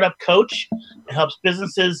coach. It helps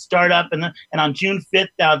businesses start up. And on June 5th,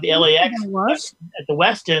 down at the LAX at the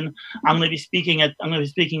Westin, I'm going to be speaking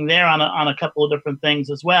there on a couple of different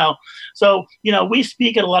things as well. So we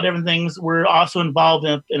speak at a lot of different things. We're also involved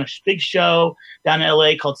in a big show down in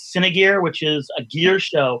LA called Cinegear, which is a gear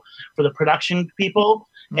show for the production people.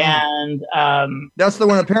 And that's the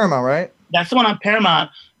one at Paramount, right? That's the one on Paramount,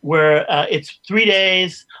 where it's 3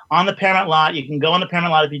 days on the Paramount lot. You can go on the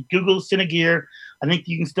Paramount lot. If you Google Cinegear, I think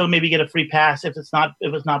you can still maybe get a free pass if it's not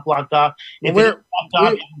blocked off. If it's blocked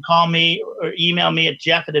off, you can call me or email me at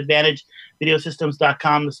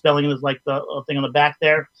jeff@advantagevideosystems.com. The spelling is like the thing on the back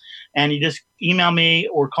there. And you just email me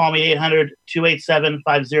or call me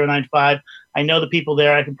 800-287-5095. I know the people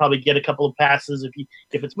there. I can probably get a couple of passes if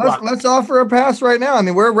it's blocked. Let's offer a pass right now. I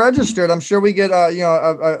mean, we're registered. I'm sure we get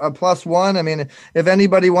a +1. I mean, if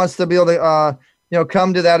anybody wants to be able to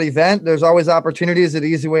come to that event, there's always opportunities at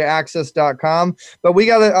easywayaccess.com. But we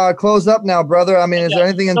got to close up now, brother. I mean, is there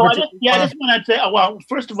anything in particular? I just want to say, well,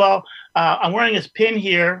 first of all, I'm wearing this pin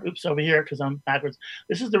here. Oops, over here because I'm backwards.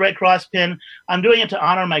 This is the Red Cross pin. I'm doing it to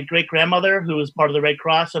honor my great-grandmother, who was part of the Red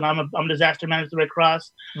Cross, and I'm a disaster manager of the Red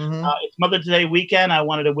Cross. Mm-hmm. It's Mother's Day weekend. I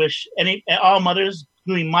wanted to wish all mothers,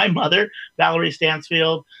 including my mother, Valerie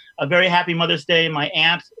Stansfield, a very happy Mother's Day. My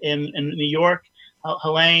aunt in New York,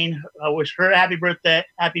 Helene, I wish her happy birthday,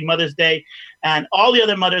 happy Mother's Day, and all the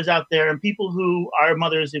other mothers out there and people who are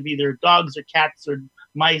mothers of either dogs or cats or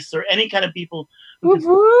mice or any kind of people.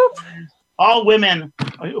 All women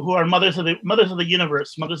who are mothers of the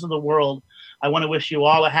universe, mothers of the world. I want to wish you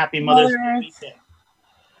all a happy Mother's Day.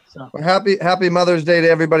 So. Well, happy Mother's Day to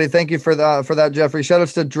everybody. Thank you for that, Jeffrey. Shout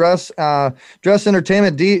outs to Dress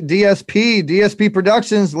Entertainment, DSP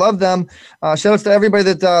Productions. Love them. Shout outs to everybody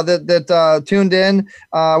that tuned in.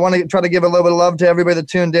 I want to try to give a little bit of love to everybody that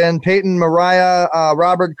tuned in. Peyton, Mariah,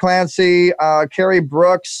 Robert Clancy, Carrie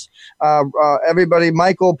Brooks, everybody,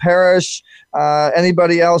 Michael Parrish,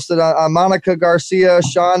 anybody else that Monica Garcia,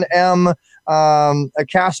 Sean M,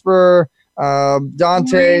 Casper,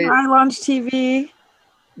 Dante. I Launch TV.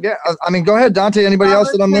 Yeah, I mean, go ahead, Dante. Anybody else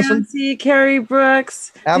that I'm missing? Carrie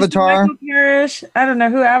Brooks, Avatar. Michael Parrish. I don't know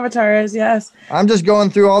who Avatar is. Yes. I'm just going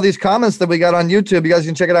through all these comments that we got on YouTube. You guys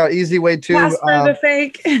can check it out.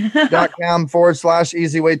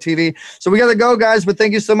 easyway2.com/easywaytv. So we got to go, guys. But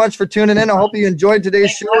thank you so much for tuning in. I hope you enjoyed today's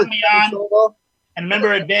show. And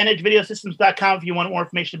remember, AdvantageVideoSystems.com if you want more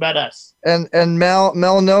information about us. And Mel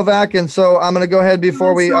Novak. And so I'm going to go ahead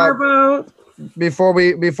before we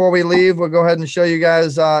leave, we'll go ahead and show you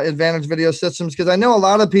guys Advantage Video Systems, because I know a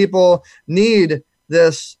lot of people need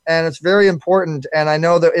this and it's very important. And I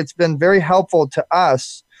know that it's been very helpful to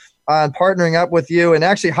us on partnering up with you and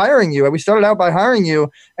actually hiring you. We started out by hiring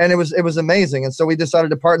you and it was amazing. And so we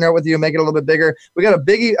decided to partner up with you and make it a little bit bigger. We got a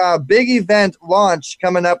big event launch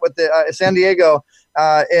coming up with the San Diego.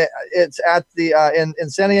 It's at the in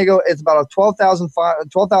San Diego. It's about a 12,000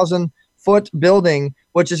 foot building,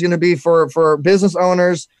 which is going to be for business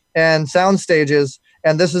owners and sound stages.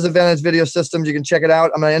 And this is Advantage Video Systems. You can check it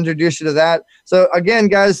out. I'm going to introduce you to that. So again,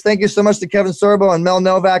 guys, thank you so much to Kevin Sorbo and Mel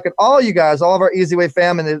Novak and all you guys, all of our Easy Way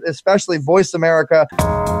fam, and especially Voice America.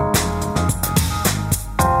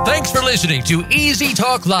 Thanks for listening to Easy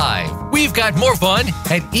Talk Live. We've got more fun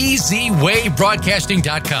at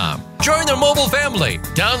EasyWayBroadcasting.com. Join the mobile family.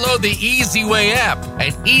 Download the Easy Way app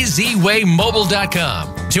at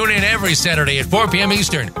EasyWayMobile.com. Tune in every Saturday at 4 p.m.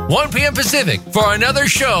 Eastern, 1 p.m. Pacific for another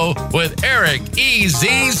show with Eric E.Z.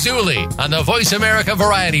 Zuley on the Voice America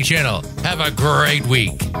Variety Channel. Have a great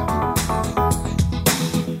week.